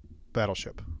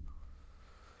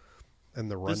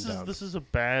 And The Rundown. This is a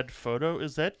bad photo.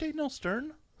 Is that Daniel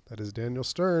Stern? That is Daniel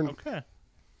Stern. Okay.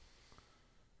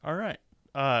 All right.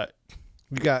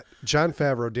 We got Jon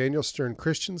Favreau, Daniel Stern,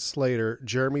 Christian Slater,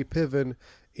 Jeremy Piven,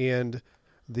 and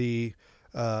the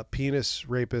penis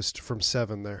rapist from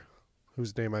Seven there,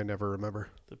 whose name I never remember.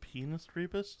 The penis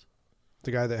rapist?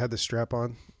 The guy that had the strap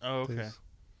on. Oh, okay.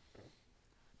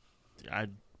 I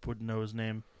wouldn't know his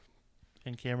name.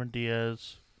 And Cameron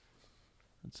Diaz.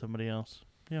 And somebody else.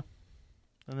 Yeah.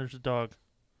 And there's a dog.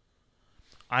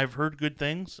 I've heard good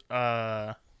things.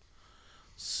 So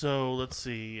let's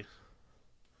see.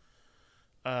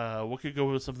 We could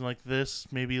go with something like this.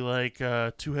 Maybe like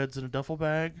Two Heads in a Duffel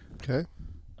Bag. Okay.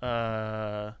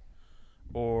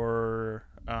 Or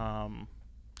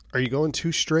Are you going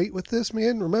too straight with this,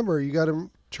 man? Remember, you got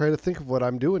to try to think of what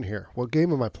I'm doing here. What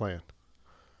game am I playing?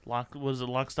 Was it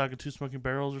Lock, Stock, and Two Smoking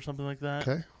Barrels or something like that?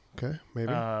 Okay,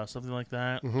 maybe. Something like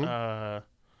that. Mm-hmm.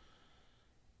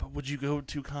 But would you go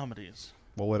two comedies?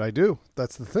 What would I do?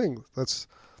 That's the thing. That's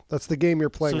the game you're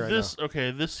playing right now.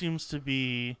 Okay, this seems to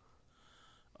be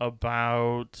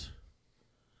about...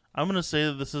 I'm going to say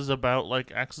that this is about,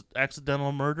 like,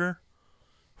 accidental murder.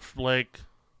 Like,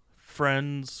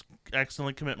 friends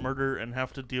accidentally commit murder and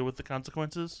have to deal with the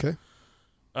consequences. Okay.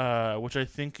 Which I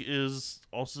think is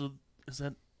also...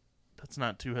 That's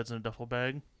not Two Heads in a Duffel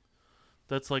Bag.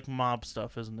 That's like mob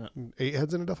stuff, isn't it? 8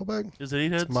 heads in a duffel bag? Is it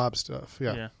 8 heads? It's mob stuff,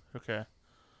 yeah. Yeah, okay.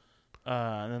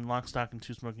 And then Lock, Stock, and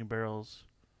Two Smoking Barrels.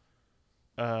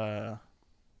 I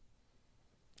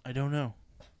don't know.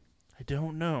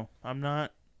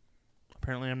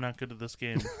 Apparently I'm not good at this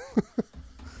game.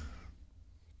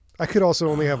 I could also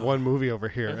only have one movie over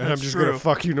here, and I'm just going to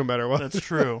fuck you no matter what. That's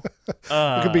true.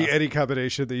 It could be any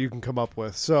combination that you can come up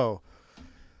with. So,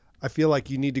 I feel like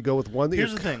you need to go with one that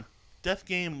Here's the thing. Death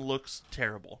Game looks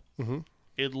terrible. Mm-hmm.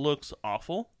 It looks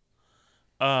awful.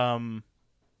 But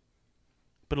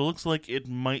it looks like it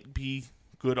might be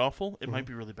good awful. It might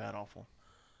be really bad awful.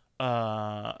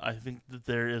 I think that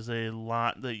there is a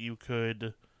lot that you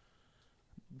could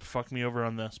fuck me over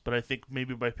on this, but I think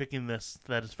maybe by picking this,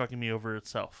 that is fucking me over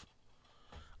itself.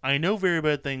 I know Very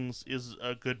Bad Things is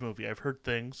a good movie. I've heard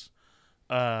things.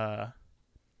 But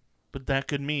that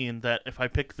could mean that if I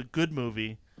pick the good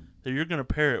movie, that you're going to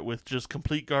pair it with just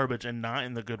complete garbage and not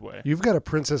in the good way. You've got a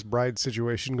Princess Bride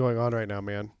situation going on right now,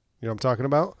 man. You know what I'm talking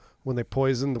about? When they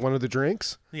poisoned one of the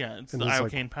drinks? Yeah, it's And the it's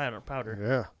iocane powder.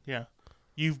 Yeah. Yeah.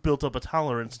 You've built up a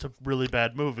tolerance to really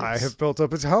bad movies. I have built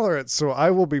up a tolerance, so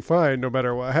I will be fine no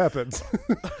matter what happens.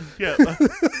 Yeah.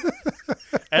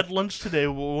 At lunch today,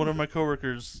 one of my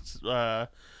coworkers,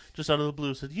 just out of the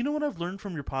blue, said, "You know what I've learned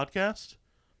from your podcast?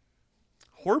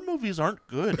 Horror movies aren't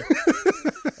good."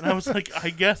 And I was like, "I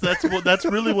guess that's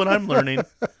really what I'm learning."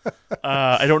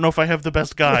 I don't know if I have the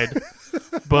best guide,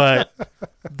 but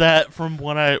that from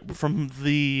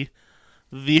the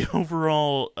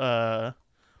overall,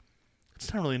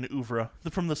 it's not really an oeuvre.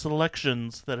 From the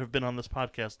selections that have been on this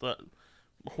podcast, the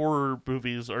horror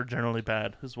movies are generally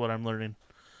bad, is what I'm learning.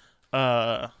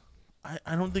 I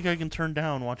don't think I can turn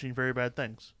down watching Very Bad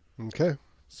Things. Okay.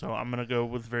 So I'm going to go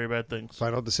with Very Bad Things.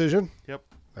 Final decision? Yep.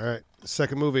 All right.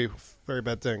 Second movie, Very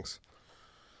Bad Things.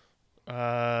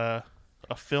 A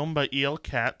film by E.L.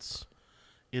 Katz.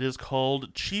 It is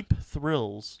called Cheap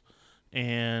Thrills.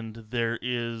 And there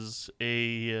is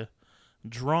a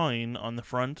drawing on the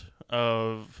front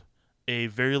of a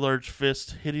very large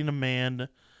fist hitting a man,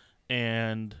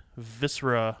 and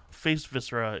face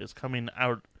viscera is coming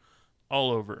out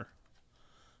all over.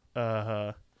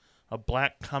 A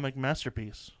black comic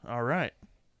masterpiece. All right.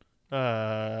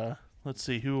 Let's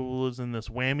see who is in this.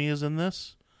 Whammy is in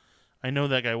this. I know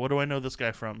that guy. What do I know this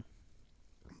guy from?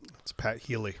 It's Pat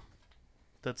Healy.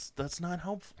 That's not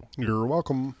helpful. You're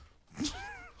welcome.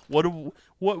 What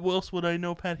else would I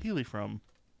know Pat Healy from?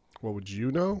 What would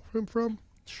you know him from?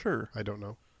 Sure. I don't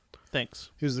know.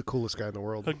 Thanks. He was the coolest guy in the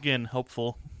world. Again,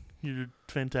 helpful. You're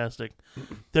fantastic.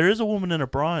 There is a woman in a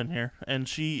bra in here, and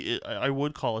I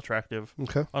would call attractive,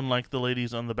 Okay. unlike the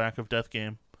ladies on the back of Death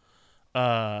Game.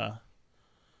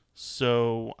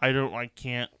 So I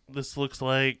can't. This looks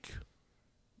like,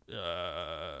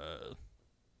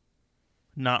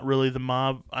 not really the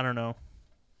mob. I don't know.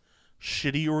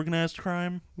 Shitty organized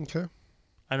crime. Okay.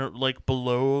 I don't like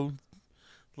below,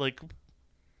 like.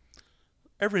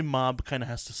 Every mob kind of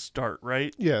has to start,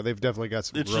 right? Yeah, they've definitely got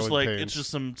some. It's just growing like pains. it's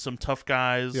just some tough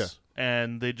guys, Yeah.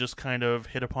 and they just kind of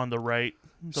hit upon the right.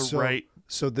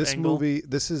 So this angle. movie,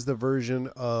 this is the version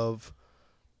of,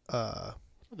 Oh,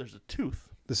 there's a tooth.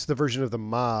 this is the version of the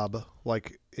mob,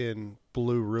 like in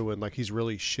Blue Ruin. Like he's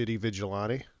really shitty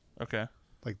vigilante. Okay,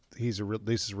 Like this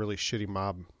is really shitty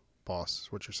mob boss.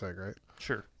 Is what you're saying, right?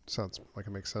 sure. Sounds like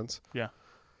it makes sense. Yeah.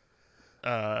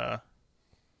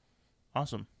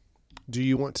 Awesome. Do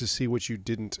you want to see what you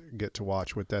didn't get to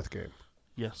watch with Death Game?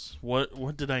 Yes.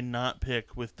 What did I not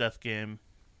pick with Death Game?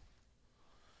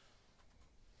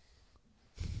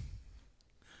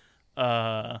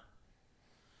 Keanu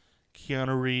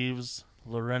Reeves,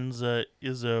 Lorenza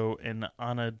Izzo, and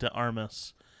Ana de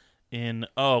Armas in.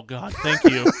 Oh God, thank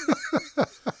you.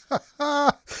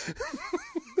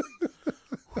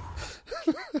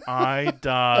 I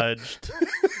dodged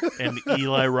an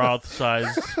Eli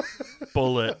Roth-sized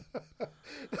bullet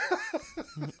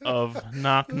of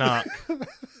knock knock.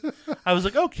 I was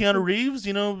like, oh, Keanu Reeves,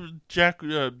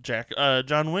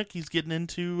 John Wick, he's getting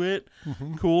into it.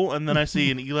 Mm-hmm. Cool. And then I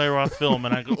see an Eli Roth film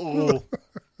and I go, oh,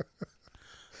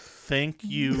 thank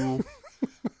you.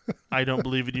 I don't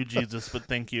believe in you, Jesus, but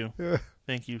thank you. Yeah.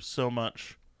 Thank you so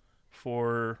much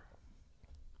for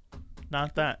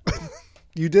not that.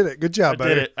 You did it. Good job, I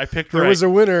buddy. did it. I picked There right. was a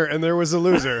winner and there was a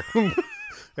loser.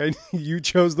 And you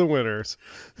chose the winners.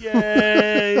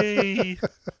 Yay!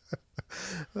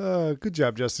 Good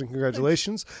job, Justin.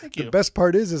 Congratulations. Thank The you. best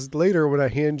part is later when I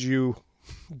hand you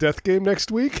Death Game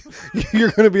next week,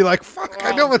 you're going to be like, fuck,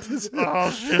 I know what this is.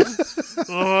 Oh, shit.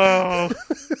 Oh.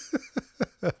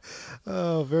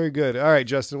 Oh, very good. All right,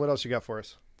 Justin, what else you got for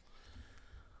us?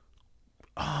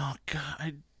 Oh,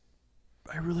 God.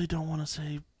 I really don't want to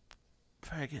say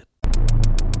faggot.